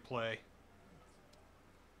Mary play.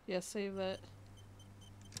 Yeah, save that.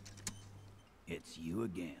 It's you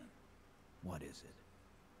again. What is it?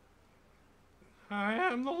 I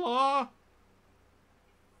am the law.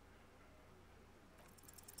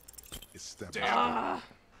 Established. Ah!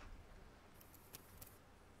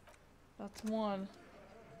 That's one.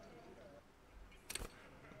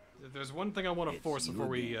 If there's one thing I want to force you before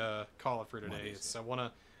we again. call it for today, is it's I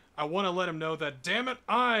want to let him know that, damn it,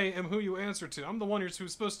 I am who you answer to. I'm the one who's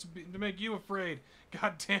supposed to make you afraid.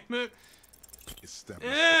 God damn it. Established.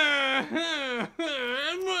 I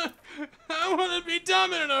want to be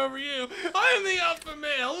dominant over you. I'm the alpha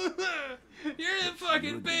male. You're the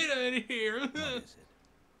fucking beta in here.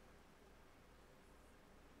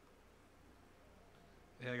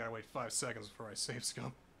 Yeah, I gotta wait 5 seconds before I save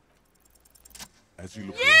scum. As you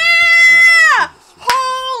look Yeah!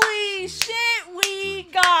 Holy shit, we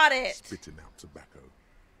got it! spitting out tobacco.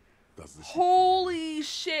 Does this Holy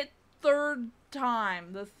shit, third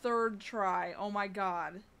time. The third try. Oh my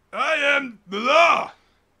god. I am the law.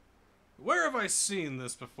 Where have I seen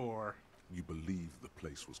this before? You believe the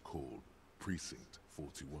place was called Precinct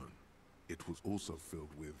 41. It was also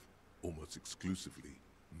filled with, almost exclusively,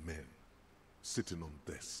 men. Sitting on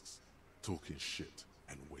desks, talking shit,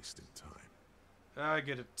 and wasting time. I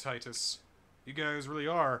get it, Titus. You guys really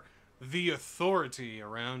are the authority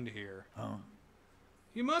around here. Huh?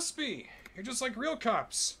 You must be. You're just like real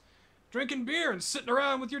cops. Drinking beer and sitting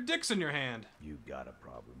around with your dicks in your hand. You got a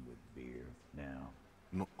problem with beer now?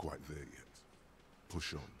 Not quite there yet.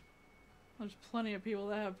 Push on. There's plenty of people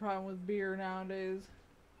that have a problem with beer nowadays.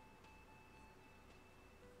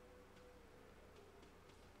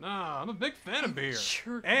 Nah, I'm a big fan of beer.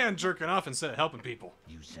 Jerking And jerking off instead of helping people.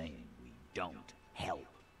 You saying we don't help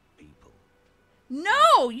people?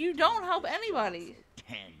 No, you don't help anybody.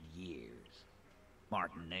 10 years.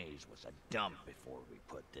 Martinez was a dump before we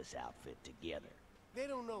put this outfit together. They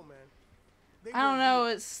don't know, man. They I don't go know,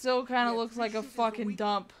 here. it still kind of Yeah, looks 3 like a shooters fucking week,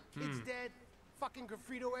 dump. Kids dead, fucking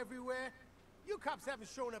graffito everywhere. You cops haven't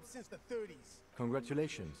shown up since the 30s.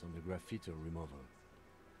 Congratulations on the graffiti removal.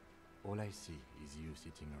 All I see is you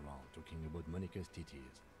sitting around talking about Monica's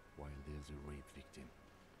titties while there's a rape victim.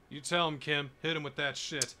 You tell him, Kim. Hit him with that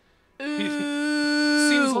shit. Ooh.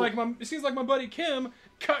 Seems like my buddy Kim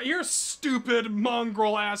cut your stupid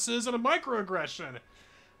mongrel asses in a microaggression.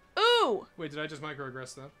 Ooh! Wait, did I just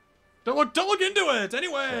microaggress them? Don't look into it.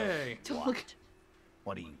 Anyway.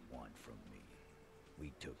 What do you want from me?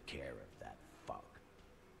 We took care of that fuck.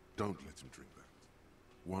 Don't let him drink that.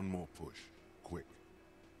 One more push. Quick.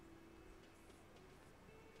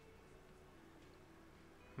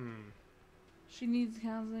 She needs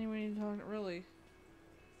counseling. We need to talk. Really?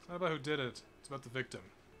 It's not about who did it. It's about the victim.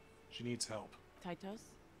 She needs help. Titus?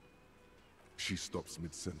 She stops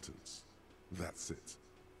mid-sentence. That's it.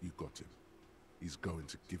 You got him. He's going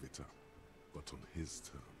to give it up, but on his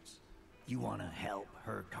terms. You wanna help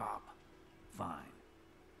her, cop? Fine.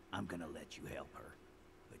 I'm gonna let you help her.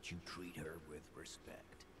 but you treat her with respect.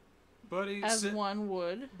 Buddy, As one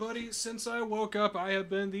would. Buddy, since I woke up, I have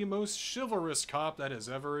been the most chivalrous cop that has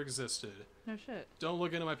ever existed. No shit. Don't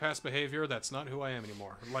look into my past behavior. That's not who I am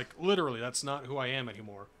anymore. Like, literally, that's not who I am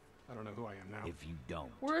anymore. I don't know who I am now. If you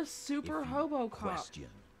don't, We're a super hobo cop. question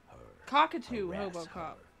her, Cockatoo harass hobo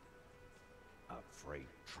cop. her, a freight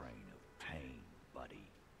train of pain, buddy.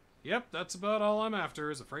 Yep, that's about all I'm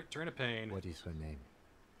after, is a freight train of pain. What is her name?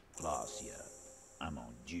 Glacia, I'm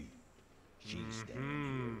on due. She's standing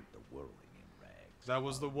here with the whirling in rags. That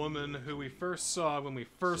was the woman who we first saw when we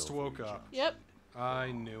first woke up. Yep.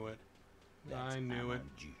 I knew it. I knew it.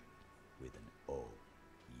 With an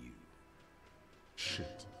O-U.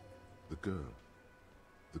 Shit. The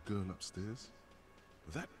girl upstairs?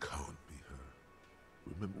 That can't be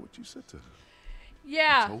her. Remember what you said to her?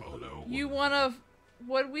 Yeah. You told her no You woman. wanna...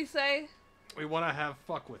 What'd we say? We want to have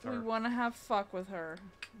fuck with her. We wanna have fuck with her.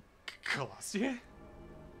 Glacia?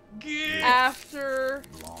 After...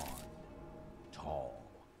 Blonde. Tall.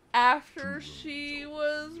 After she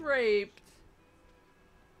was raped,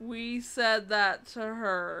 we said that to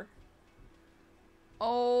her.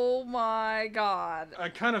 Oh my god. I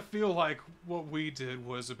kind of feel like what we did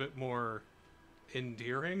was a bit more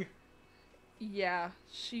endearing. Yeah,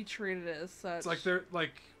 she treated it as such. It's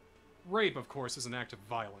like rape, of course, is an act of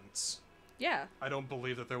violence. Yeah. I don't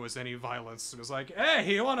believe that there was any violence. It was like,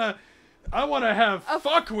 hey, I wanna have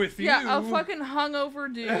fuck with you. Yeah, a fucking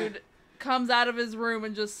hungover dude comes out of his room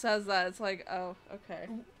and just says that. It's like, oh, okay.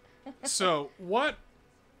 So what?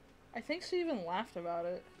 I think she even laughed about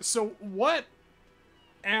it. So what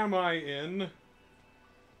am I in?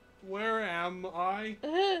 Where am I?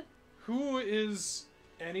 Who is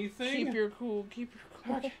anything? Keep your cool. Keep your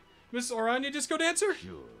cool. Okay. Miss Orania, disco dancer?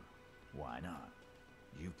 Sure. Why not?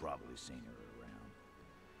 You've probably seen her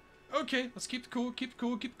around. Okay, let's keep it cool, keep it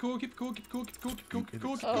cool, keep it cool, keep it cool, keep it cool, keep it cool, keep it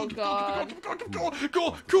cool, keep it cool, keep it cool, keep it cool, keep it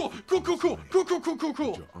cool, keep it cool, keep it cool,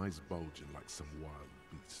 cool. Your eyes bulging like some wild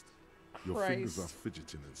beast. Your fingers are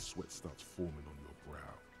fidgeting and sweat starts forming on your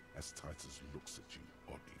brow as Titus looks at you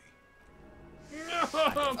oddly.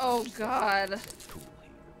 Oh god.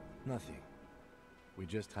 Nothing. We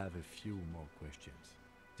just have a few more questions.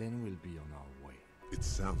 Then we'll be on our way. It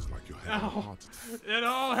sounds like you're having a heart attack. It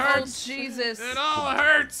all hurts. Oh, Jesus. It all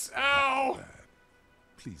hurts. Ow.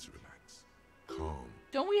 Please relax. Calm.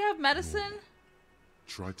 Don't we have medicine?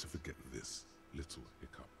 Try to forget this little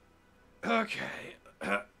hiccup. Okay.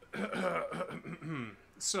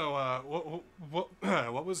 So,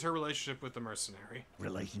 what was her relationship with the mercenary?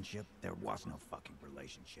 Relationship? There was no fucking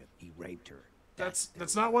relationship. He raped her.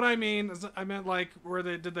 That's not what I mean. I meant like,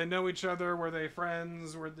 did they know each other? Were they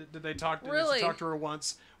friends? Did they talk? Really? Did she talk to her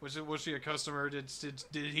once? Was she a customer? Did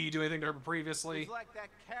he do anything to her previously? It was like that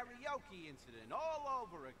karaoke incident all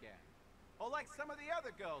over again. Or like some of the other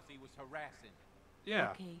girls he was harassing. Yeah.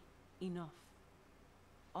 Okay, enough.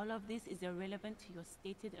 All of this is irrelevant to your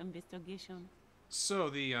stated investigation. So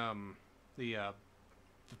the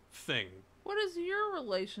thing. What is your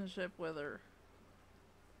relationship with her?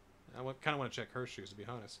 I kind of want to check her shoes, to be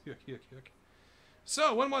honest. Yuck, yuck, yuck.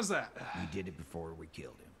 So, when was that? He did it before we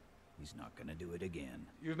killed him. He's not gonna do it again.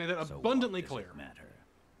 You've made that So abundantly what does clear. it matter?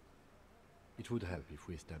 It would help if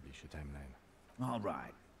we establish a timeline. All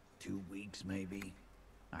right. 2 weeks, maybe?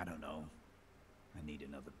 I don't know. I need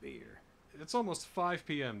another beer. It's almost 5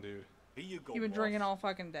 p.m., dude. Here you go, You've been boss. drinking all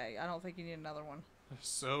fucking day. I don't think you need another one.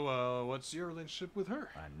 So, what's your relationship with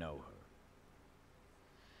her? I know her.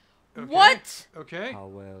 Okay. What? Okay. How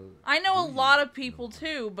well? I know a lot of people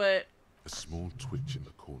too, but A small twitch in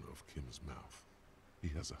the corner of Kim's mouth. He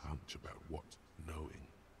has a hunch about what knowing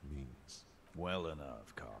means. Well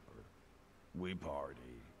enough, Copper. We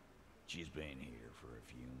party. She's been here for a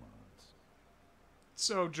few months.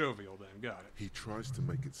 So jovial, then. Got it. He tries to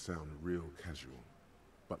make it sound real casual,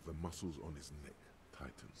 but the muscles on his neck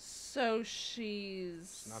tighten. so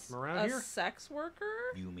she's Not from around a here? sex worker?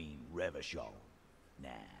 You mean Revachol? Nah.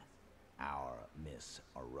 Our Miss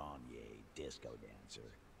Aranye disco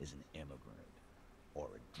dancer is an immigrant or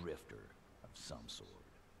a drifter of some sort.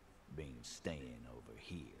 Been staying over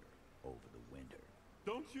here over the winter.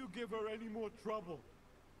 Don't you give her any more trouble.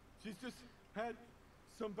 She's just had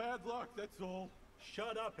some bad luck, that's all.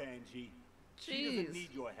 Shut up, Angie. She Jeez. doesn't need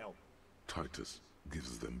your help. Titus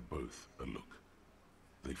gives them both a look.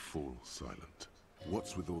 They fall silent.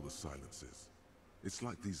 What's with all the silences? It's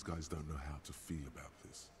like these guys don't know how to feel about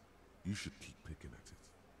this. You should keep picking at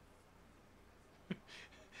it.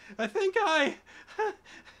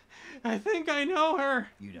 I think I know her.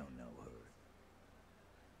 You don't know her.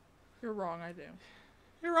 You're wrong, I do.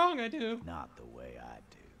 You're wrong, I do. Not the way I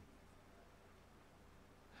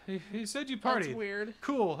do. He said you partied. That's weird.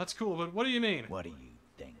 Cool, that's cool, but what do you mean? What do you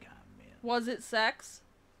think I meant? Was it sex?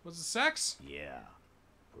 Was it sex? Yeah,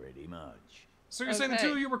 pretty much. So you're saying the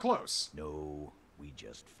two of you were close? No, we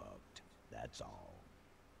just fucked. That's all.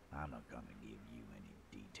 I'm not gonna give you any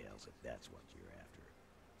details if that's what you're after.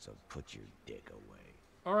 So put your dick away.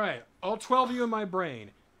 Alright, all 12 of you in my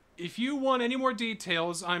brain. If you want any more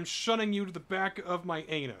details, I'm shunning you to the back of my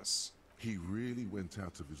anus. He really went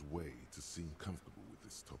out of his way to seem comfortable with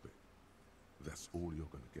this topic. That's all you're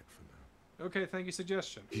gonna get for now. Okay, thank you,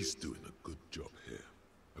 suggestion. He's doing a good job here.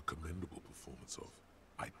 A commendable performance of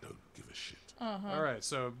I don't give a shit. Alright,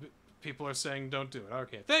 so people are saying don't do it.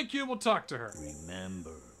 Okay, thank you, we'll talk to her.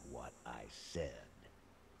 Remember what I said.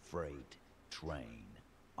 Freight train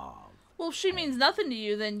of. Well, if she means nothing to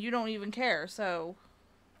you, then you don't even care, so...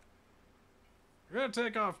 We're gonna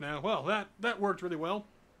take off now. Well, that worked really well.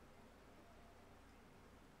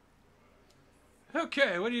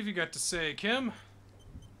 Okay, what have you got to say, Kim?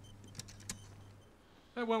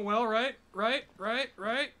 That went well, right? Right?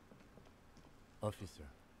 Officer,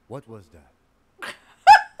 what was that?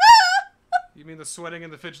 You mean the sweating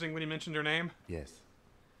and the fidgeting when he mentioned her name? Yes.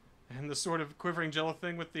 And the sort of quivering jello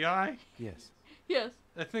thing with the eye? Yes. Yes.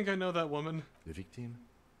 I think I know that woman. The victim?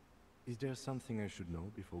 Is there something I should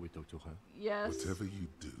know before we talk to her? Yes. Whatever you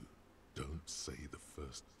do, don't say the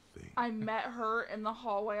first thing. I met her in the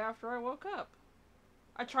hallway after I woke up.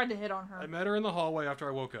 I tried to hit on her. I met her in the hallway after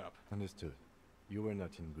I woke up. Understood. You were not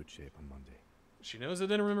in good shape on Monday. She knows I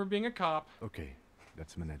didn't remember being a cop. Okay,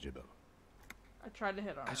 that's manageable. I tried to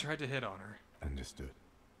hit on her. I tried to hit on her. Understood.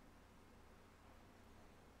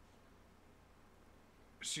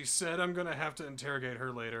 She said I'm gonna have to interrogate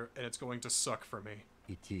her later, and it's going to suck for me.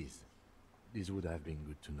 It is. This would have been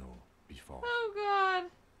good to know before. Oh,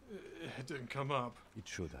 God. It didn't come up. It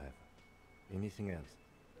should have. Anything else?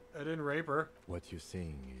 I didn't rape her. What you're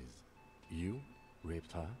saying is, you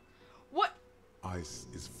raped her? What? Ice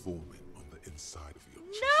is forming on the inside of your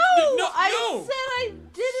chest. No! I said I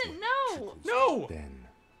didn't know! No! Then,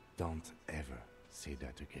 don't ever say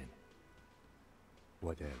that again.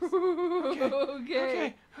 What else?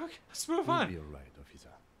 Okay. Let's move You'll on. be alright, officer.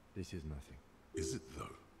 This is nothing. Is it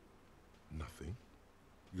though? Nothing?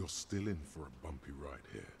 You're still in for a bumpy ride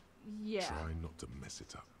here. Yeah. Try not to mess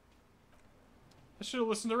it up. I should have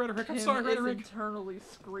listened to Rhetoric. I'm Kim sorry, is Rhetoric. internally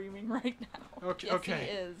screaming right now. Okay, Yes, okay.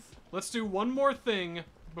 he is. Let's do one more thing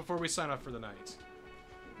before we sign off for the night.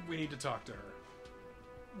 We need to talk to her.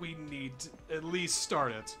 We need to at least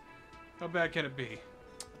start it. How bad can it be?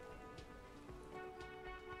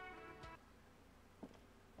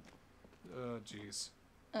 Oh, jeez.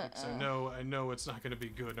 I know it's not going to be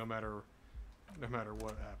good no matter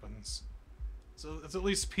what happens. So let's at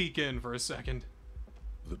least peek in for a second.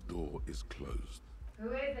 The door is closed. Who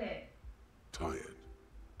is it? Tired.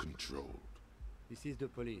 Controlled. This is the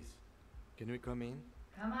police. Can we come in?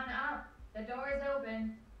 Come on up. The door is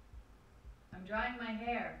open. I'm drying my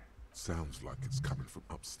hair. Sounds like it's coming from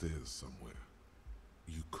upstairs somewhere.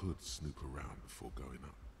 You could snoop around before going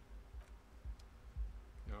up.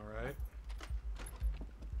 Alright.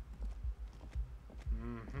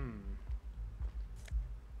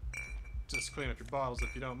 Just clean up your bottles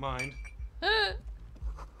if you don't mind.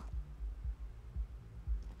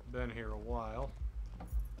 Been here a while.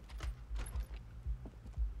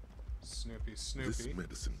 Snoopy. This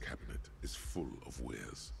medicine cabinet is full of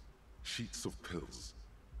wares. Sheets of pills,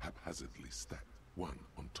 haphazardly stacked, one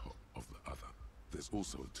on top of the other. There's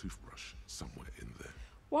also a toothbrush somewhere in there.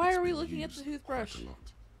 Why It's are we been looking at used the toothbrush? quite a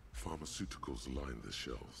lot. Pharmaceuticals line the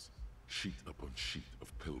shelves. Sheet upon sheet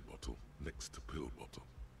of pill bottle next to pill bottle.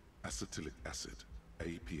 Acetylic acid,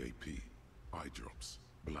 APAP, eye drops,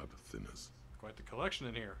 blood thinners. Quite the collection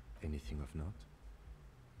in here. Anything of note?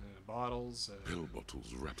 Bottles. Pill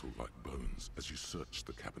bottles rattle like bones as you search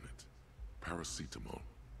the cabinet. Paracetamol,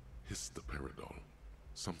 histoperidol,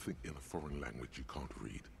 something in a foreign language you can't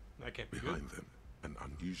read. That can't be Behind good. them, an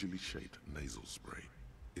unusually shaped nasal spray.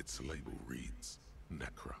 Its label reads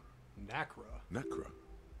Nacra. Nacra? Nacra.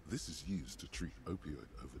 This is used to treat opioid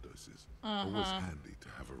overdoses. Uh-huh. Always handy to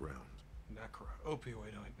have around. Nacra,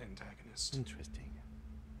 opioid antagonist. Interesting.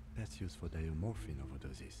 That's used for diamorphine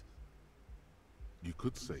overdoses. You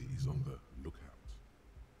could say he's on the lookout.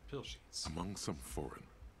 Pill sheets. Among some foreign,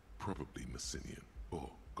 probably Messinian or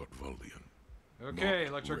Gotvaldian. Okay,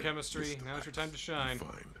 Marked electrochemistry. red Now's your list time to of shine. acts you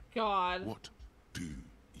find. God. What do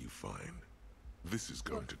you find? This is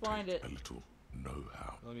going Let's to find take it. a little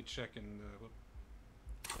know-how. Let me check and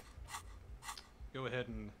go ahead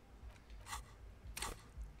and.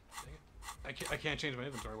 Dang it. I can't change my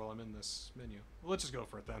inventory while I'm in this menu. Well, let's just go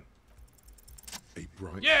for it then. A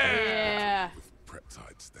bright Yeah! red with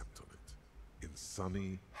Preptide stamped on it. In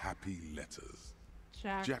sunny, happy letters.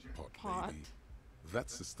 Jackpot. Baby.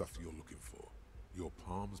 That's the stuff you're looking for. Your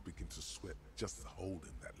palms begin to sweat just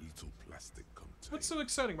holding that little plastic container. What's so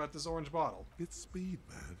exciting about this orange bottle? It's speed,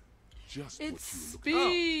 man. Just It's what you were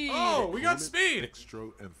looking speed. Oh, we got Call it speed.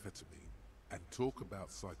 Dextroamphetamine. And talk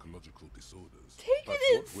about psychological disorders. Take But it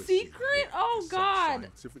in what we're seeing secret? here Oh, is some God.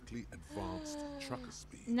 Scientifically advanced trucker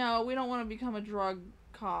speed. No, we don't want to become a drug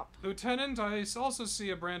cop. Lieutenant, I also see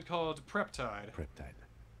a brand called Preptide. Preptide,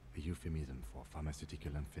 a euphemism for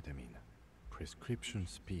pharmaceutical amphetamine. Prescription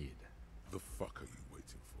speed. The fuck are you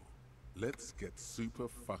waiting for? Let's get super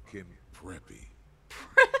fucking preppy.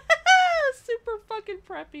 Super fucking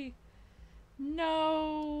preppy.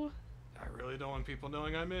 No. I really don't want people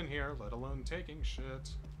knowing I'm in here, let alone taking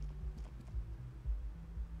shit.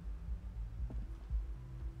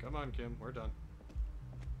 Come on, Kim, we're done.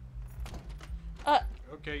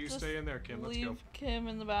 Okay, you stay in there, Kim. Let's go. Leave Kim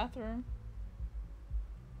in the bathroom.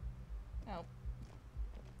 Oh.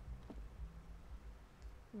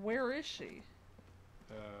 Where is she?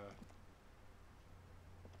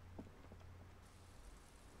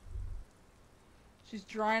 She's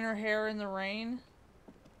drying her hair in the rain.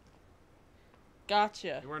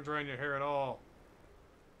 Gotcha. You weren't drying your hair at all.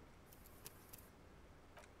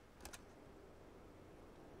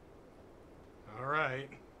 Alright,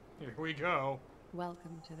 here we go.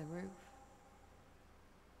 Welcome to the roof.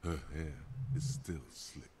 Her hair is still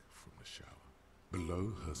slick from the shower.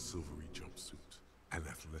 Below her silvery jumpsuit, an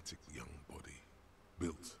athletic young body,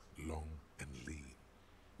 built long and lean.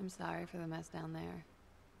 I'm sorry for the mess down there.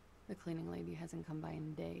 The cleaning lady hasn't come by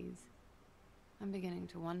in days. I'm beginning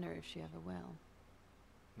to wonder if she ever will.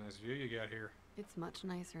 Nice view you got here. It's much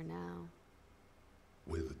nicer now.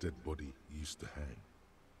 Where the dead body used to hang.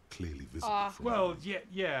 Clearly visible from well,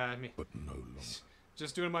 yeah, I mean... But no longer.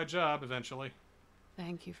 Just doing my job, eventually.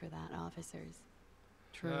 Thank you for that, officers.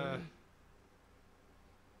 Truly.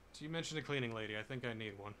 So you mentioned a cleaning lady. I think I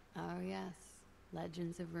need one. Oh, yes.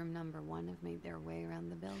 Legends of room number 1 have made their way around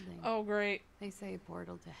the building. Oh, great. They say a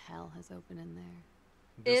portal to hell has opened in there.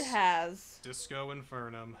 It has. Disco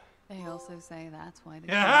Infernum. They also say that's why they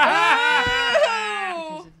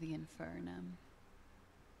because of the Infernum.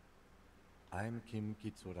 I'm Kim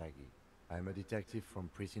Kitsuragi. I'm a detective from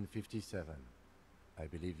Precinct 57. I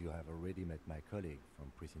believe you have already met my colleague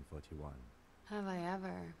from Precinct 41. Have I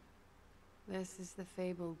ever? This is the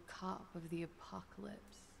fabled cop of the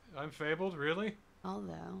apocalypse. I'm fabled, really?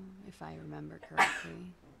 Although, if I remember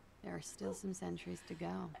correctly, there are still some centuries to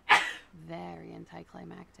go. Very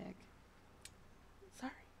anticlimactic.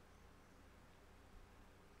 Sorry.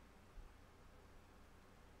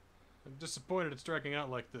 I'm disappointed it's dragging out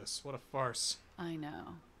like this. What a farce. I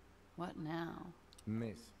know. What now?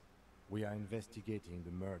 Miss, we are investigating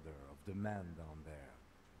the murder of the man down there.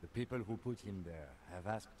 The people who put him there have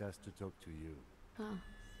asked us to talk to you. Huh.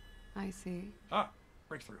 I see. Ah,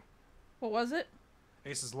 breakthrough. What was it?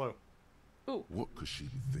 Ace is low. Ooh. What could she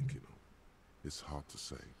be thinking of? It's hard to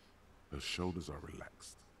say. Her shoulders are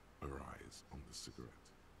relaxed, her eyes on the cigarette.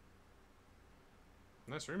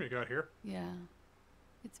 Nice room you got here. Yeah.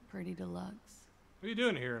 It's pretty deluxe. What are you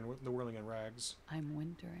doing here in the whirling in rags? I'm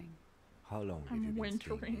wintering. How long have you been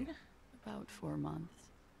staying here? About 4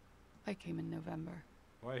 months. I came in November.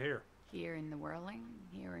 Why here? Here in the Whirling,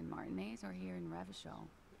 here in Martinez, or here in Revachol?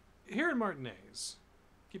 Here in Martinez.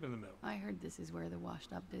 Keep in the middle. I heard this is where the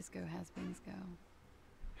washed-up disco has-beens go.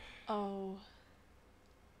 Oh.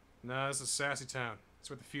 Nah, this is Sassy Town.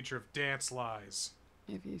 It's where the future of dance lies.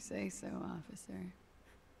 If you say so, officer.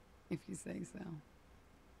 If you say so.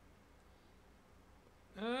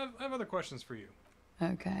 I have other questions for you.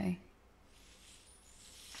 Okay.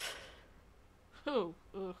 Oh.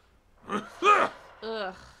 Ugh.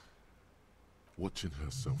 Ugh. Watching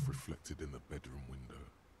herself reflected in the bedroom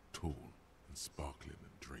window, tall and sparkling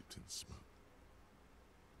and draped in smoke.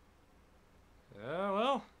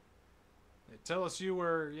 Well, they tell us you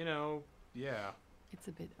were, yeah. It's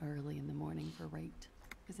a bit early in the morning for rate,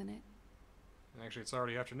 isn't it? Actually, it's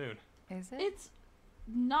already afternoon. Is it? It's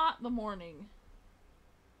not the morning.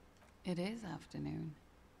 It is afternoon.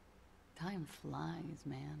 Time flies,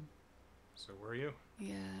 man. So were you?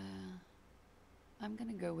 Yeah. I'm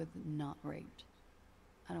gonna go with not raped.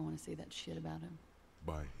 I don't want to say that shit about him.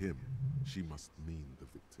 By him, she must mean the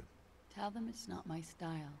victim. Tell them it's not my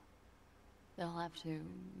style. They'll have to,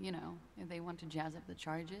 if they want to jazz up the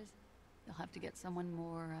charges, they'll have to get someone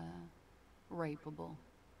more, rapeable.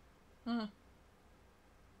 Huh.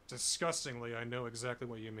 Disgustingly, I know exactly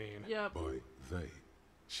what you mean. Yep. By they,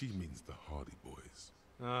 she means the Hardie boys.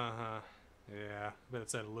 Uh-huh. Yeah, I bet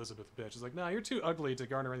it's that Elizabeth bitch. It's like, nah, you're too ugly to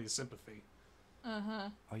garner any sympathy. Uh-huh.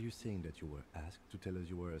 Are you saying that you were asked to tell us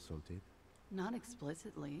you were assaulted? Not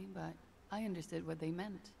explicitly, but I understood what they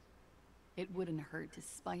meant. It wouldn't hurt to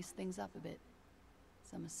spice things up a bit.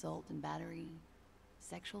 Some assault and battery.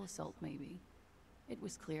 Sexual assault, maybe. It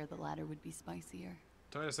was clear the latter would be spicier.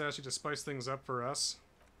 Titus asked you to spice things up for us.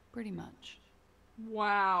 Pretty much.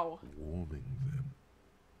 Wow. Warming them.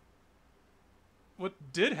 What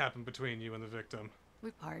did happen between you and the victim?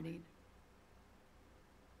 We partied.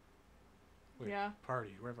 Wait, Yeah.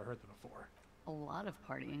 Party. Where have I heard that before? A lot of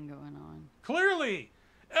partying going on. Clearly!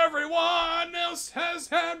 Everyone else has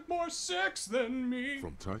had more sex than me!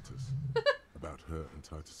 From Titus. About her and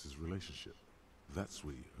Titus's relationship. That's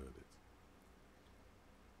where you heard it.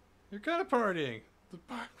 You're kind of partying.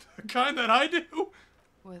 The kind that I do?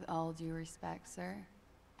 With all due respect, sir,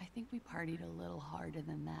 I think we partied a little harder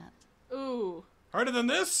than that. Ooh. Harder than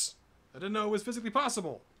this? I didn't know it was physically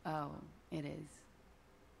possible. Oh, it is.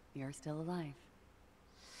 You're still alive.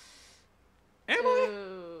 Am I?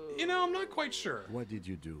 You know, I'm not quite sure. What did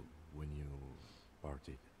you do when you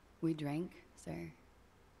partied? We drank, sir.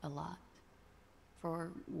 A lot.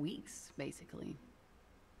 For weeks, basically.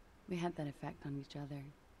 We had that effect on each other.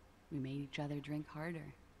 We made each other drink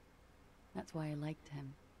harder. That's why I liked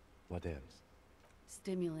him. What else?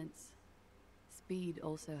 Stimulants. Speed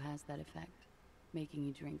also has that effect, making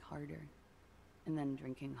you drink harder. And then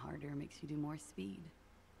drinking harder makes you do more speed.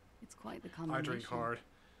 It's quite the combination. I drink hard,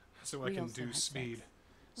 so I can do speed.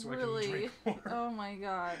 So really? I can drink more. Oh my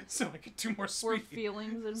god. So I can do more speed. Were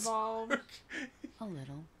feelings involved? A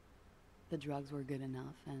little. The drugs were good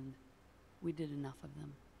enough, and we did enough of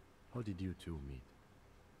them. How did you two meet?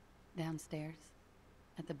 Downstairs,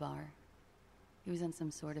 at the bar. He was on some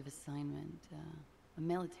sort of assignment. A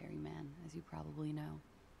military man, as you probably know.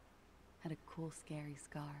 Had a cool, scary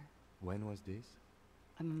scar. When was this?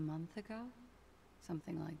 A month ago?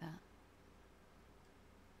 Something like that.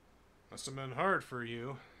 Must have been hard for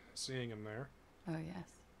you, seeing him there. Oh, yes.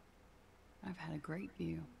 I've had a great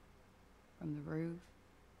view. From the roof,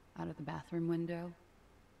 out of the bathroom window,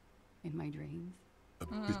 in my dreams. A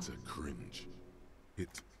bitter cringe.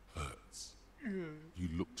 It hurts. You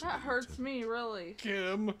look to That the hurts lieutenant. me, really.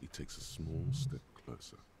 Kim. He takes a small step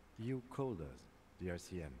closer. You called us, the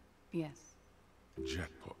RCM. Yes.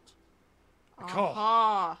 Jackpot. A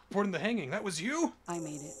call. Reporting the hanging. That was you? I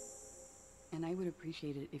made it. And I would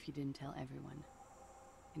appreciate it if you didn't tell everyone.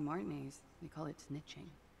 In Martinez, they call it snitching.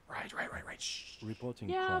 Right. Shh. Reporting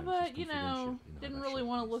Yeah, crimes but, is you know, confidential in didn't our really shop.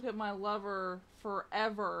 want to look at my lover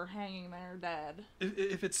forever hanging there dead.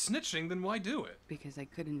 If it's snitching, then why do it? Because I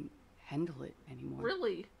couldn't handle it anymore.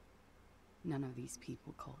 Really? None of these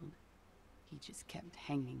people called. He just kept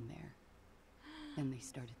hanging there. Then they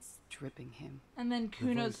started stripping him. And then The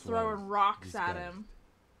Kuno's voice throwing was rocks at disguised. him.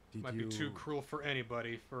 Might be too cruel for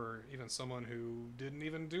anybody, for even someone who didn't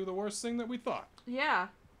even do the worst thing that we thought. Yeah.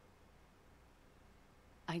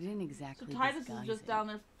 I didn't exactly So Titus is disguise just it. down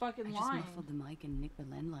there fucking I just lying. muffled the mic and nicked the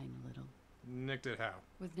landline a little. Nicked it how?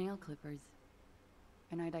 With nail clippers.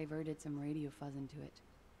 And I diverted some radio fuzz into it.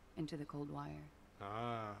 Into the cold wire.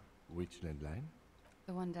 Ah. Which landline?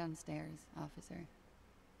 The one downstairs, officer.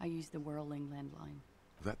 I used the whirling landline.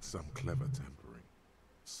 That's some clever tampering.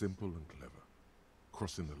 Simple and clever.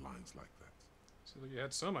 Crossing the lines like that. So you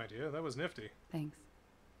had some idea. That was nifty. Thanks.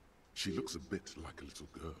 She looks a bit like a little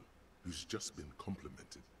girl who's just been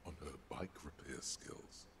complimented on her bike repair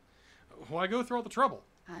skills. Why go through all the trouble?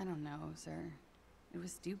 I don't know, sir. It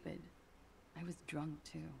was stupid. I was drunk,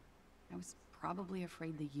 too. I was probably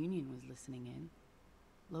afraid the union was listening in.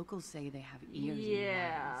 Locals say they have ears in the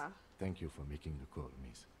wires. Thank you for making the call,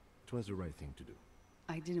 miss. It was the right thing to do.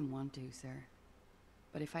 I didn't want to, sir.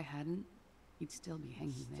 But if I hadn't, he'd still be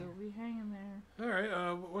hanging there. Still be hanging there. All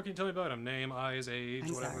right. What can you tell me about him? Name, eyes, age,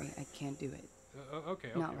 I'm whatever. sorry, I can't do it. Okay.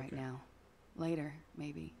 Not right now. Later,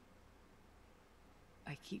 maybe.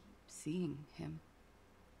 I keep seeing him.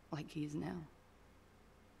 Like he is now.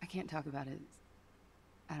 I can't talk about his...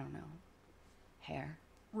 I don't know. Hair.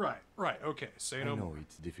 Right. Okay. Say I no know more.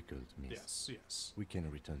 it's difficult, miss. Yes. We can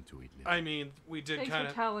return to it later. I mean, we did Thanks kind for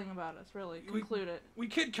of... telling about us, really. Conclude it. We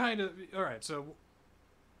could kind of... All right, so...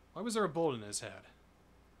 Why was there a bullet in his head?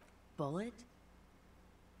 Bullet?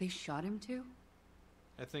 They shot him too?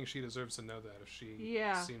 I think she deserves to know that if she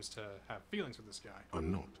seems to have feelings for this guy.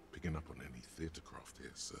 I'm not picking up on any theatre craft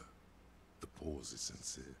here, sir. The pause is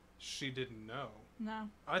sincere. She didn't know. No.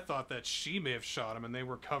 I thought that she may have shot him and they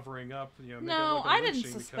were covering up, you know, making it No, look I like didn't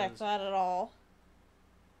lynching suspect because... that at all.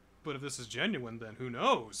 But if this is genuine, then who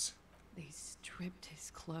knows? They stripped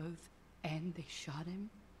his clothes and they shot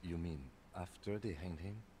him? You mean after they hanged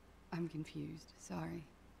him? I'm confused. Sorry.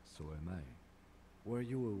 So am I. Were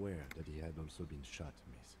you aware that he had also been shot,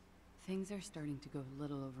 miss? Things are starting to go a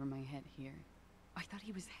little over my head here. I thought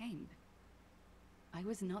he was hanged. I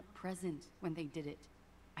was not present when they did it.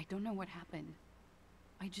 I don't know what happened.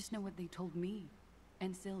 I just know what they told me.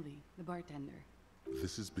 And Sylvie, the bartender.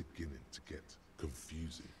 This is beginning to get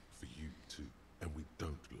confusing for you too, and we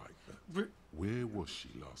don't like that. Where was she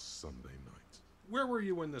last Sunday night? Where were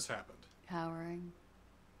you when this happened? Cowering.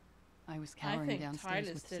 I was I cowering think downstairs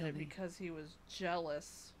Titus with did it Sylvie. because he was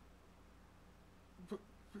jealous.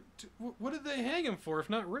 What did they hang him for if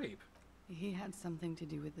not rape? He had something to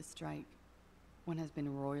do with the strike. One has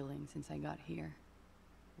been roiling since I got here.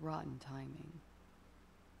 Rotten timing.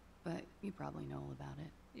 But you probably know all about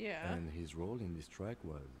it. Yeah. And his role in this strike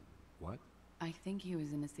was what? I think he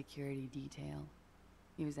was in a security detail.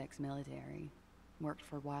 He was ex-military, worked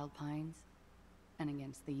for Wild Pines, and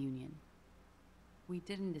against the Union. We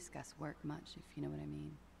didn't discuss work much, if you know what I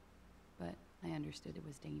mean. But I understood it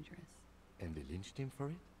was dangerous. And they lynched him for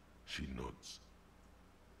it? She nods.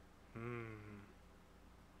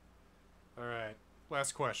 Alright.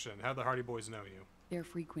 Last question. How'd the Hardie Boys know you? They're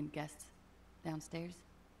frequent guests downstairs.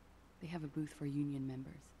 They have a booth for Union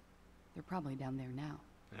members. They're probably down there now.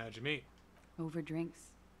 How'd you meet? Over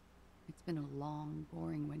drinks. It's been a long,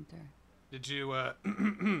 boring winter. Did you,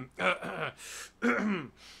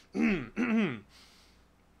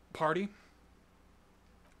 party?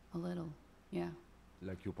 A little, yeah.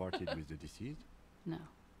 Like you partied with the deceased? No,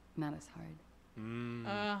 not as hard.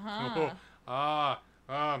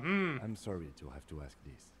 I'm sorry to have to ask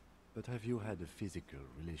this, but have you had a physical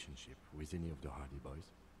relationship with any of the Hardie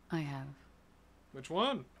Boys? I have. Which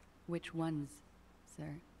one? Which ones,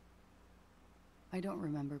 sir? I don't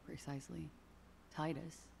remember precisely.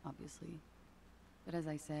 Titus, obviously. But as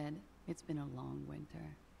I said, it's been a long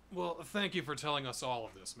winter. Well, thank you for telling us all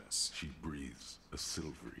of this, miss. She breathes a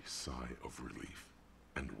silvery sigh of relief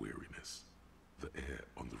and weariness. The air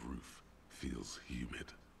on the roof feels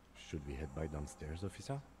humid. Should we head by downstairs,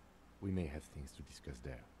 officer? We may have things to discuss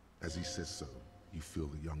there. As he says so, you feel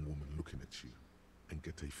the young woman looking at you and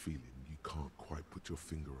get a feeling you can't quite put your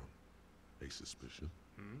finger on. A suspicion?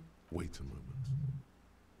 Wait a moment.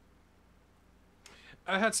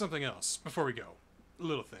 I had something else before we go. A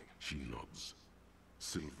little thing. She nods.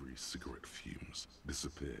 Silvery cigarette fumes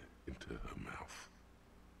disappear into her mouth.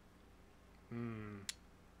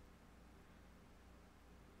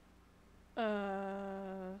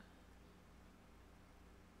 Well,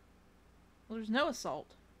 there's no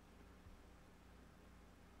assault.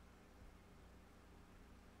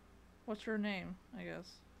 What's your name, I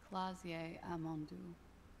guess? Clausier Amandou.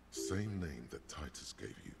 Same name that Titus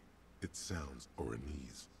gave you. It sounds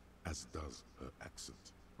Oranese, as does her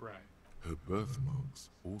accent. Right. Her birthmarks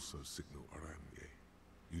also signal Oranje.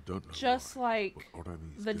 You don't know Just why, like but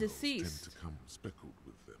Oranese the girls deceased. tend to come speckled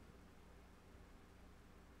with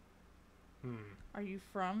them. Are you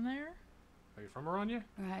from there? Are you from Oranje?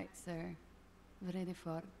 Right, sir.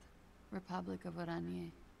 Vredefort, Republic of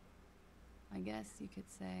Oranje. I guess you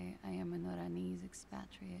could say I am an Oranese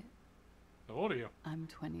expatriate. How old are you? I'm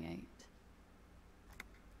 28.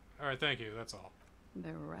 Alright, thank you. That's all.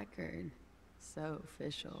 The record. So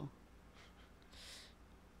official.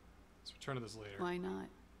 Let's return to this later. Why not?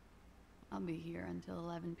 I'll be here until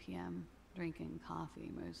 11 p.m. drinking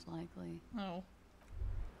coffee, most likely. Oh.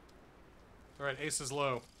 Alright, ace is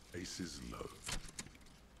low. Ace is low.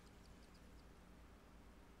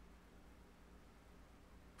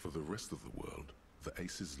 For the rest of the world, the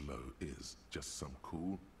ace is low is just some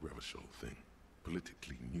cool Revachol thing,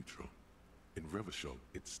 politically neutral. In Revachol,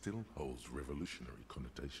 it still holds revolutionary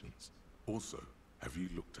connotations. Also, have you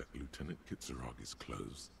looked at Lieutenant Kitsuragi's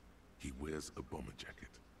clothes? He wears a bomber jacket,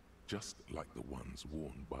 just like the ones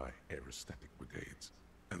worn by aerostatic brigades.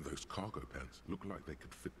 And those cargo pants look like they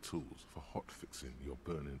could fit tools for hot fixing your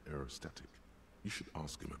burning aerostatic. You should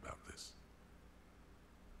ask him about this.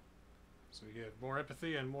 So we get more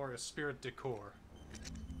empathy and more spirit decor.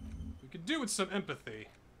 We could do with some empathy.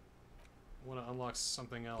 I want to unlock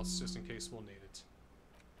something else just in case we'll need it.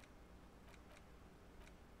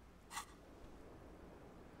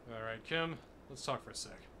 Alright, Kim, let's talk for a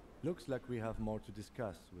sec. Looks like we have more to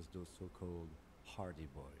discuss with those so-called Hardie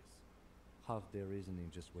Boys. Half their reasoning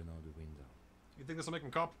just went out the window. You think this will make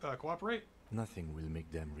them cooperate? Nothing will make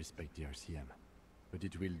them respect the RCM, but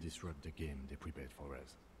it will disrupt the game they prepared for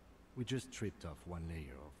us. We just stripped off one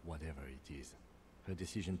layer of whatever it is. Her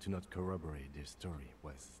decision to not corroborate their story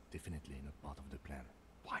was definitely not part of the plan.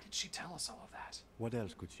 Why did she tell us all of that? What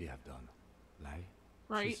else could she have done? Lie?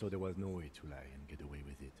 Right. She saw there was no way to lie and get away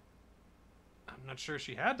with it. I'm not sure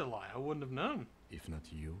she had to lie. I wouldn't have known. If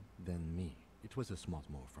not you, then me. It was a smart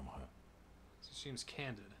move from her. She seems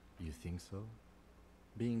candid. You think so?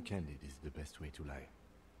 Being candid is the best way to lie.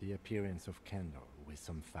 The appearance of candor with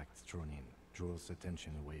some facts thrown in draws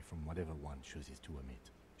attention away from whatever one chooses to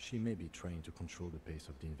omit. She may be trying to control the pace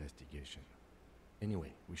of the investigation.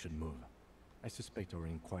 Anyway, we should move. I suspect our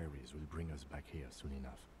inquiries will bring us back here soon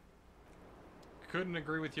enough. Couldn't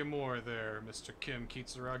agree with you more there, Mr. Kim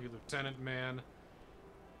Kitsuragi, Lieutenant Man.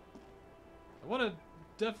 I want to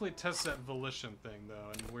definitely test that volition thing,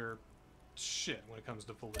 though, and we're shit when it comes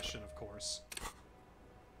to volition, of course.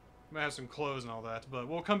 Might have some clothes and all that, but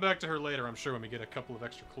we'll come back to her later, I'm sure, when we get a couple of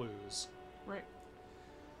extra clues. Right.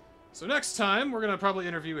 So next time, we're going to probably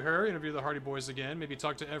interview her, interview the Hardie Boys again, maybe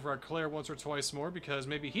talk to Everard Clare once or twice more, because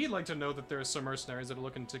maybe he'd like to know that there's some mercenaries that are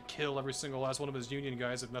looking to kill every single last one of his Union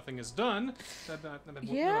guys if nothing is done. That'd be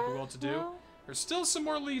well to do. Well. There's still some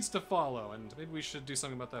more leads to follow, and maybe we should do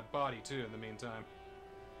something about that body, too, in the meantime.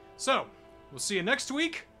 So, we'll see you next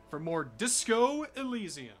week for more Disco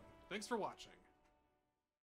Elysium. Thanks for watching.